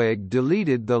Hollweg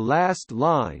deleted the last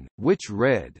line, which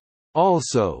read,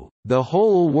 "Also, the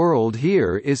whole world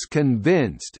here is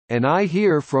convinced, and I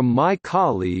hear from my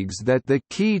colleagues that the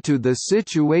key to the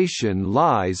situation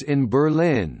lies in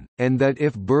Berlin, and that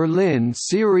if Berlin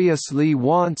seriously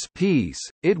wants peace,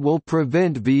 it will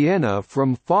prevent Vienna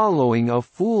from following a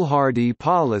foolhardy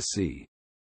policy."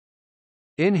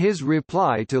 In his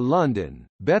reply to London,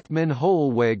 Bethmann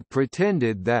Hollweg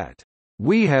pretended that,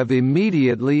 "We have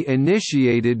immediately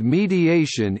initiated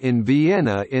mediation in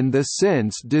Vienna in the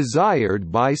sense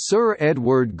desired by Sir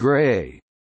Edward Grey."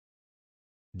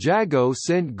 Jago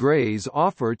sent Grey's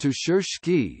offer to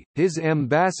Cheque, his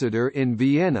ambassador in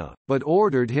Vienna, but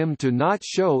ordered him to not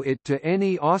show it to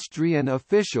any Austrian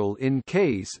official in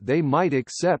case they might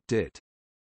accept it.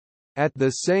 At the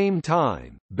same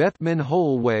time, Bethmann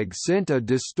Hollweg sent a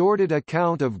distorted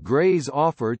account of Grey's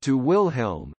offer to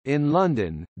Wilhelm. In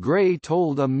London, Grey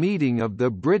told a meeting of the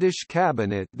British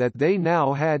cabinet that they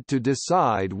now had to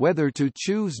decide whether to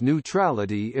choose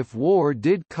neutrality if war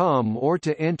did come or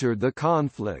to enter the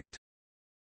conflict.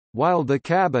 While the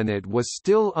cabinet was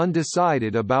still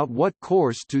undecided about what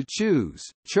course to choose,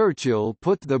 Churchill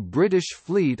put the British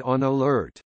fleet on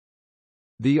alert.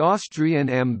 The Austrian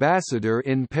ambassador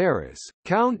in Paris,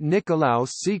 Count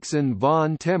Nikolaus Siegson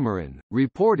von Temmeren,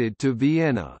 reported to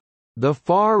Vienna, "The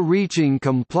far-reaching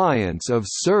compliance of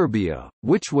Serbia,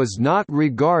 which was not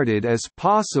regarded as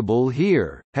possible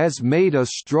here, has made a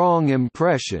strong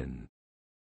impression.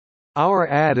 Our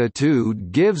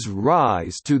attitude gives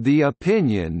rise to the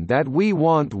opinion that we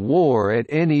want war at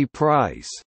any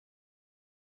price."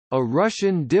 A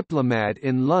Russian diplomat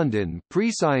in London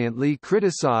presciently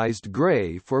criticized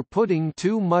Grey for putting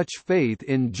too much faith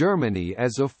in Germany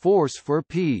as a force for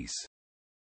peace.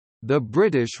 The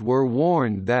British were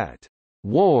warned that,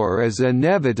 "War is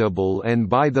inevitable and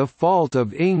by the fault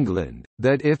of England,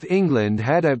 that if England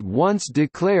had at once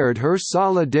declared her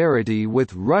solidarity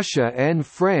with Russia and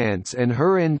France and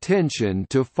her intention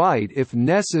to fight if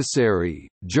necessary,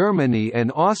 Germany and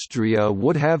Austria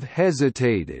would have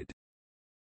hesitated."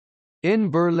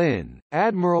 In Berlin,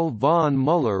 Admiral von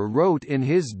Müller wrote in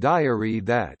his diary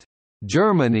that,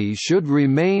 "Germany should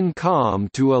remain calm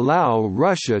to allow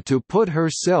Russia to put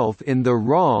herself in the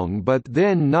wrong but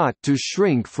then not to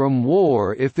shrink from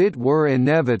war if it were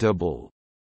inevitable."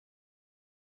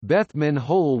 Bethmann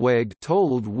Hollweg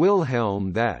told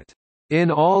Wilhelm that,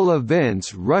 "In all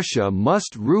events Russia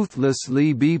must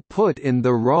ruthlessly be put in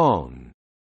the wrong."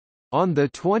 On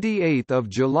 28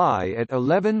 July at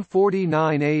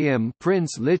 11:49 am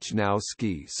Prince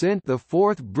Lichnowsky sent the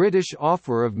fourth British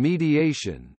offer of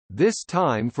mediation, this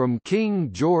time from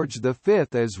King George V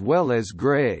as well as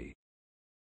Grey.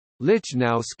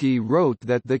 Lichnowsky wrote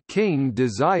that the King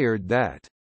desired that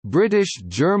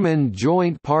British-German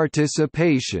joint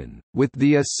participation, with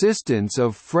the assistance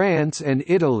of France and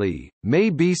Italy,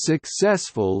 may be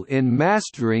successful in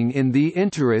mastering in the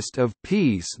interest of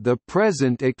peace the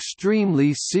present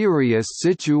extremely serious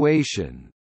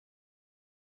situation.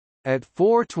 At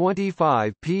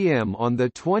 4:25 p.m. on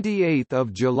 28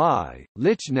 July,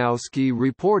 Lichnowsky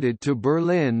reported to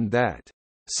Berlin that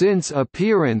since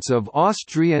appearance of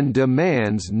Austrian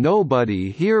demands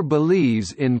nobody here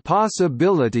believes in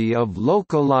possibility of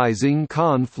localizing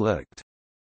conflict.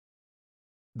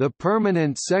 The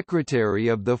permanent secretary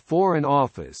of the Foreign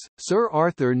Office, Sir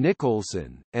Arthur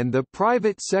Nicholson, and the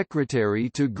private secretary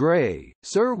to Grey,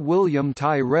 Sir William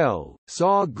Tyrrell,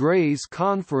 saw Grey's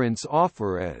conference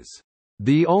offer as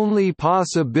the only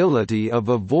possibility of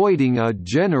avoiding a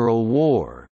general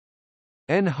war,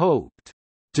 and hoped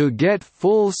to get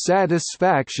full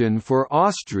satisfaction for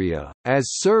Austria,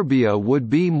 as Serbia would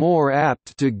be more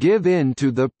apt to give in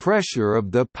to the pressure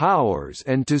of the powers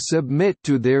and to submit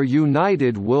to their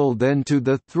united will than to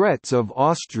the threats of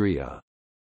Austria.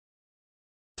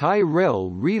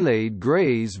 Tyrrell relayed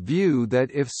Gray's view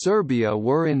that if Serbia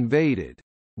were invaded,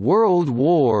 world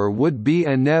war would be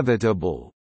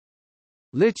inevitable.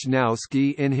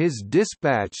 Lichnowsky in his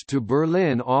dispatch to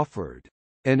Berlin offered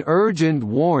an urgent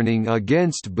warning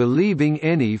against believing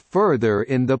any further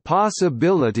in the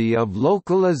possibility of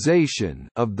localization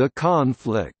of the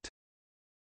conflict.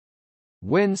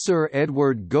 When Sir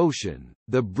Edward Goschen,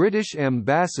 the British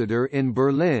ambassador in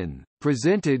Berlin,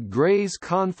 presented Gray's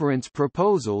conference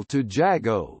proposal to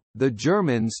Jago, the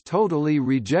Germans totally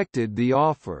rejected the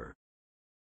offer.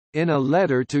 In a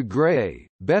letter to Gray,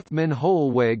 Bethmann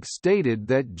Hollweg stated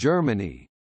that Germany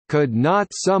could not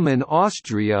summon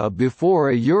Austria before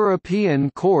a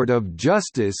European Court of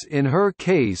Justice in her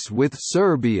case with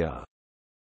Serbia.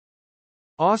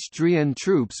 Austrian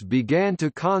troops began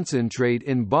to concentrate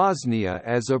in Bosnia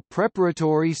as a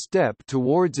preparatory step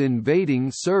towards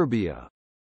invading Serbia.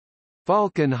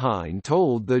 Falkenhayn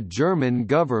told the German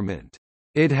government,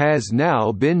 "It has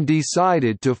now been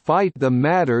decided to fight the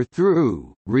matter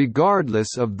through,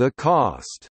 regardless of the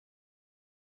cost,"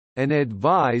 and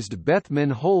advised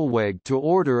Bethmann Hollweg to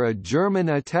order a German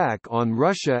attack on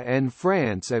Russia and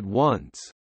France at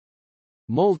once.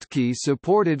 Moltke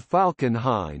supported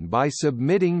Falkenhayn by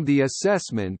submitting the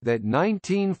assessment that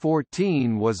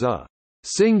 1914 was a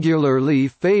singularly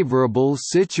favorable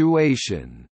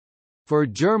situation for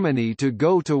Germany to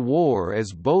go to war,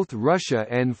 as both Russia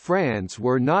and France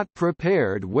were not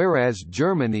prepared, whereas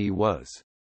Germany was.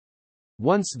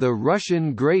 Once the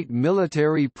Russian Great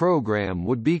Military Program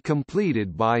would be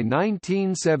completed by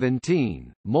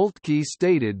 1917, Moltke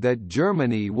stated that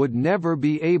Germany would never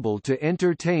be able to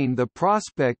entertain the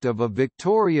prospect of a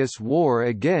victorious war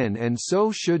again and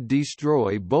so should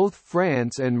destroy both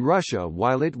France and Russia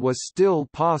while it was still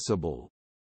possible.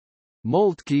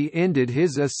 Moltke ended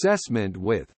his assessment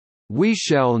with, "We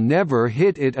shall never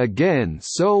hit it again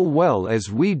so well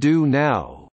as we do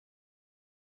now."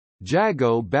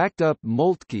 Jago backed up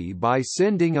Moltke by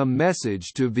sending a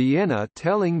message to Vienna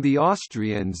telling the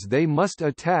Austrians they must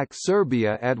attack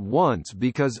Serbia at once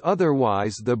because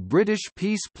otherwise the British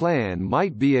peace plan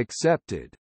might be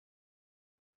accepted.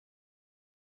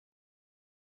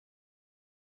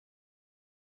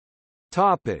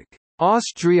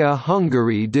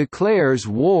 Austria-Hungary declares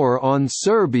war on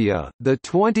Serbia, the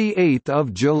 28th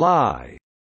of July.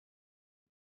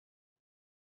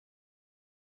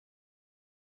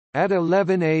 At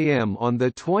 11 a.m. on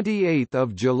 28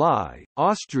 July,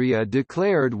 Austria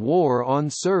declared war on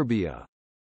Serbia.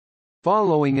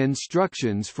 Following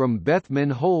instructions from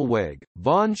Bethmann Hollweg,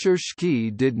 von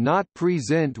Cheque did not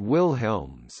present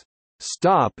Wilhelm's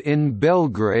 "stop in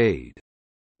Belgrade"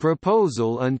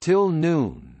 proposal until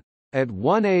noon. At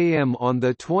 1 a.m. on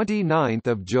 29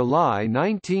 July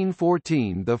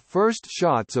 1914, the first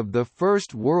shots of the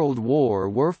First World War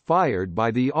were fired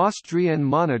by the Austrian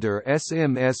monitor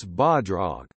SMS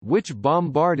Bodrog, which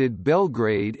bombarded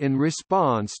Belgrade in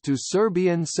response to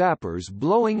Serbian sappers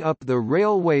blowing up the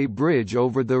railway bridge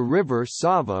over the river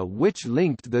Sava which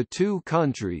linked the two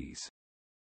countries.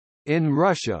 In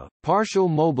Russia, partial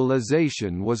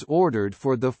mobilization was ordered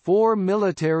for the 4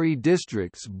 military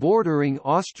districts bordering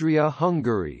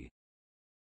Austria-Hungary.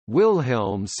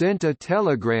 Wilhelm sent a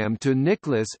telegram to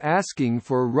Nicholas asking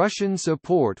for Russian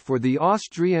support for the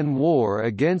Austrian war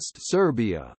against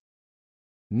Serbia.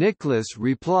 Nicholas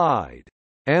replied,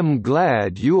 "Am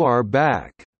glad you are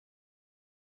back.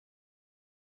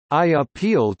 I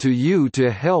appeal to you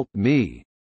to help me.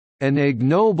 An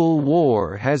ignoble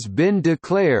war has been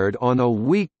declared on a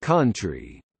weak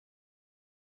country.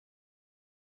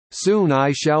 Soon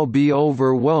I shall be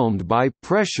overwhelmed by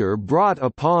pressure brought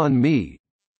upon me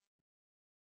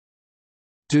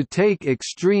to take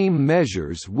extreme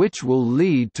measures which will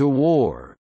lead to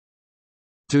war.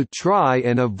 To try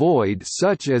and avoid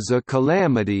such as a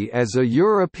calamity as a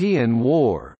European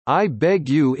war, I beg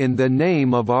you in the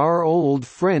name of our old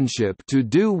friendship to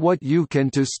do what you can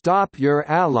to stop your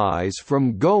allies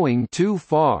from going too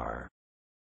far."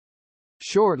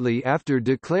 Shortly after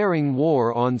declaring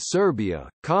war on Serbia,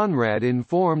 Conrad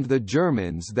informed the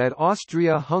Germans that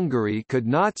Austria-Hungary could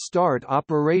not start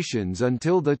operations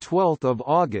until 12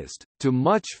 August, to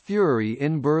much fury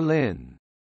in Berlin.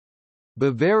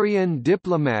 Bavarian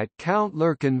diplomat Count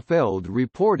Lerchenfeld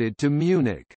reported to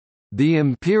Munich, The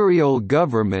imperial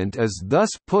government is thus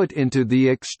put into the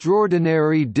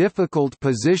extraordinary difficult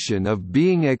position of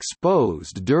being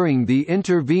exposed during the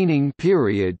intervening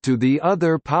period to the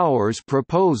other powers'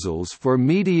 proposals for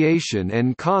mediation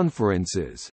and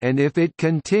conferences, and if it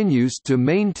continues to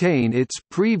maintain its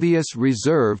previous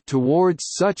reserve towards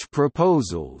such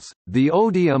proposals, the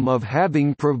odium of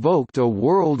having provoked a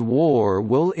world war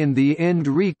will in the end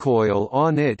recoil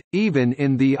on it, even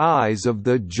in the eyes of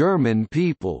the German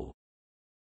people.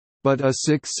 But a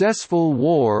successful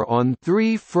war on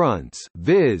three fronts,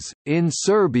 viz., in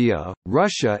Serbia,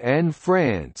 Russia and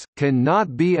France,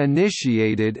 cannot be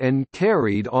initiated and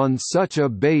carried on such a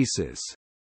basis.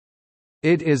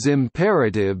 It is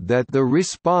imperative that the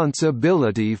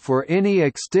responsibility for any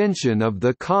extension of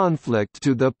the conflict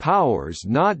to the powers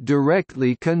not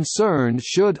directly concerned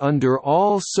should under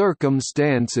all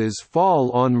circumstances fall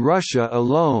on Russia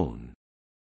alone.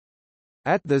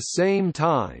 At the same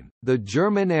time, the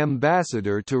German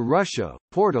ambassador to Russia,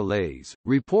 Portales,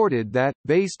 reported that,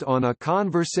 based on a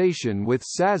conversation with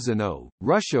Sazino,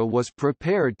 Russia was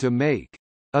prepared to make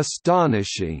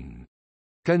astonishing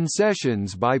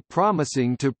concessions by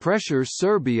promising to pressure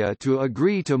Serbia to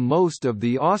agree to most of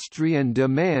the Austrian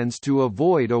demands to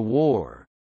avoid a war.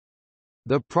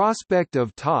 The prospect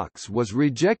of talks was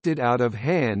rejected out of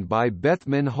hand by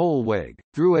Bethmann Hollweg.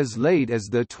 Through as late as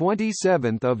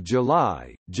 27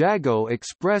 July, Jago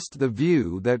expressed the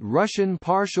view that Russian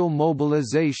partial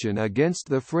mobilization against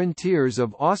the frontiers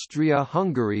of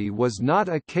Austria-Hungary was not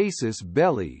a casus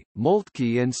belli.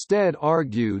 Moltke instead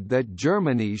argued that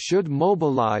Germany should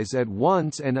mobilize at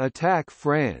once and attack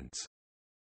France.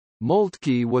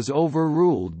 Moltke was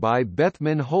overruled by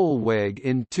Bethmann Hollweg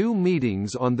in two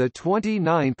meetings on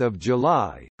 29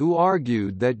 July, who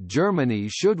argued that Germany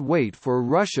should wait for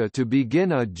Russia to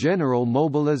begin a general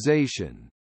mobilization.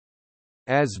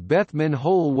 As Bethmann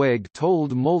Hollweg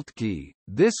told Moltke,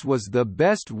 this was the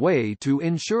best way to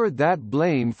ensure that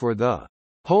blame for the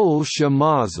whole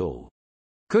schmozzle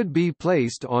could be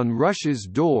placed on Russia's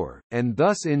door, and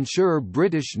thus ensure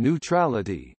British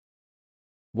neutrality.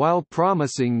 While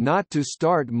promising not to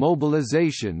start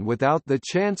mobilization without the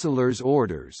Chancellor's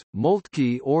orders,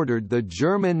 Moltke ordered the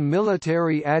German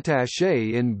military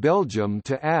attaché in Belgium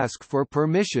to ask for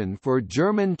permission for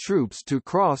German troops to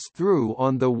cross through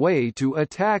on the way to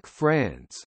attack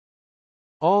France.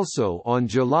 Also on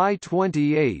July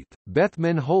 28,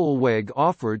 Bethmann Hollweg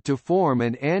offered to form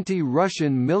an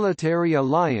anti-Russian military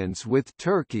alliance with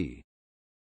Turkey.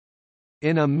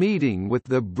 In a meeting with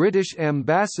the British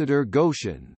ambassador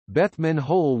Goshen, Bethmann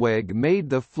Hollweg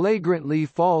made the flagrantly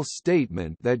false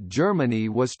statement that Germany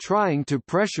was trying to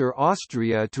pressure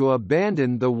Austria to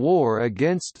abandon the war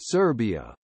against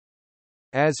Serbia.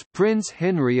 As Prince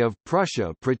Henry of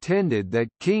Prussia pretended that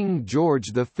King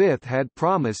George V had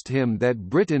promised him that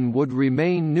Britain would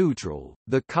remain neutral,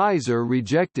 the Kaiser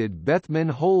rejected Bethmann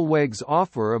Hollweg's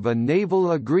offer of a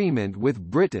naval agreement with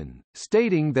Britain,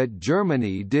 stating that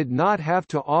Germany did not have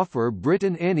to offer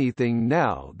Britain anything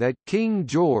now that King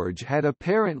George had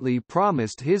apparently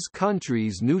promised his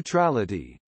country's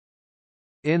neutrality.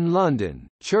 In London,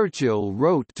 Churchill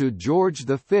wrote to George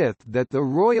V that the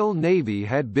Royal Navy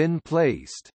had been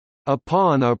placed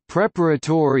upon a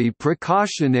preparatory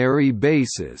precautionary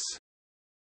basis.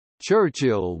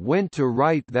 Churchill went to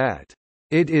write that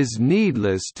it is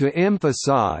needless to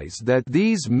emphasize that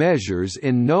these measures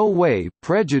in no way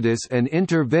prejudice an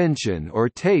intervention or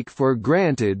take for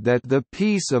granted that the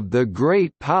peace of the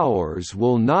great powers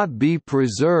will not be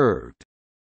preserved.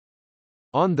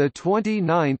 On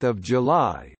 29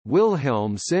 July,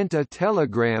 Wilhelm sent a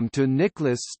telegram to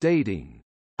Nicholas stating,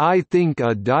 "I think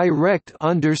a direct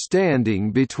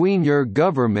understanding between your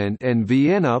government and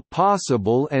Vienna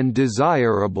possible and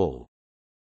desirable."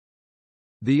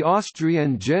 The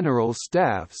Austrian General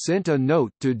Staff sent a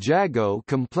note to Jago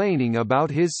complaining about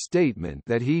his statement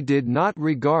that he did not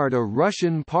regard a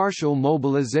Russian partial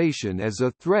mobilization as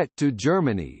a threat to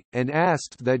Germany, and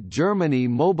asked that Germany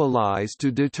mobilize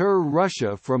to deter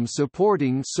Russia from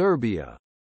supporting Serbia.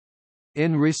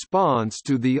 In response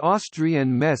to the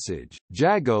Austrian message,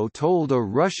 Jago told a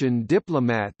Russian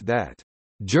diplomat that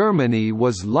Germany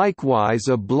was likewise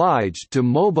obliged to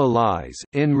mobilize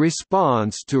in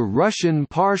response to Russian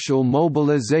partial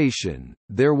mobilization.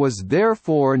 There was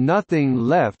therefore nothing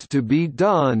left to be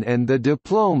done and the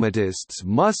diplomatists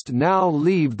must now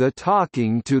leave the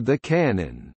talking to the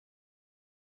cannon.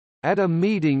 At a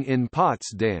meeting in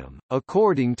Potsdam,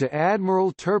 according to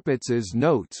Admiral Tirpitz's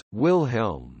notes,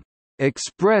 Wilhelm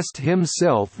expressed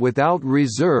himself without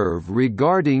reserve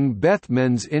regarding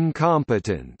Bethmann's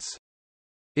incompetence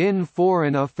in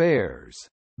foreign affairs.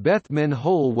 Bethmann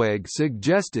Hollweg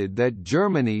suggested that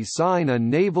Germany sign a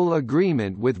naval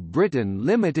agreement with Britain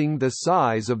limiting the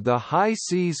size of the High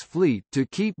Seas Fleet to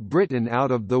keep Britain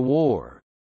out of the war.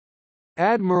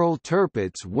 Admiral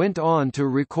Tirpitz went on to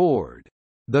record,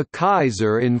 "The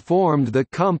Kaiser informed the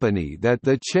company that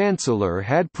the Chancellor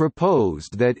had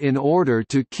proposed that in order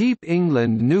to keep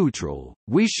England neutral,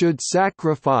 we should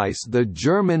sacrifice the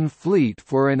German fleet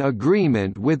for an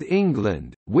agreement with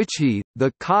England, which he,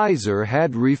 the Kaiser,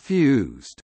 had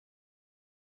refused."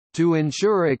 To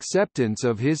ensure acceptance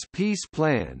of his peace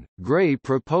plan, Grey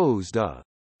proposed a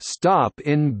 "stop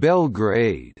in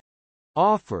Belgrade"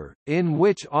 offer, in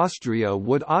which Austria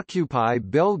would occupy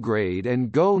Belgrade and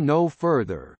go no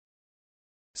further.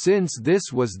 Since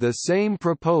this was the same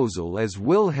proposal as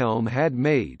Wilhelm had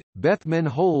made, Bethmann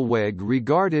Hollweg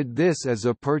regarded this as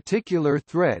a particular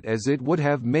threat as it would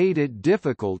have made it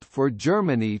difficult for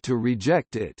Germany to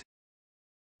reject it.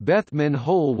 Bethmann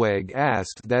Hollweg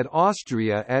asked that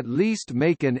Austria at least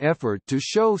make an effort to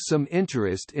show some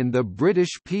interest in the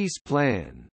British peace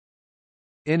plan.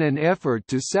 In an effort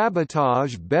to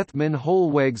sabotage Bethmann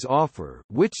Hollweg's offer,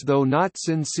 which though not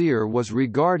sincere was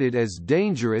regarded as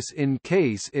dangerous in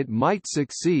case it might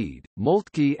succeed,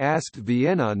 Moltke asked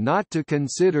Vienna not to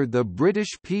consider the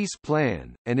British peace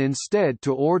plan, and instead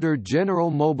to order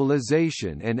general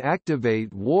mobilization and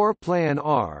activate War Plan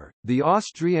R, the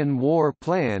Austrian war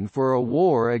plan for a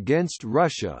war against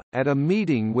Russia. At a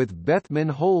meeting with Bethmann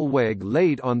Hollweg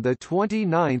late on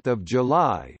 29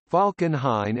 July,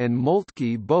 Falkenhayn and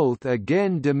Moltke both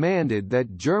again demanded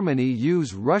that Germany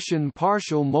use Russian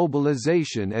partial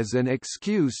mobilization as an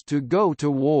excuse to go to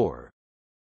war.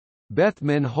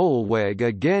 Bethmann Hollweg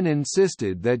again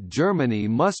insisted that Germany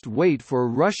must wait for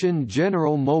Russian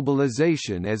general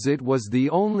mobilization as it was the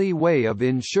only way of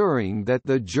ensuring that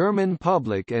the German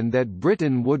public and that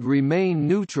Britain would remain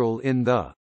neutral in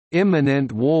the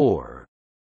imminent war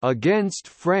against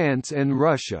France and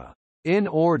Russia. In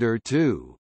order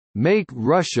to make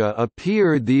Russia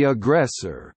appear the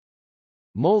aggressor,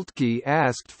 Moltke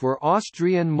asked for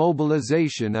Austrian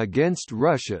mobilization against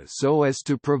Russia so as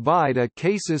to provide a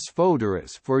casus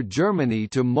foederis for Germany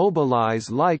to mobilize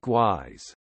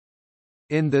likewise.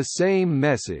 In the same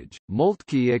message,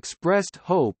 Moltke expressed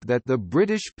hope that the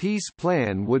British peace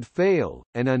plan would fail,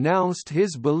 and announced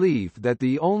his belief that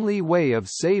the only way of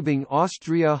saving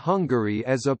Austria-Hungary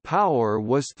as a power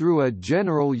was through a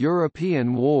general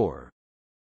European war.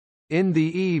 In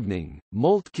the evening,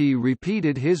 Moltke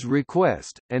repeated his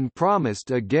request, and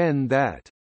promised again that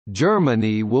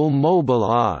Germany will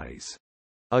mobilize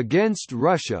against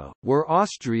Russia, were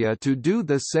Austria to do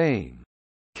the same.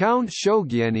 Count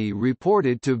Shoghieni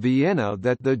reported to Vienna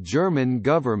that the German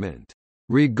government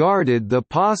regarded the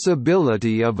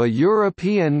possibility of a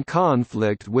European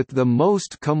conflict with the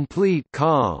most complete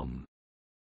calm,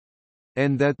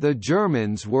 and that the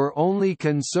Germans were only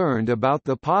concerned about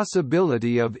the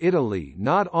possibility of Italy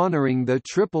not honoring the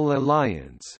Triple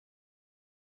Alliance.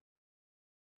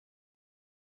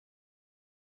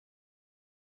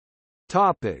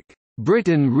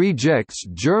 Britain rejects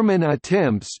German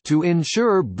attempts to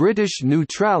ensure British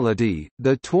neutrality,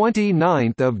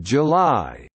 29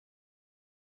 July.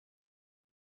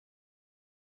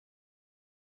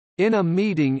 In a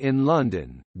meeting in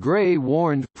London, Grey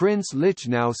warned Prince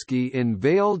Lichnowsky in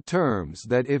veiled terms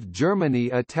that if Germany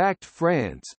attacked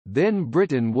France, then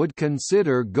Britain would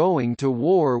consider going to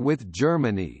war with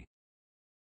Germany.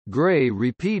 Grey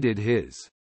repeated his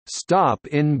 "stop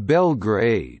in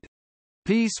Belgrade"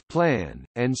 peace plan,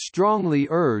 and strongly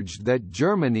urged that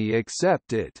Germany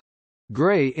accept it.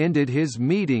 Grey ended his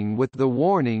meeting with the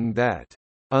warning that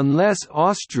unless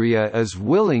Austria is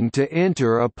willing to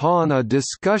enter upon a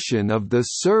discussion of the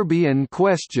Serbian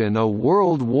question, a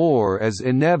world war is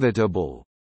inevitable.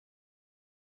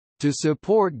 To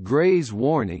support Grey's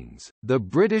warnings, the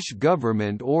British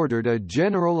government ordered a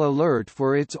general alert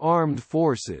for its armed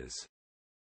forces.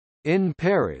 In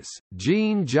Paris,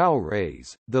 Jean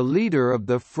Jaurès, the leader of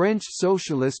the French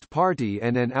Socialist Party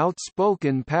and an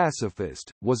outspoken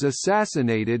pacifist, was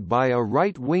assassinated by a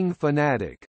right-wing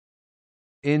fanatic.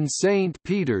 In St.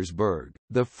 Petersburg,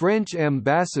 the French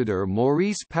ambassador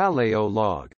Maurice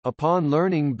Paléologue, upon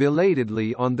learning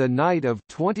belatedly on the night of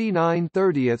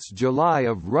 29–30 July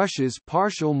of Russia's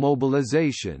partial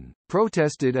mobilization,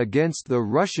 protested against the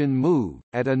Russian move.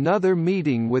 At another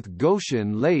meeting with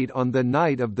Goshen late on the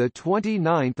night of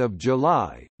 29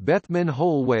 July, Bethmann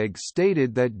Hollweg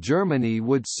stated that Germany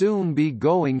would soon be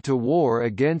going to war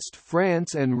against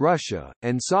France and Russia,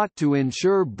 and sought to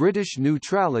ensure British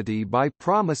neutrality by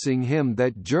promising him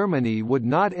that Germany would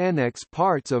not annex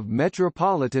parts of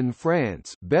metropolitan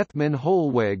France. Bethmann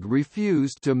Hollweg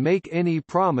refused to make any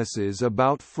promises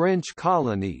about French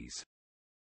colonies.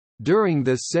 During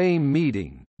the same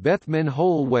meeting, Bethmann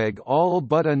Hollweg all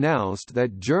but announced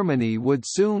that Germany would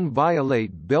soon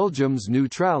violate Belgium's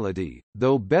neutrality,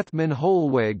 though Bethmann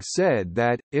Hollweg said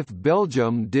that, if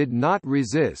Belgium did not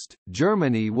resist,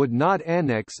 Germany would not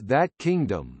annex that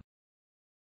kingdom.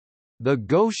 The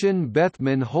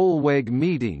Goshen-Bethmann Hollweg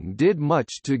meeting did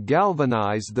much to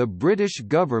galvanize the British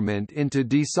government into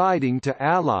deciding to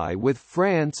ally with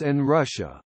France and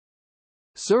Russia.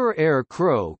 Sir Eyre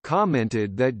Crowe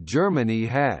commented that Germany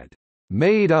had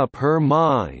made up her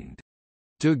mind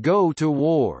to go to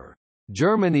war.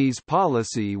 Germany's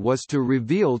policy was to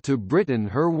reveal to Britain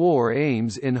her war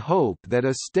aims in hope that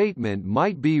a statement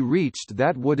might be reached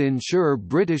that would ensure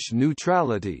British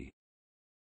neutrality.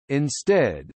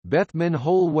 Instead, Bethmann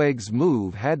Hollweg's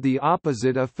move had the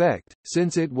opposite effect,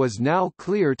 since it was now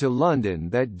clear to London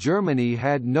that Germany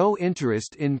had no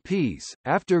interest in peace.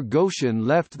 After Goshen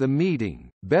left the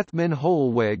meeting, Bethmann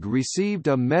Hollweg received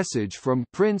a message from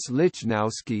Prince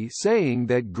Lichnowsky saying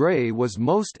that Grey was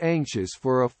most anxious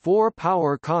for a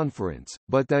four-power conference,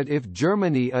 but that if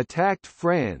Germany attacked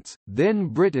France, then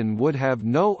Britain would have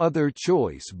no other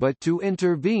choice but to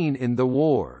intervene in the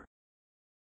war.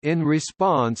 In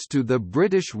response to the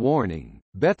British warning,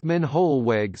 Bethmann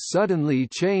Hollweg suddenly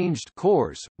changed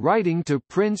course, writing to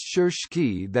Prince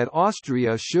Cheque that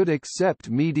Austria should accept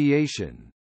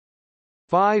mediation.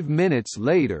 5 minutes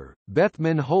later,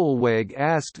 Bethmann Hollweg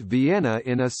asked Vienna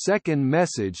in a second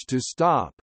message to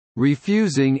stop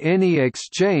refusing any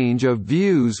exchange of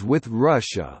views with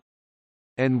Russia,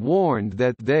 and warned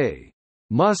that they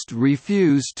must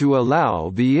refuse to allow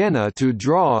Vienna to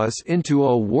draw us into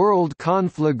a world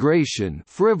conflagration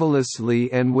frivolously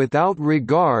and without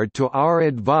regard to our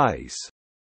advice.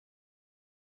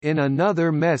 In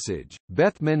another message,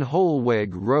 Bethmann Hollweg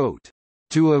wrote,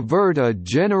 "To avert a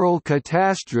general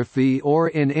catastrophe or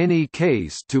in any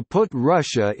case to put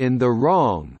Russia in the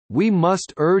wrong, we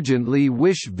must urgently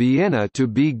wish Vienna to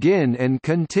begin and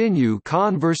continue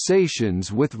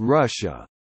conversations with Russia."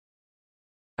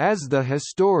 As the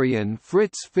historian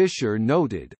Fritz Fischer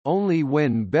noted, only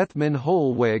when Bethmann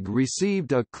Hollweg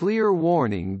received a clear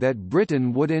warning that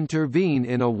Britain would intervene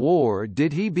in a war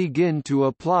did he begin to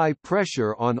apply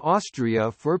pressure on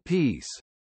Austria for peace.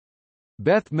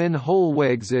 Bethmann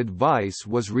Hollweg's advice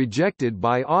was rejected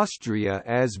by Austria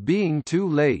as being too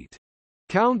late.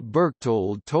 Count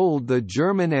Berchtold told the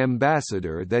German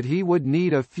ambassador that he would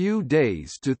need a few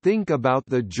days to think about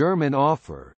the German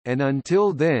offer, and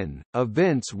until then,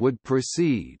 events would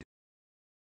proceed.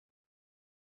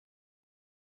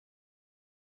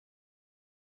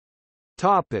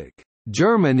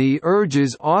 Germany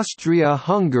urges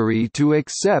Austria-Hungary to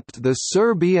accept the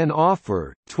Serbian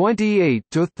offer, 28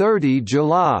 to 30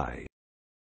 July.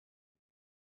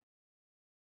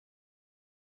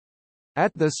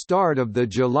 At the start of the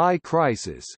July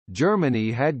crisis,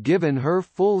 Germany had given her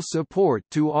full support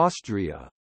to Austria.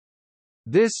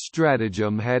 This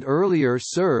stratagem had earlier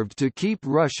served to keep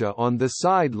Russia on the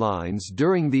sidelines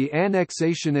during the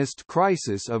annexationist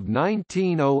crisis of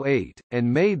 1908,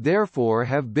 and may therefore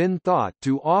have been thought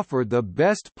to offer the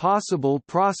best possible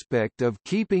prospect of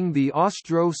keeping the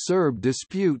Austro-Serb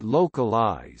dispute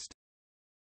localized.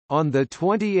 On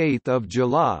 28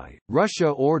 July, Russia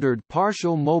ordered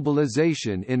partial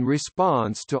mobilization in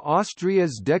response to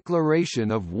Austria's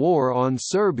declaration of war on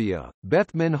Serbia.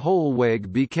 Bethmann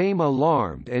Hollweg became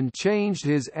alarmed and changed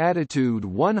his attitude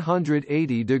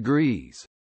 180 degrees.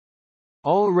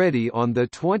 Already on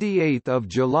 28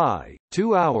 July,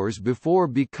 2 hours before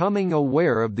becoming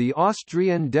aware of the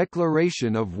Austrian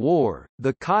declaration of war,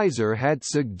 the Kaiser had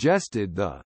suggested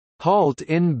the halt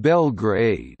in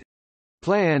Belgrade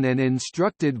plan and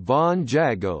instructed von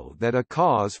Jagow that a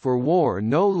cause for war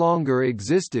no longer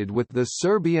existed with the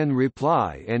Serbian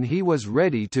reply and he was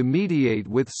ready to mediate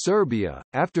with Serbia.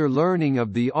 After learning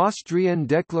of the Austrian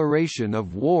declaration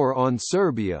of war on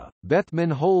Serbia,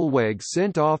 Bethmann Hollweg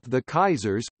sent off the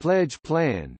Kaiser's pledge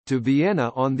plan to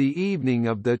Vienna on the evening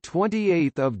of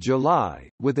 28 July,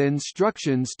 with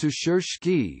instructions to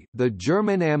Cheque, the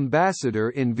German ambassador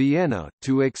in Vienna,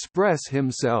 to express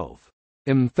himself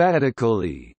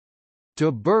emphatically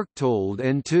to Berchtold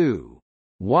and to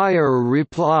wire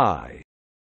reply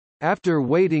After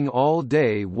waiting all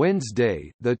day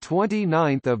Wednesday, the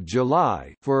 29th of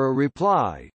July, for a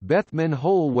reply, Bethmann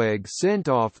Hollweg sent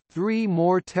off 3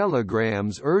 more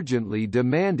telegrams urgently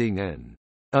demanding an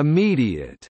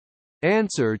immediate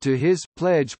answer to his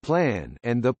pledge plan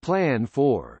and the plan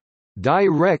for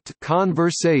direct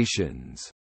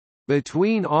conversations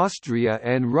between Austria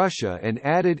and Russia, and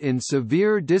added in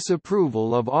severe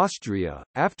disapproval of Austria,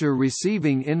 after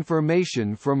receiving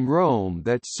information from Rome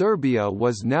that Serbia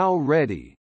was now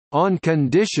ready, on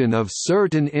condition of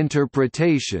certain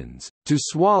interpretations, to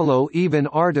swallow even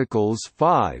Articles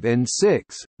 5 and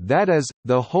 6, that is,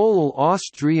 the whole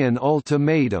Austrian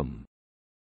ultimatum.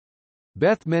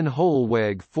 Bethmann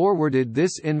Hollweg forwarded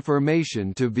this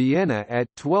information to Vienna at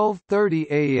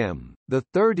 12:30 am, the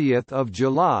 30th of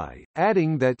July,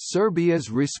 adding that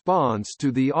Serbia's response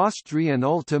to the Austrian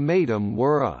ultimatum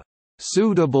were a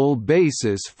suitable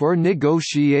basis for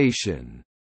negotiation.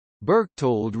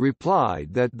 Berchtold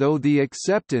replied that though the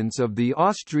acceptance of the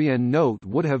Austrian note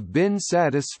would have been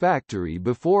satisfactory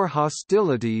before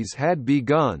hostilities had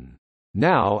begun,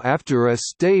 now after a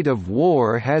state of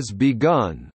war has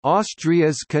begun,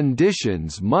 Austria's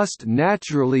conditions must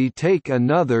naturally take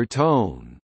another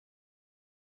tone.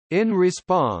 In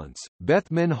response,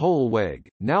 Bethmann Hollweg,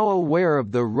 now aware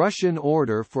of the Russian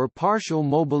order for partial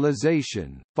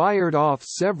mobilization, fired off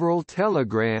several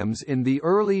telegrams in the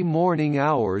early morning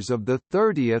hours of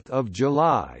 30th of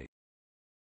July.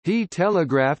 He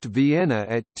telegraphed Vienna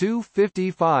at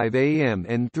 2:55 am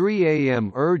and 3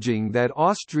 am urging that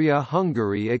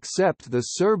Austria-Hungary accept the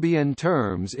Serbian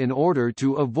terms in order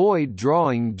to avoid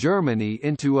drawing Germany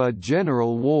into a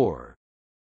general war.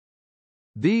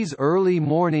 These early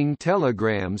morning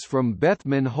telegrams from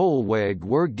Bethmann Hollweg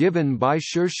were given by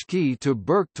Cheque to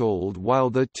Berchtold while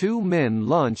the two men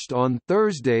lunched on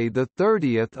Thursday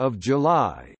 30th of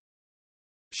July.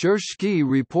 Cheque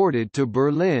reported to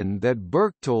Berlin that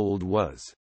Berchtold was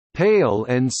pale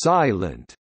and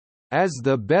silent, as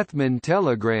the Bethmann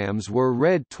telegrams were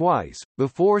read twice,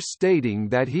 before stating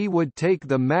that he would take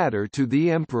the matter to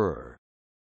the Emperor.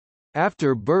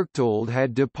 After Berchtold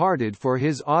had departed for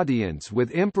his audience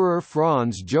with Emperor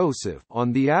Franz Joseph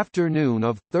on the afternoon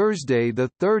of Thursday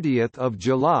 30th of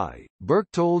July,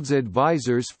 Berchtold's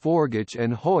advisers Forgach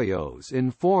and Hoyos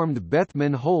informed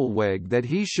Bethmann Hollweg that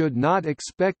he should not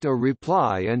expect a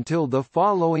reply until the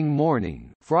following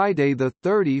morning, Friday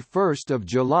 31st of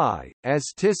July,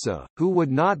 as Tisza, who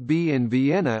would not be in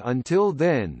Vienna until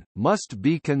then, must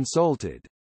be consulted.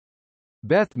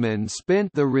 Bethmann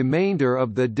spent the remainder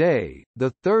of the day,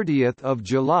 the 30th of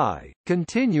July,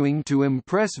 continuing to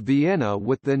impress Vienna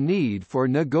with the need for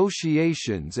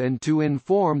negotiations and to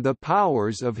inform the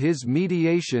powers of his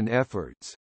mediation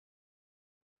efforts.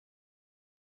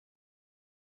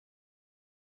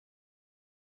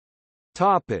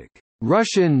 Topic: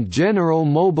 Russian general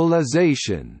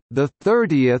mobilization, the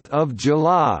 30th of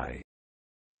July.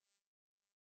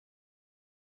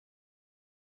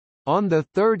 On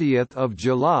 30th of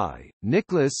July,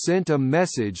 Nicholas sent a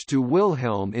message to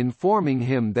Wilhelm informing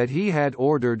him that he had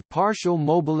ordered partial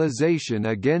mobilization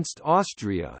against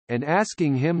Austria, and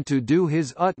asking him to do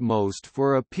his utmost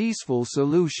for a peaceful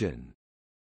solution.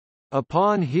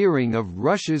 Upon hearing of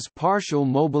Russia's partial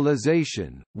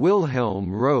mobilization,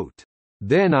 Wilhelm wrote,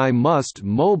 "Then I must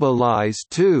mobilize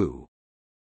too."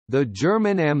 The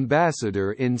German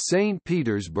ambassador in St.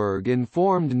 Petersburg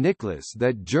informed Nicholas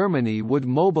that Germany would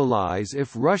mobilize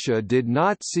if Russia did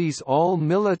not cease all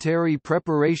military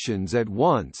preparations at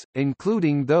once,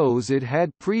 including those it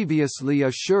had previously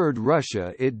assured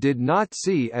Russia it did not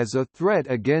see as a threat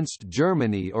against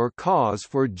Germany or cause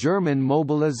for German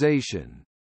mobilization.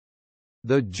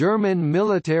 The German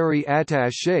military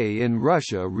attaché in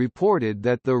Russia reported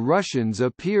that the Russians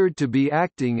appeared to be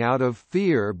acting out of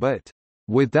fear but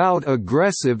without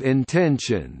aggressive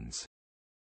intentions.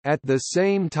 At the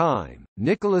same time,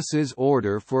 Nicholas's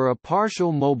order for a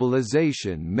partial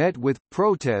mobilization met with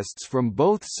protests from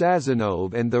both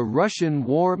Sazonov and the Russian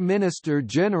War Minister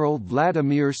General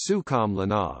Vladimir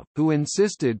Sukhomlinov, who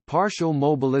insisted partial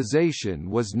mobilization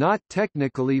was not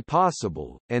technically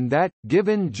possible, and that,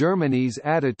 given Germany's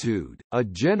attitude, a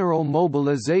general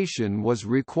mobilization was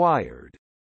required.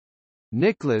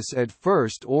 Nicholas at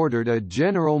first ordered a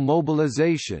general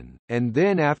mobilization, and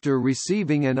then after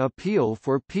receiving an appeal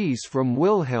for peace from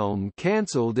Wilhelm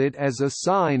cancelled it as a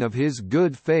sign of his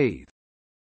good faith.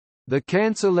 The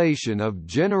cancellation of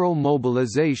general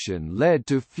mobilization led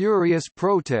to furious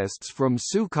protests from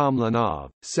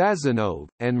Sukhomlinov, Sazonov,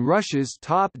 and Russia's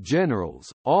top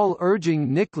generals, all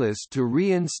urging Nicholas to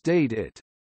reinstate it.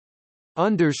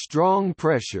 Under strong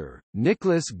pressure,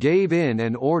 Nicholas gave in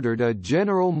and ordered a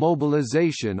general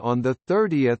mobilization on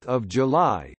 30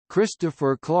 July.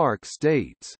 Christopher Clark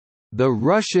states, "The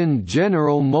Russian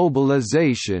general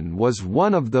mobilization was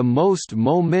one of the most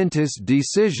momentous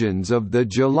decisions of the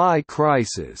July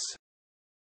crisis.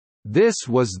 This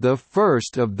was the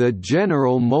first of the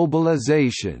general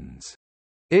mobilizations.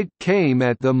 It came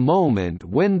at the moment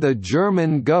when the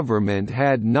German government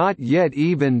had not yet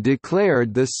even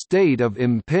declared the state of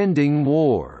impending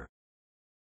war."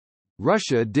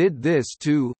 Russia did this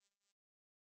too.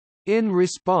 In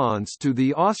response to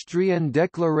the Austrian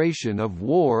declaration of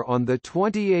war on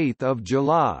 28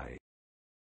 July,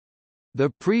 the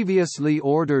previously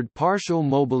ordered partial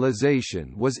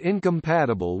mobilization was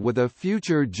incompatible with a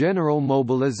future general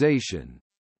mobilization.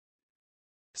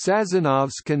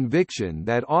 Sazonov's conviction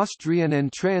that Austrian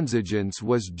intransigence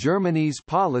was Germany's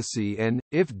policy and,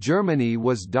 if Germany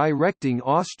was directing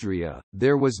Austria,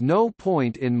 there was no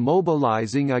point in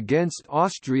mobilizing against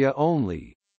Austria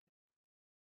only.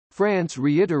 France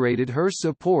reiterated her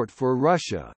support for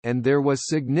Russia, and there was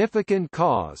significant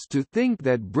cause to think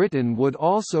that Britain would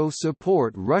also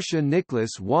support Russia.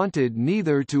 Nicholas wanted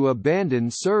neither to abandon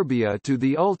Serbia to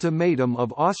the ultimatum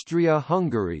of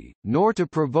Austria-Hungary, nor to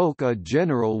provoke a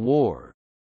general war.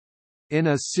 In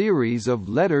a series of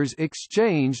letters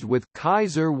exchanged with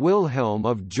Kaiser Wilhelm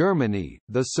of Germany,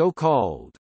 the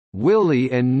so-called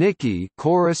Willy and Nicky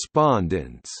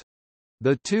correspondence,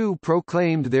 the two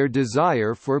proclaimed their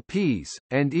desire for peace,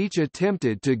 and each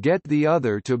attempted to get the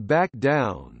other to back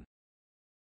down.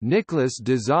 Nicholas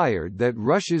desired that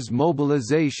Russia's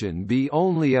mobilization be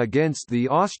only against the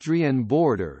Austrian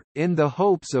border, in the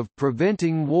hopes of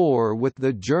preventing war with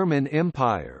the German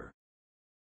Empire.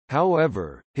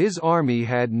 However, his army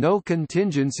had no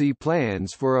contingency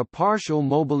plans for a partial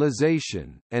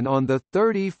mobilization, and on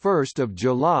 31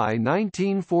 July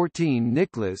 1914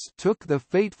 Nicholas took the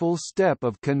fateful step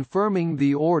of confirming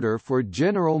the order for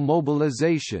general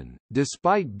mobilization,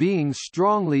 despite being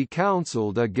strongly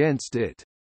counseled against it.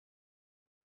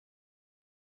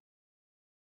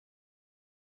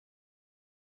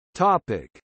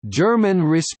 German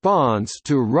response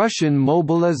to Russian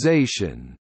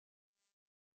mobilization.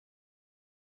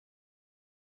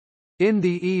 In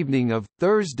the evening of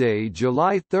Thursday,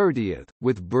 July 30,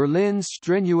 with Berlin's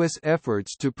strenuous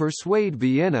efforts to persuade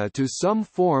Vienna to some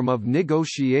form of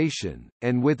negotiation,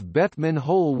 and with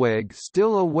Bethmann-Hollweg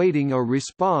still awaiting a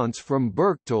response from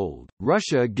Berchtold,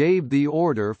 Russia gave the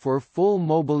order for full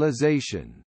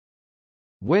mobilization.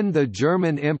 When the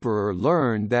German Emperor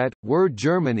learned that, were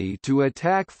Germany to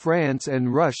attack France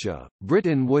and Russia,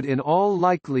 Britain would in all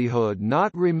likelihood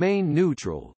not remain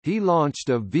neutral, he launched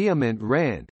a vehement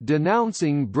rant,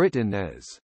 denouncing Britain as,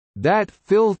 "that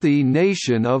filthy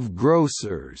nation of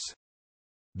grocers."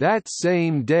 That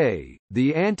same day,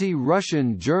 the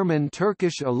anti-Russian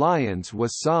German-Turkish alliance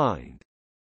was signed.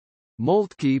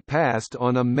 Moltke passed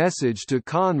on a message to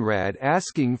Conrad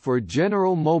asking for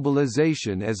general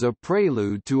mobilization as a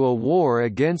prelude to a war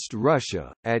against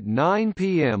Russia. At 9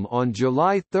 p.m. on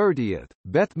July 30,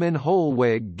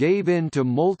 Bethmann-Hollweg gave in to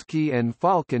Moltke and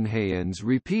Falkenhayn's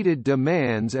repeated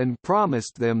demands and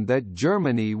promised them that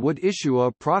Germany would issue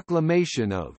a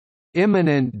proclamation of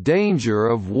imminent danger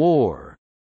of war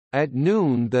at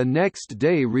noon the next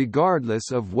day, regardless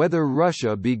of whether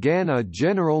Russia began a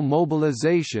general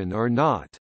mobilization or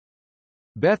not.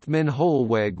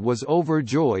 Bethmann-Hollweg was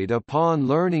overjoyed upon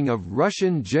learning of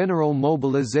Russian general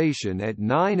mobilization at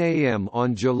 9 a.m.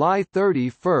 on July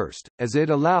 31, as it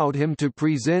allowed him to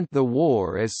present the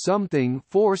war as something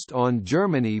forced on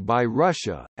Germany by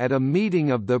Russia. At a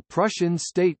meeting of the Prussian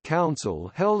State Council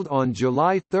held on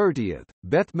July 30,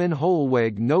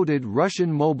 Bethmann-Hollweg noted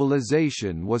Russian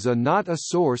mobilization was not a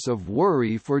source of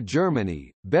worry for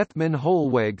Germany.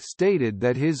 Bethmann-Hollweg stated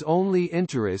that his only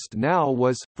interest now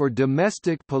was, for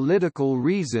domestic political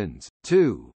reasons,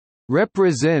 to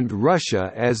represent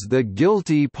Russia as the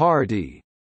guilty party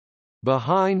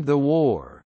behind the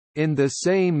war. In the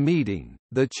same meeting,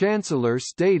 the Chancellor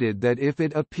stated that if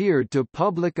it appeared to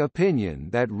public opinion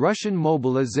that Russian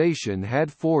mobilization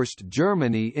had forced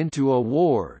Germany into a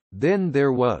war, then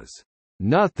there was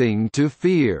nothing to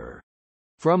fear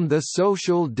from the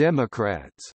Social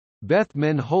Democrats.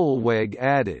 Bethmann-Hollweg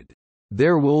added,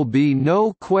 "There will be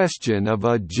no question of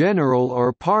a general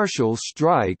or partial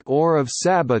strike or of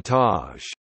sabotage."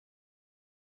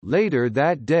 Later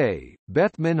that day,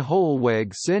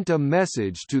 Bethmann-Hollweg sent a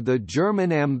message to the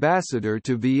German ambassador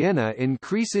to Vienna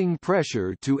increasing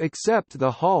pressure to accept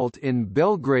the halt in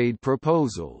Belgrade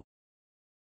proposal.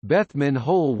 Bethmann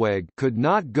Hollweg could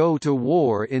not go to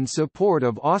war in support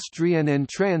of Austrian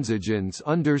intransigence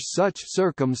under such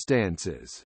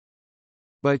circumstances.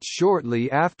 But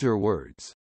shortly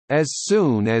afterwards, as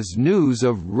soon as news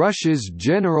of Russia's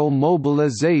general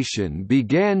mobilization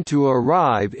began to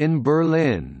arrive in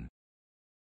Berlin,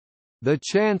 the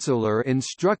Chancellor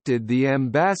instructed the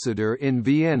ambassador in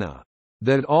Vienna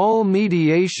that all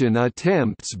mediation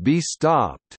attempts be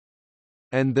stopped,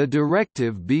 and the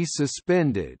directive be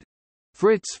suspended.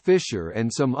 Fritz Fischer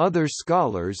and some other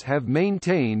scholars have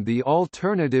maintained the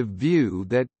alternative view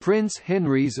that Prince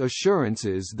Henry's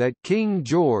assurances that King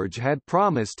George had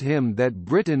promised him that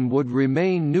Britain would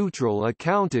remain neutral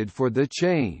accounted for the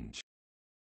change.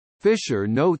 Fischer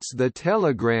notes the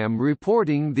telegram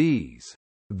reporting these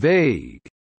vague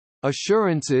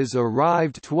assurances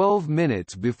arrived 12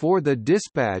 minutes before the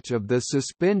dispatch of the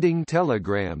suspending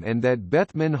telegram, and that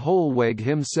Bethmann Hollweg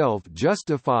himself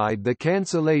justified the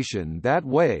cancellation that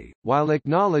way, while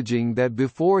acknowledging that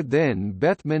before then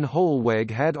Bethmann Hollweg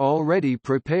had already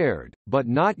prepared, but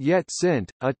not yet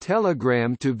sent, a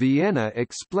telegram to Vienna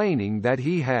explaining that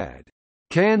he had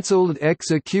cancelled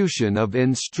execution of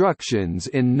instructions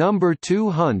in number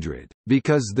 200,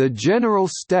 because the General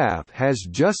Staff has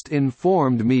just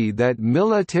informed me that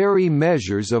military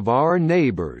measures of our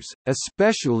neighbours,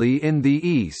 especially in the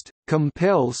East,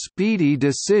 compel speedy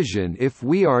decision if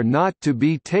we are not to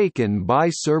be taken by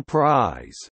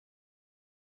surprise.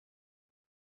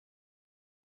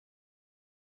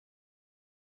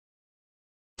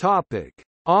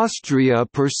 Austria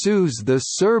pursues the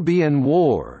Serbian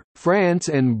War, France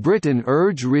and Britain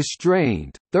urge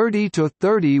restraint,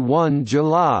 30–31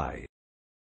 July.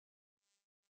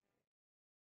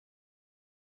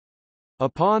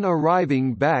 Upon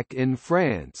arriving back in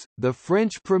France, the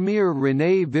French Premier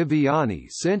René Viviani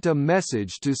sent a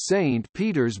message to St.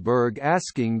 Petersburg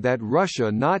asking that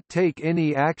Russia not take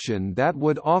any action that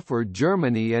would offer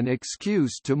Germany an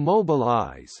excuse to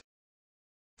mobilize.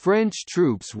 French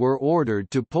troops were ordered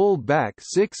to pull back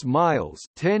 6 miles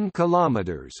 (10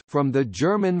 kilometers) from the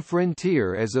German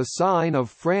frontier as a sign of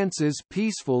France's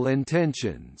peaceful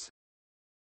intentions.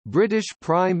 British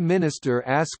Prime Minister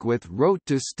Asquith wrote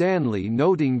to Stanley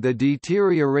noting the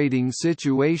deteriorating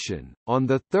situation. On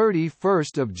 31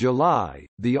 July,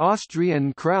 the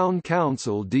Austrian Crown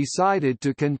Council decided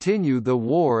to continue the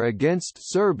war against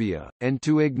Serbia, and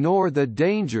to ignore the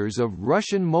dangers of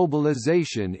Russian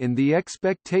mobilization in the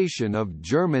expectation of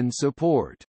German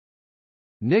support.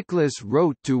 Nicholas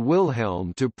wrote to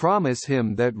Wilhelm to promise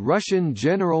him that Russian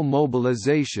general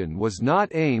mobilization was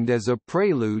not aimed as a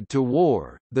prelude to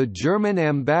war. The German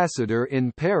ambassador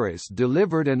in Paris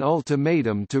delivered an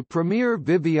ultimatum to Premier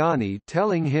Viviani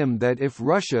telling him that if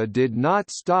Russia did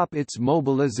not stop its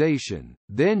mobilization,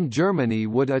 then Germany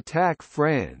would attack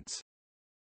France.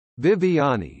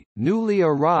 Viviani, newly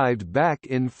arrived back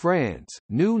in France,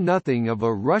 knew nothing of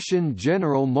a Russian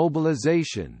general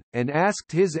mobilization, and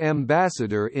asked his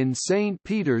ambassador in St.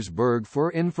 Petersburg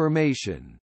for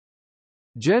information.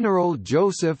 General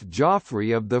Joseph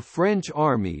Joffre of the French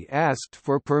army asked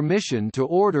for permission to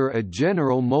order a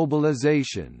general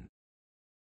mobilization.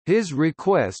 His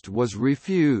request was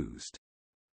refused.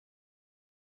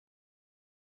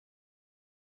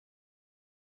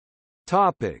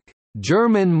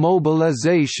 German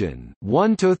mobilization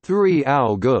 1–3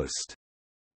 August.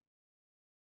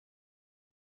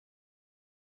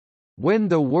 When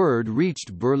the word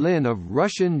reached Berlin of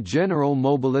Russian general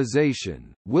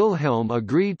mobilization, Wilhelm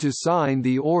agreed to sign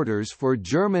the orders for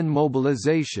German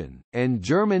mobilization, and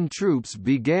German troops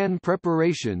began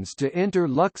preparations to enter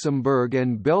Luxembourg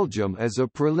and Belgium as a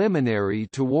preliminary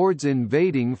towards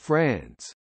invading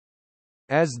France.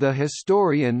 As the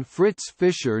historian Fritz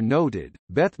Fischer noted,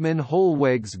 Bethmann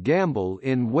Hollweg's gamble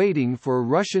in waiting for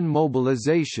Russian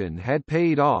mobilization had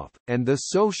paid off, and the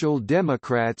Social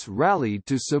Democrats rallied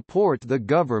to support the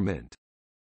government.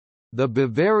 The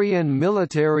Bavarian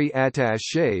military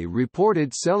attaché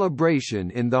reported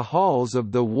celebration in the halls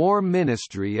of the War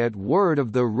Ministry at word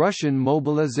of the Russian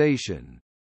mobilization.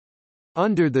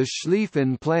 Under the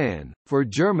Schlieffen Plan, for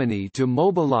Germany to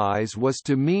mobilize was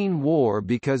to mean war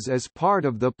because as part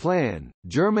of the plan,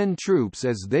 German troops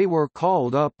as they were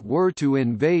called up were to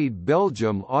invade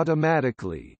Belgium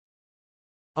automatically.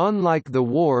 Unlike the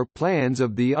war plans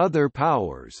of the other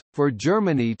powers, for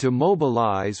Germany to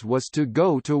mobilize was to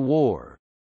go to war.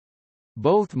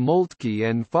 Both Moltke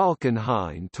and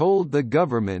Falkenhayn told the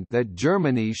government that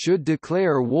Germany should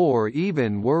declare war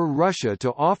even were Russia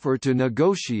to offer to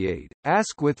negotiate.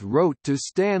 Asquith wrote to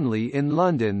Stanley in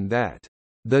London that,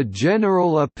 "The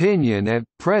general opinion at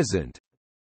present,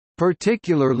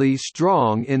 particularly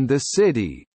strong in the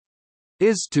city,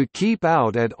 is to keep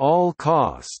out at all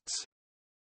costs."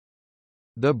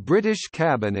 The British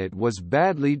cabinet was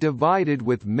badly divided,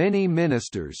 with many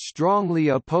ministers strongly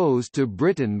opposed to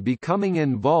Britain becoming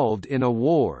involved in a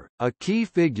war. A key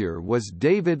figure was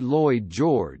David Lloyd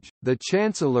George, the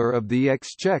Chancellor of the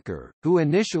Exchequer, who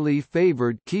initially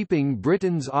favoured keeping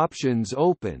Britain's options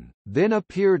open, then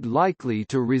appeared likely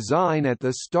to resign at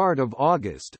the start of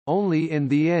August, only in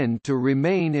the end to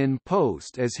remain in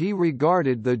post as he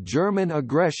regarded the German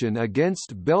aggression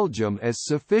against Belgium as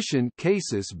sufficient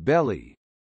casus belli.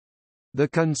 The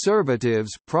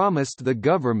Conservatives promised the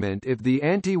government if the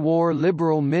anti-war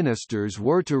Liberal ministers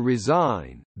were to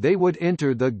resign, they would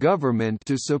enter the government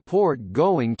to support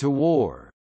going to war.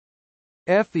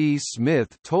 F. E.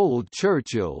 Smith told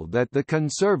Churchill that the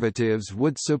Conservatives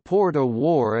would support a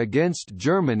war against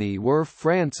Germany were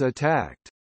France attacked.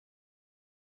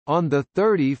 On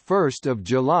 31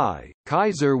 July,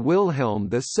 Kaiser Wilhelm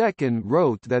II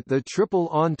wrote that the Triple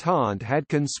Entente had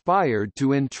conspired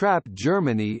to entrap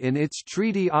Germany in its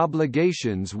treaty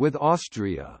obligations with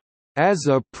Austria, as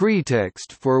a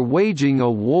pretext for waging a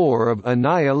war of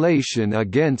annihilation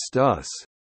against us.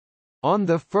 On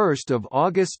 1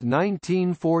 August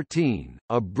 1914,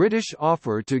 a British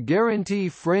offer to guarantee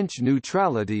French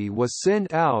neutrality was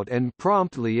sent out and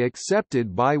promptly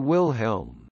accepted by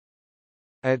Wilhelm.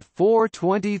 At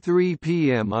 4:23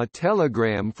 p.m. a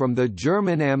telegram from the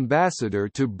German ambassador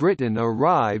to Britain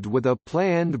arrived with a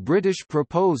planned British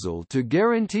proposal to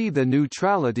guarantee the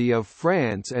neutrality of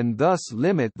France and thus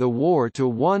limit the war to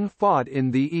one fought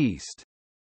in the East.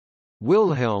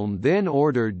 Wilhelm then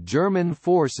ordered German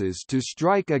forces to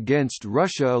strike against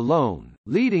Russia alone,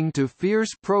 leading to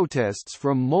fierce protests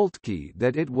from Moltke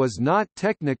that it was not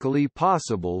technically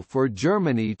possible for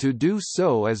Germany to do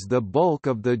so as the bulk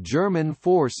of the German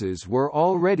forces were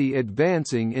already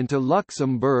advancing into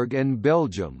Luxembourg and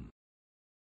Belgium.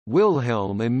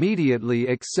 Wilhelm immediately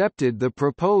accepted the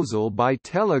proposal by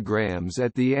telegrams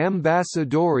at the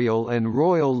ambassadorial and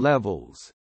royal levels.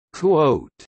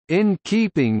 Quote, "In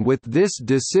keeping with this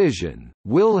decision,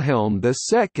 Wilhelm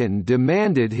II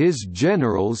demanded his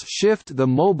generals shift the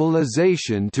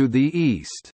mobilization to the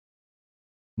east."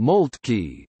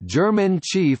 Moltke, German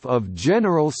Chief of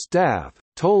General Staff,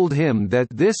 told him that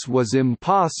this was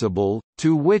impossible,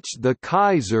 to which the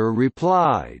Kaiser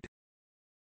replied,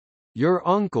 "Your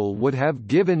uncle would have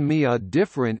given me a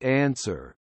different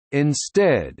answer.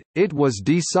 Instead, it was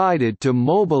decided to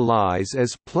mobilize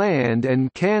as planned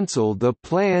and cancel the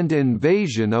planned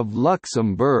invasion of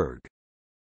Luxembourg.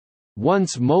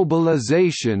 Once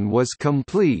mobilization was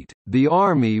complete, the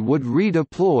army would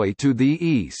redeploy to the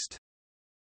east."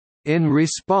 In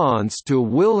response to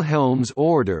Wilhelm's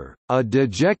order, a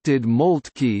dejected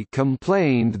Moltke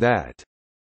complained that,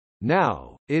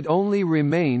 "Now, it only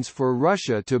remains for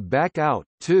Russia to back out,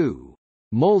 too."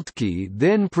 Moltke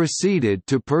then proceeded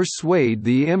to persuade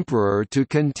the emperor to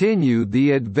continue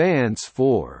the advance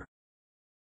for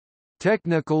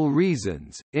technical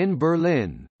reasons. In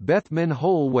Berlin, Bethmann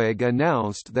Hollweg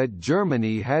announced that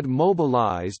Germany had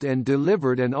mobilized and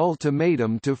delivered an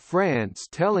ultimatum to France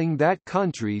telling that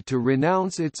country to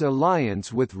renounce its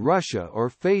alliance with Russia or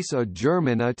face a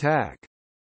German attack.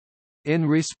 In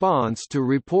response to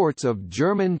reports of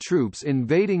German troops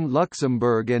invading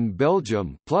Luxembourg and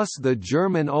Belgium plus the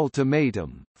German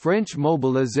ultimatum, French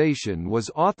mobilization was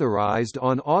authorized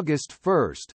on August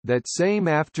 1. That same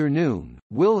afternoon,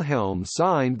 Wilhelm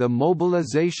signed the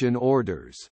mobilization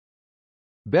orders.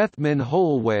 Bethmann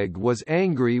Hollweg was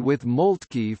angry with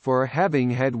Moltke for having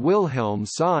had Wilhelm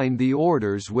sign the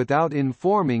orders without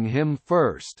informing him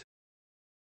first.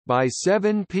 By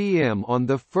 7 p.m. on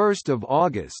 1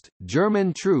 August,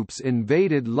 German troops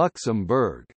invaded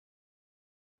Luxembourg.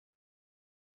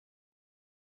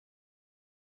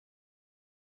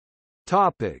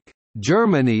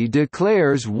 Germany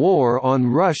declares war on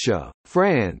Russia,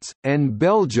 France, and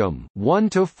Belgium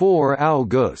 1–4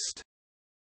 August.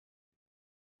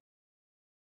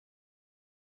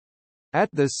 At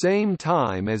the same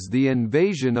time as the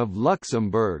invasion of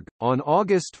Luxembourg, on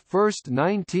August 1,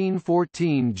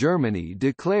 1914, Germany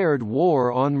declared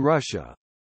war on Russia.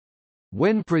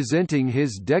 When presenting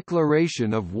his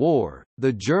declaration of war,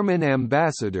 the German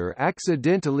ambassador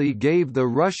accidentally gave the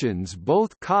Russians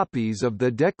both copies of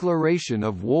the declaration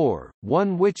of war,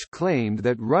 one which claimed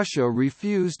that Russia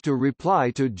refused to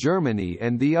reply to Germany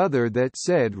and the other that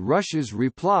said Russia's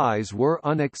replies were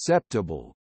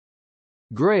unacceptable.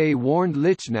 Gray warned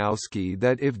Lichnowsky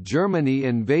that if Germany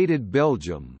invaded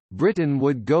Belgium, Britain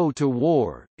would go to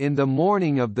war. In the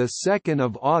morning of 2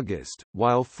 August,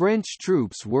 while French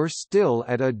troops were still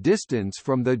at a distance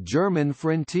from the German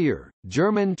frontier,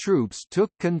 German troops took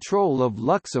control of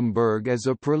Luxembourg as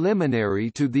a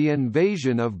preliminary to the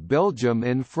invasion of Belgium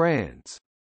and France.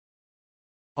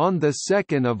 On 2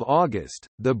 August,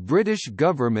 the British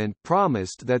government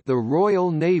promised that the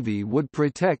Royal Navy would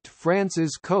protect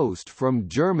France's coast from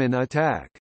German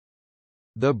attack.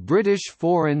 The British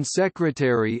Foreign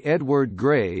Secretary Edward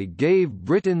Grey gave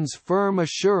Britain's firm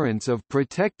assurance of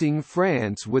protecting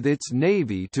France with its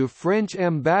navy to French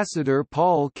Ambassador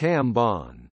Paul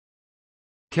Cambon.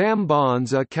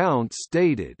 Cambon's account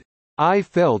stated, "I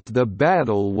felt the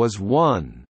battle was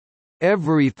won.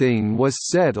 Everything was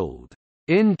settled.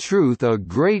 In truth, a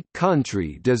great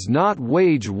country does not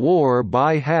wage war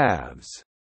by halves.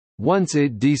 Once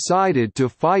it decided to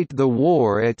fight the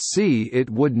war at sea, it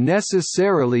would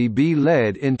necessarily be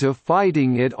led into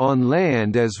fighting it on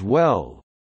land as well."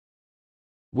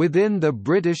 Within the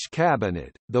British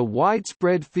cabinet, the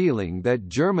widespread feeling that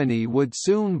Germany would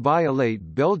soon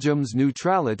violate Belgium's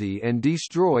neutrality and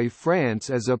destroy France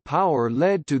as a power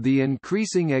led to the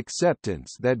increasing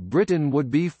acceptance that Britain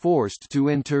would be forced to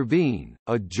intervene.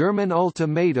 A German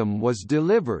ultimatum was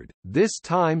delivered, this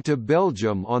time to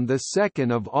Belgium on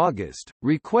 2 August,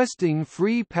 requesting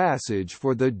free passage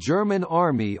for the German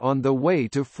army on the way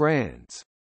to France.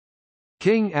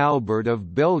 King Albert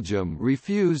of Belgium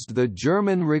refused the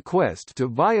German request to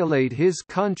violate his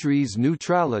country's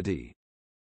neutrality.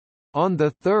 On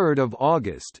 3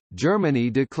 August, Germany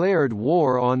declared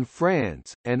war on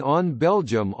France, and on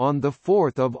Belgium on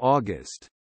 4 August.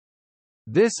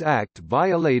 This act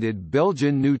violated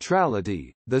Belgian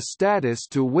neutrality, the status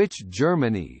to which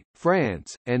Germany,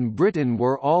 France, and Britain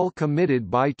were all committed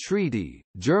by treaty.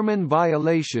 German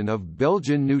violation of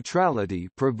Belgian neutrality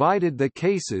provided the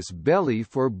casus belli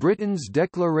for Britain's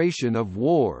declaration of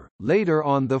war. Later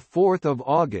on 4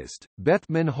 August,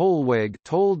 Bethmann Hollweg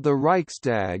told the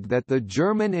Reichstag that the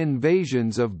German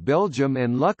invasions of Belgium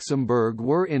and Luxembourg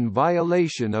were in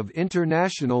violation of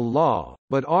international law,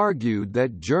 but argued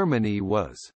that Germany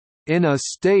was in a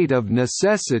state of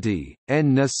necessity,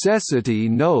 and necessity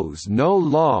knows no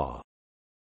law.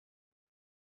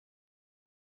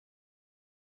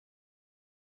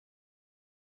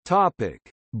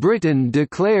 Britain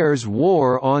declares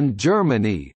war on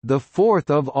Germany, 4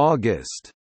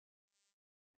 August.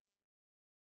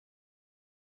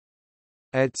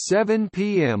 At 7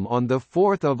 p.m. on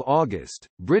 4 August,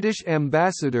 British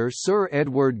Ambassador Sir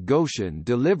Edward Goschen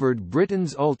delivered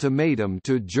Britain's ultimatum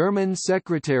to German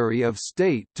Secretary of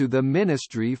State to the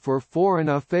Ministry for Foreign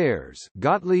Affairs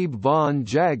Gottlieb von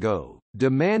Jagow,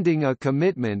 demanding a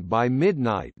commitment by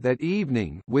midnight that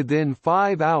evening within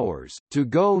 5 hours, to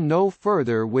go no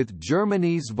further with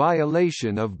Germany's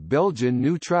violation of Belgian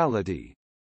neutrality.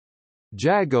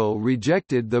 Jagow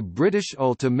rejected the British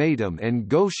ultimatum and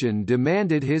Goschen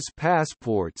demanded his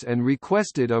passports and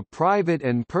requested a private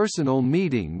and personal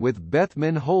meeting with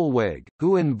Bethmann Hollweg,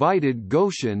 who invited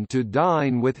Goschen to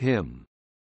dine with him.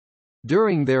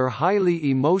 During their highly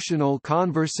emotional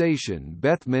conversation,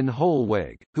 Bethmann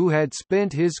Hollweg, who had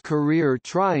spent his career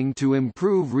trying to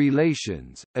improve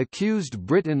relations, accused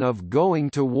Britain of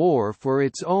going to war for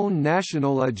its own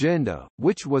national agenda,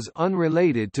 which was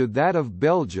unrelated to that of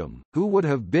Belgium, who would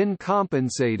have been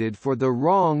compensated for the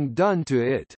wrong done to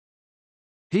it.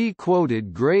 He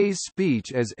quoted Grey's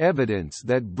speech as evidence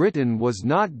that Britain was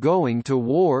not going to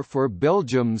war for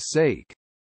Belgium's sake.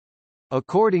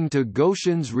 According to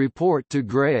Goshen's report to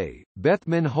Grey,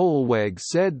 Bethmann Hollweg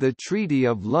said the Treaty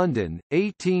of London,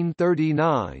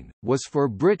 1839, was for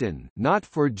Britain, not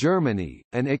for Germany,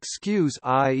 an excuse,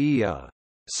 i.e. a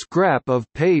scrap of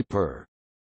paper,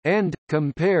 and,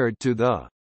 compared to the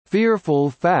fearful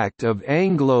fact of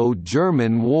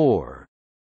Anglo-German war,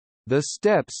 the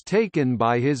steps taken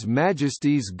by His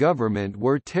Majesty's government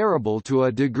were terrible to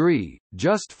a degree,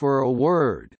 just for a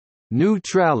word,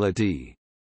 neutrality.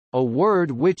 A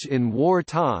word which in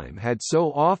wartime had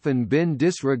so often been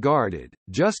disregarded,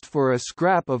 just for a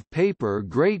scrap of paper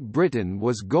Great Britain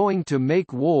was going to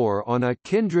make war on a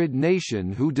kindred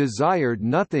nation who desired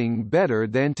nothing better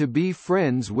than to be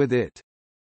friends with it.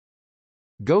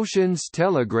 Goshen's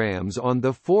telegrams on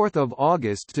 4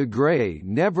 August to Grey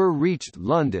never reached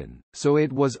London, so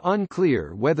it was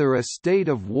unclear whether a state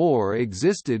of war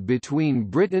existed between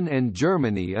Britain and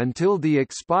Germany until the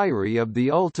expiry of the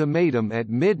ultimatum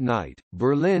at midnight,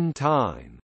 Berlin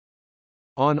time.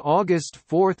 On August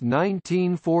 4,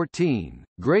 1914,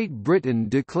 Great Britain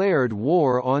declared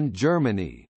war on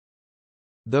Germany.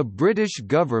 The British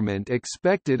government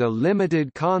expected a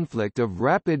limited conflict of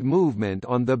rapid movement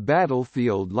on the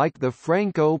battlefield like the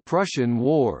Franco-Prussian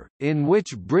War, in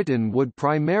which Britain would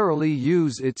primarily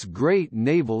use its great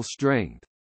naval strength.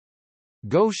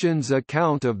 Goshen's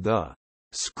account of the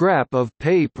 "scrap of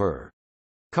paper"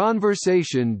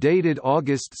 conversation dated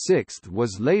August 6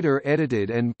 was later edited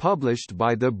and published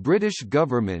by the British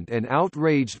government and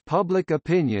outraged public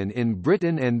opinion in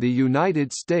Britain and the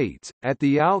United States. At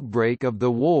the outbreak of the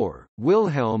war,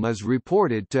 Wilhelm is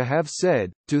reported to have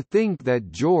said, "To think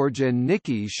that George and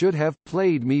Nicky should have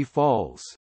played me false.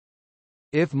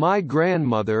 If my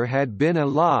grandmother had been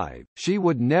alive, she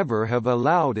would never have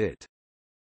allowed it."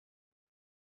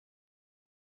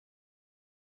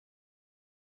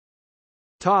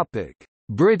 Topic: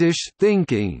 British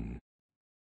thinking.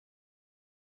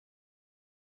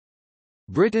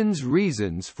 Britain's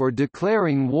reasons for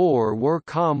declaring war were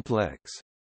complex.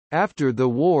 After the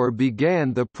war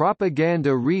began, the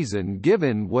propaganda reason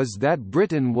given was that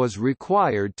Britain was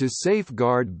required to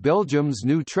safeguard Belgium's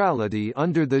neutrality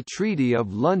under the Treaty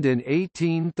of London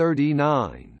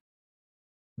 1839.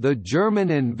 The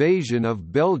German invasion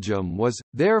of Belgium was,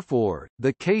 therefore,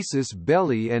 the casus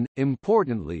belli and,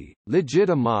 importantly,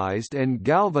 legitimized and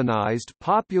galvanized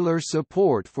popular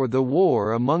support for the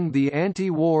war among the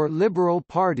anti-war Liberal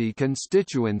Party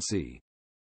constituency.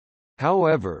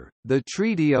 However, the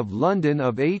Treaty of London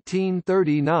of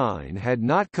 1839 had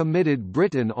not committed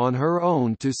Britain on her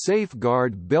own to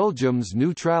safeguard Belgium's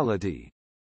neutrality.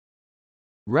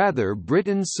 Rather,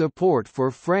 Britain's support for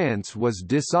France was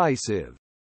decisive.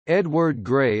 Edward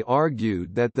Grey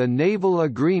argued that the naval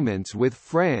agreements with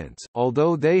France,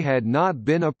 although they had not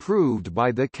been approved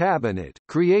by the cabinet,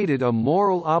 created a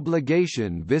moral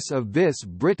obligation vis-a-vis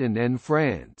Britain and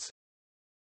France.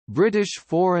 British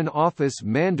Foreign Office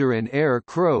Mandarin Eyre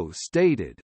Crowe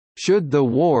stated, "Should the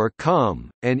war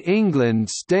come, and England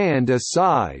stand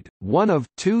aside, one of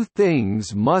two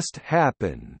things must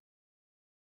happen.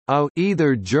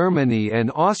 Either Germany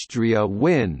and Austria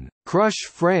win, crush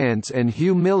France and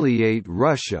humiliate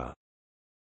Russia.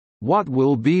 What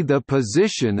will be the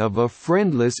position of a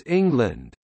friendless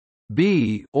England?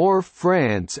 Or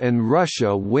France and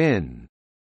Russia win.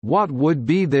 What would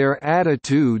be their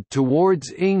attitude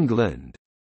towards England?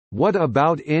 What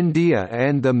about India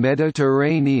and the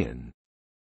Mediterranean?"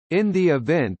 In the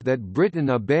event that Britain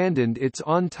abandoned its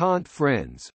Entente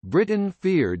friends, Britain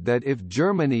feared that if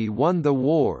Germany won the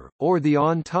war, or the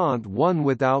Entente won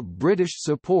without British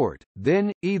support,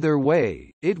 then, either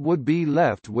way, it would be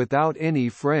left without any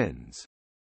friends.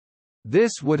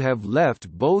 This would have left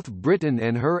both Britain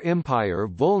and her empire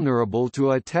vulnerable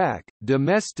to attack.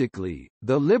 Domestically,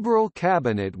 the Liberal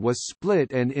cabinet was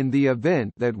split, and in the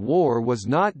event that war was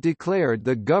not declared,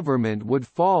 the government would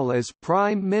fall as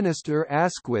Prime Minister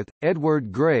Asquith,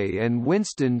 Edward Grey and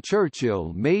Winston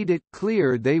Churchill made it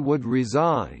clear they would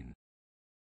resign.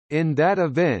 In that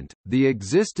event, the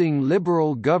existing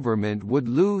Liberal government would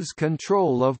lose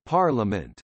control of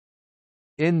Parliament.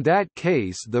 In that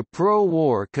case, the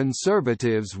pro-war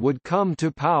Conservatives would come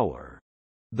to power.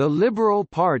 The Liberal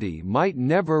Party might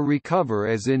never recover,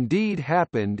 as indeed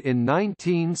happened in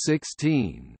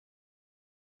 1916.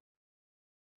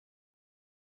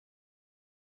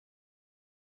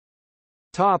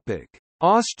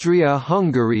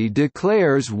 Austria-Hungary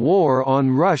declares war on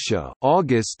Russia,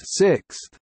 August 6.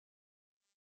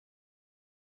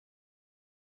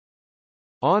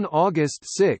 On August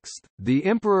 6, the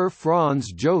Emperor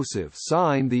Franz Joseph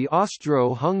signed the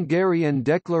Austro-Hungarian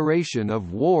declaration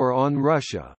of war on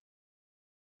Russia.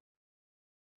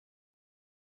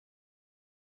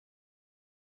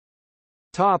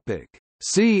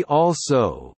 See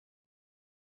also: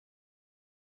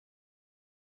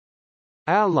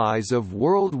 Allies of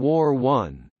World War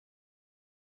I,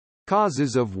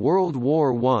 Causes of World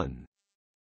War I,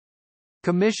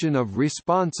 Commission of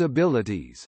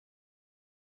Responsibilities,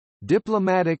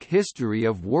 Diplomatic history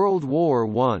of World War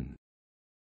I,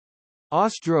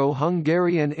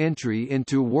 Austro-Hungarian entry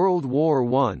into World War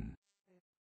I,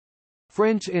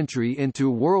 French entry into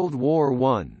World War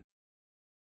I,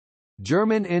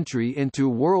 German entry into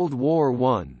World War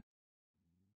I,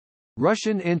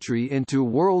 Russian entry into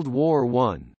World War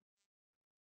I,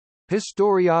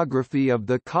 Historiography of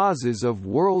the causes of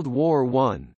World War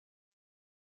I,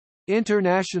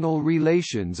 International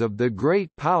relations of the Great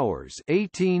Powers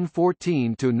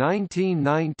 1814 to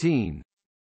 1919,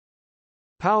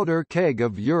 Powder keg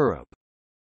of Europe.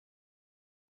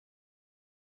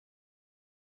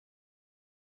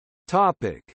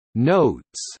 Topic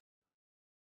Notes.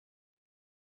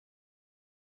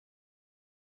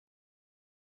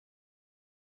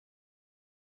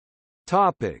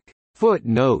 Topic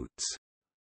Footnotes.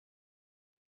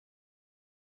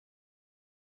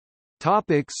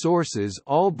 Topic sources.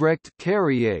 Albrecht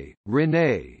Carrier,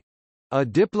 René. A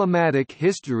Diplomatic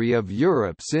History of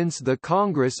Europe Since the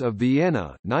Congress of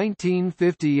Vienna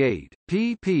 1958,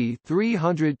 pp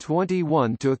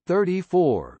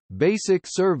 321–34, Basic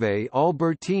Survey.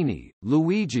 Albertini,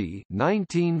 Luigi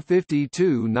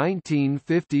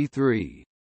 1952–1953.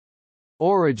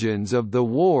 Origins of the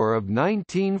War of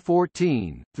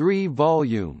 1914, 3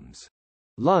 volumes.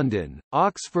 London,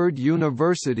 Oxford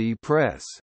University Press.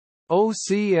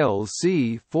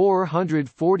 OCLC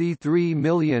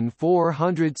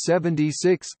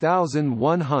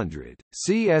 443476100,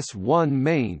 CS1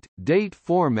 maint, date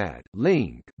format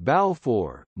link.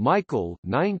 Balfour, Michael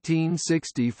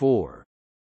 1964.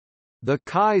 The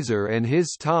Kaiser and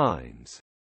His Times.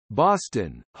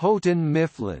 Boston, Houghton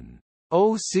Mifflin.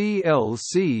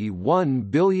 OCLC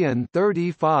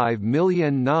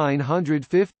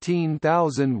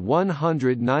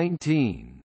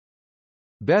 1,035,915,119.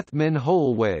 Bethmann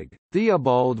Hollweg,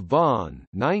 Theobald von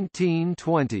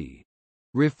 1920.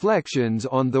 Reflections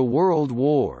on the World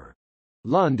War.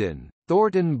 London,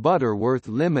 Thornton Butterworth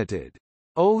Limited.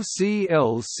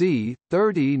 OCLC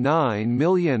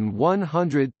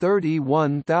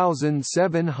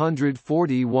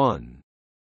 39,131,741.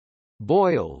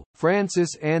 Boyle,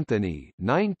 Francis Anthony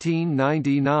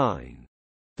 1999.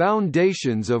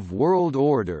 Foundations of World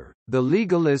Order, The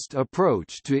Legalist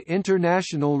Approach to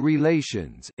International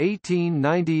Relations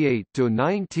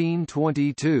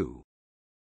 1898–1922.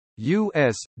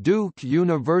 U.S., Duke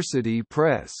University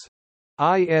Press.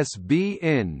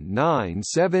 ISBN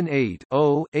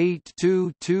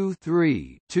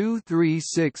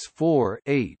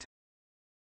 978-0-8223-2364-8.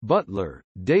 Butler,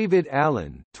 David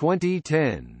Allen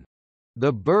 2010.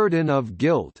 The Burden of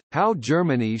Guilt, How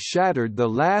Germany Shattered the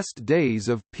Last Days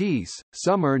of Peace,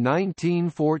 Summer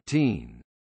 1914.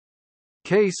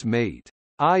 Casemate.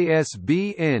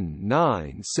 ISBN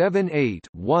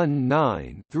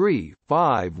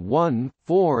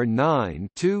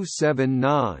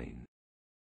 978-19-35149-279.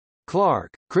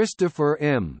 Clark, Christopher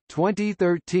M.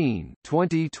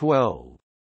 2013–2012.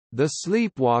 The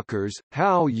Sleepwalkers,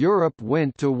 How Europe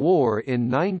Went to War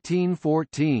in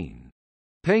 1914.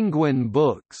 Penguin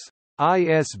Books.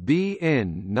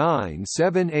 ISBN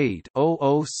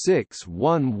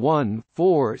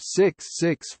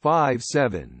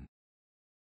 978-0061146657.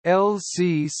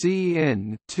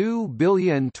 LCCN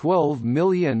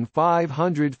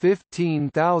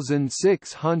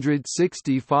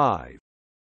 2012515,665.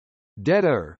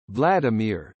 Dedar,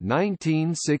 Vladimir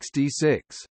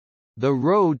 1966. The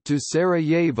Road to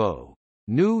Sarajevo.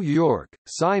 New York,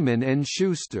 Simon &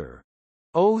 Schuster.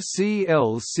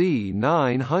 OCLC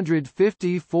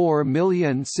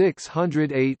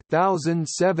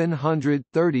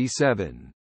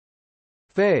 954608737.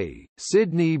 Fay,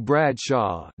 Sidney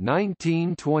Bradshaw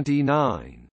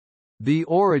 1929. The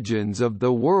Origins of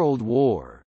the World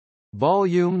War.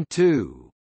 Volume 2.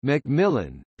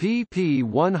 Macmillan, pp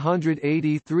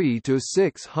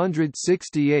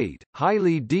 183–668,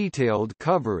 highly detailed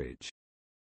coverage.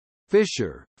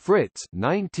 Fischer, Fritz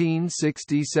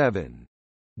 1967.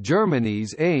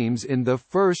 Germany's Aims in the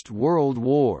First World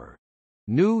War.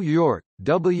 New York,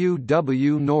 W.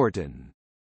 W. Norton.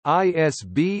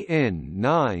 ISBN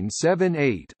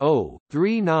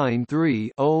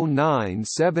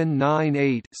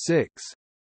 978-0-393-09798-6.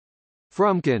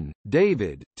 Frumkin,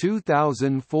 David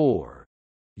 2004.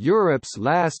 Europe's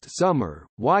Last Summer,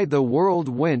 Why the World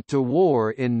Went to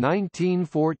War in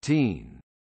 1914.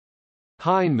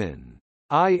 Heinemann.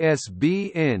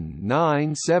 ISBN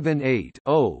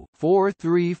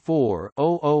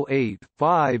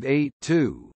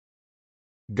 978-0-434-008-582.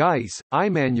 Geiss,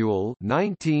 Immanuel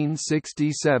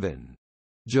 1967.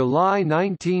 July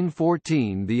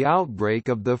 1914 The Outbreak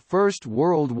of the First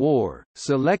World War,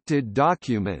 Selected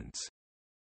Documents.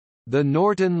 The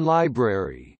Norton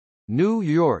Library. New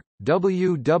York,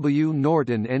 W. W.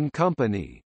 Norton and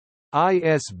Company.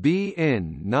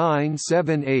 ISBN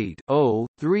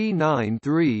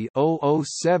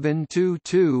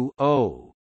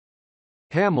 978-0-393-00722-0.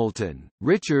 Hamilton,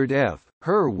 Richard F.,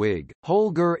 Herwig,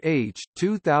 Holger H.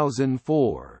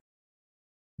 2004.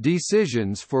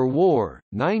 Decisions for War,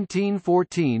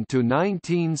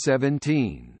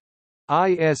 1914–1917.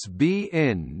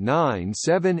 ISBN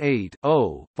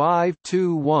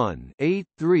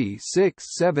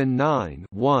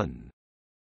 978-0-521-83679-1.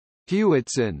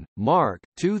 Hewitson, Mark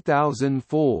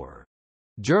 2004.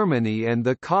 Germany and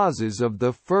the Causes of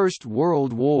the First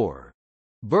World War.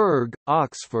 Berg,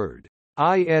 Oxford.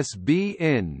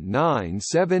 ISBN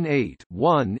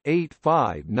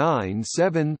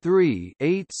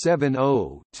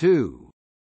 978-1-85973-870-2.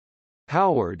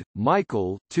 Howard,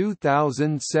 Michael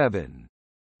 2007.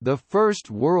 The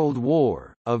First World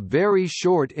War, A Very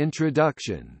Short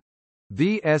Introduction.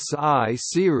 VSI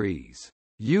Series.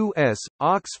 U.S.,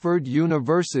 Oxford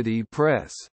University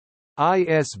Press.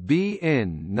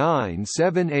 ISBN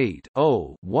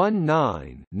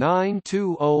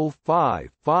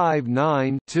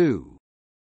 978-0-19-920559-2.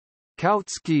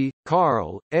 Kautsky,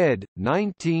 Karl, ed.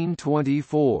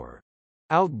 1924.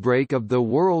 Outbreak of the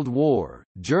World War,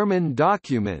 German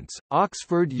Documents,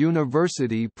 Oxford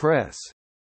University Press.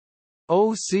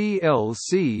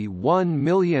 OCLC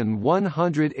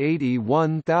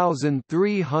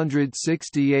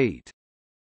 1181368.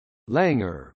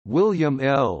 Langer, William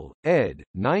L., ed.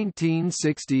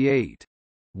 1968.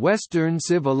 Western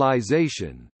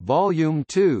Civilization, Volume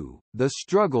 2, The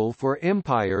Struggle for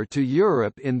Empire to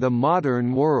Europe in the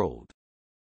Modern World.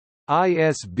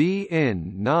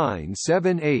 ISBN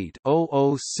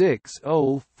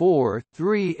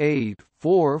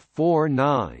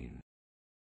 978-0060438449.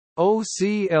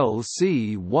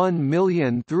 OCLC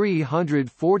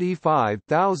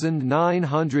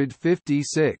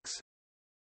 1345956.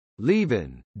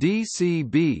 Levin,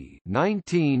 D.C.B.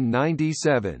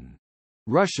 1997.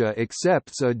 Russia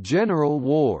Accepts a General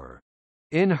War.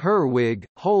 In Herwig,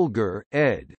 Holger,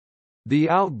 ed. The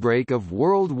Outbreak of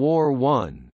World War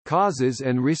I, Causes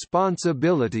and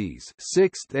Responsibilities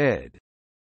 6th ed.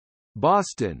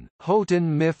 Boston,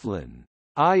 Houghton Mifflin.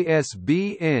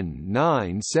 ISBN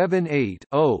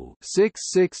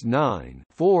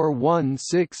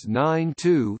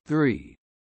 978-0-669-41692-3.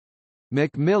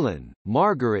 Macmillan,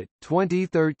 Margaret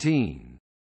 2013.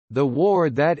 The War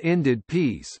That Ended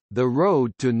Peace, The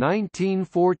Road to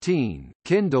 1914,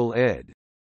 Kindle ed.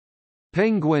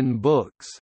 Penguin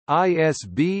Books.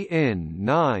 ISBN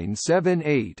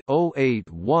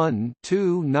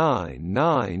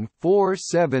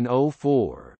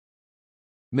 978-08129944704.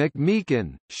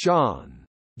 McMeekin, Sean.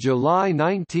 July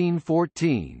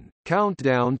 1914,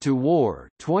 Countdown to War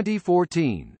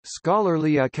 2014,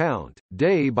 Scholarly Account,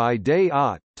 Day by Day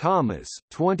Ott, Thomas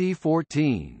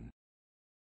 2014.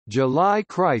 July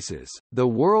Crisis, The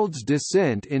World's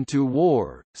Descent into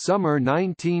War, Summer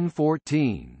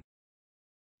 1914.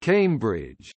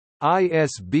 Cambridge.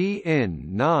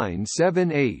 ISBN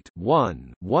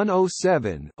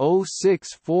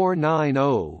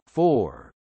 978-1-107-06490-4.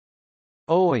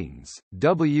 Owings,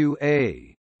 W.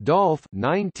 A. Dolph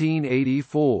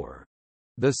 1984.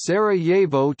 The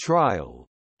Sarajevo Trial.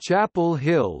 Chapel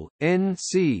Hill,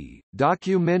 N.C.,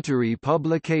 Documentary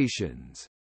Publications.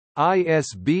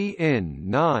 ISBN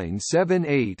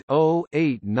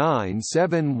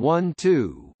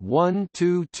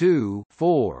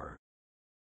 978-0-89712-122-4.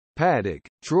 Paddock,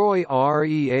 Troy.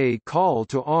 REA Call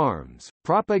to Arms,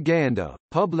 Propaganda,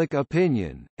 Public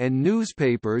Opinion, and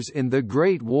Newspapers in the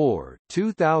Great War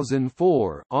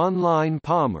 2004. Online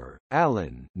Palmer,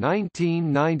 Alan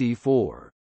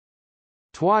 1994.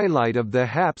 Twilight of the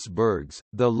Habsburgs,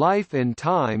 The Life and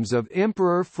Times of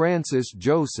Emperor Francis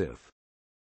Joseph.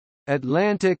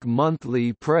 Atlantic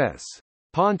Monthly Press.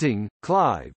 Ponting,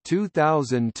 Clive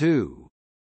 2002.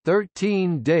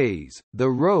 13 Days, The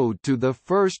Road to the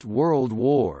First World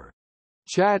War.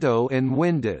 Chatto and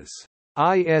Windus.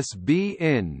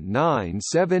 ISBN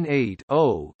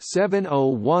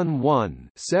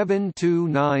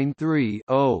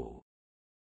 978-0-7011-7293-0.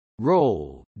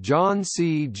 Roll, John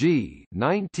C. G.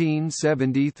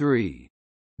 1973.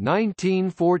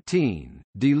 1914,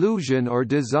 Delusion or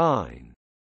Design.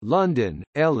 London,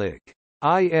 Ellick.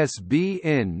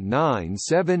 ISBN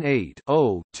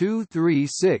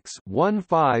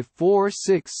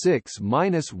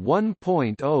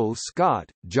 978-0-236-15466-1.0.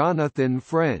 Scott, Jonathan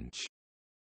French.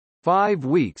 5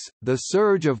 Weeks, The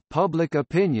Surge of Public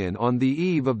Opinion on the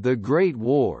Eve of the Great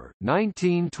War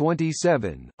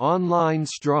 1927. Online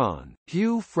Strawn,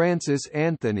 Hugh Francis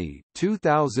Anthony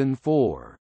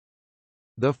 2004.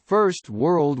 The First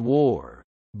World War.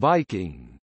 Viking.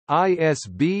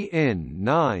 ISBN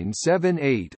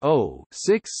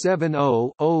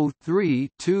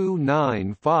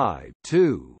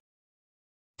 978-0-670-03295-2.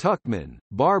 Tuckman,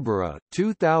 Barbara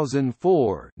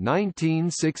 2004.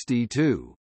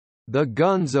 1962. The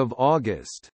Guns of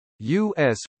August.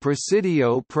 U.S.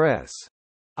 Presidio Press.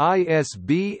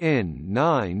 ISBN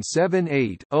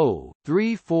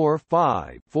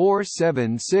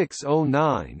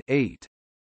 978-0-345-47609-8.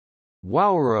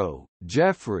 Wowrow,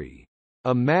 Geoffrey.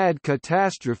 A Mad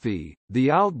Catastrophe, The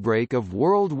Outbreak of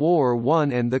World War I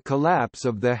and the Collapse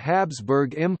of the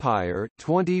Habsburg Empire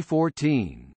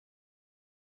 2014.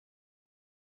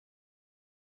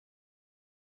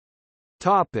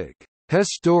 Topic: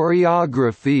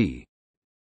 Historiography.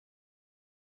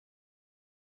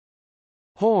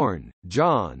 Horn,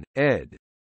 John, ed.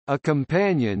 A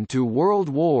Companion to World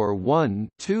War I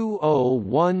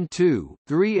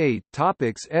 2012-38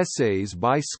 Topics: Essays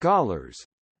by scholars.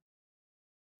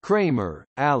 Kramer,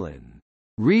 Alan.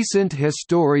 Recent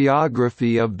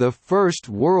Historiography of the First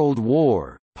World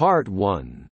War, Part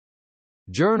 1.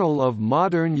 Journal of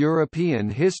Modern European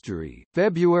History,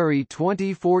 February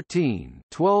 2014,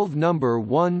 12 No.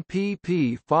 1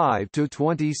 pp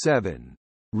 5–27.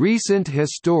 Recent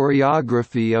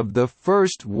Historiography of the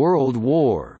First World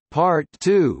War, Part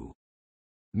 2.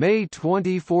 May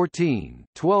 2014,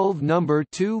 12 No.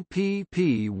 2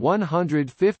 pp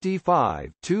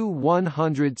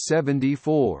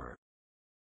 155–174.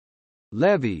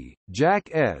 Levy, Jack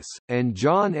S., and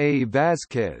John A.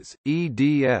 Vasquez,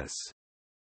 eds.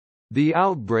 The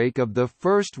Outbreak of the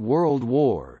First World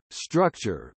War,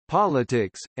 Structure,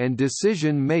 Politics, and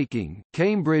Decision-Making,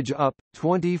 Cambridge UP,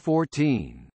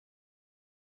 2014.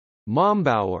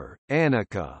 Mombauer,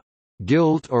 Annika.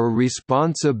 Guilt or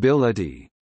Responsibility?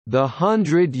 The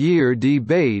 100-Year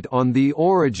Debate on the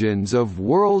Origins of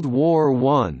World War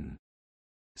I.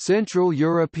 Central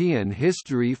European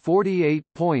History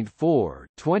 48.4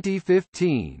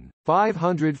 2015,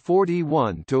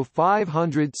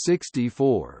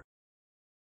 541–564.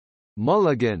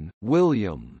 Mulligan,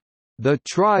 William. The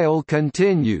Trial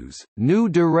Continues, New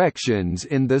Directions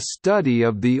in the Study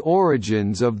of the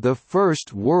Origins of the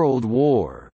First World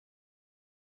War.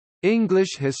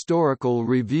 English Historical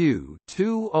Review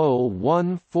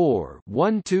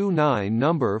 2014-129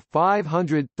 No.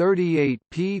 538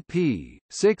 pp.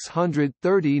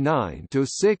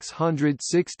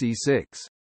 639–666.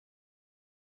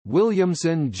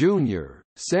 Williamson, Jr.,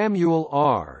 Samuel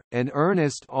R., and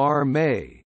Ernest R.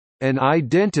 May. An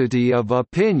Identity of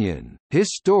Opinion,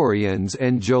 Historians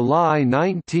and July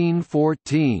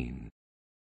 1914.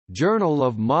 Journal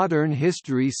of Modern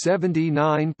History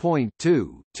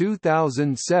 79.2,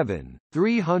 2007,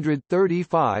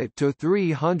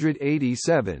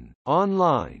 335–387,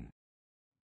 online.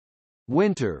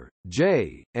 Winter,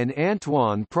 J., and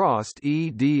Antoine Prost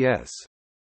eds.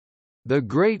 The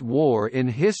Great War in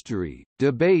History,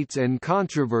 Debates and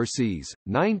Controversies,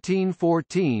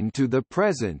 1914 to the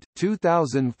Present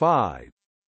 2005.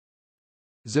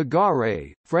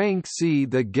 Zagare, Frank C.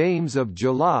 The Games of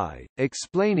July,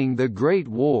 Explaining the Great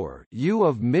War U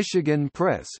of Michigan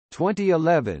Press,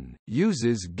 2011,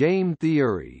 uses game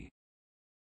theory.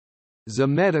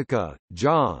 Zemedika,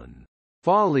 John.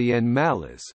 Folly and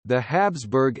Malice, The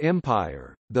Habsburg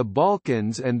Empire, the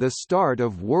Balkans and the Start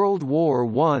of World War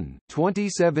I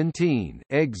 2017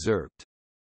 excerpt.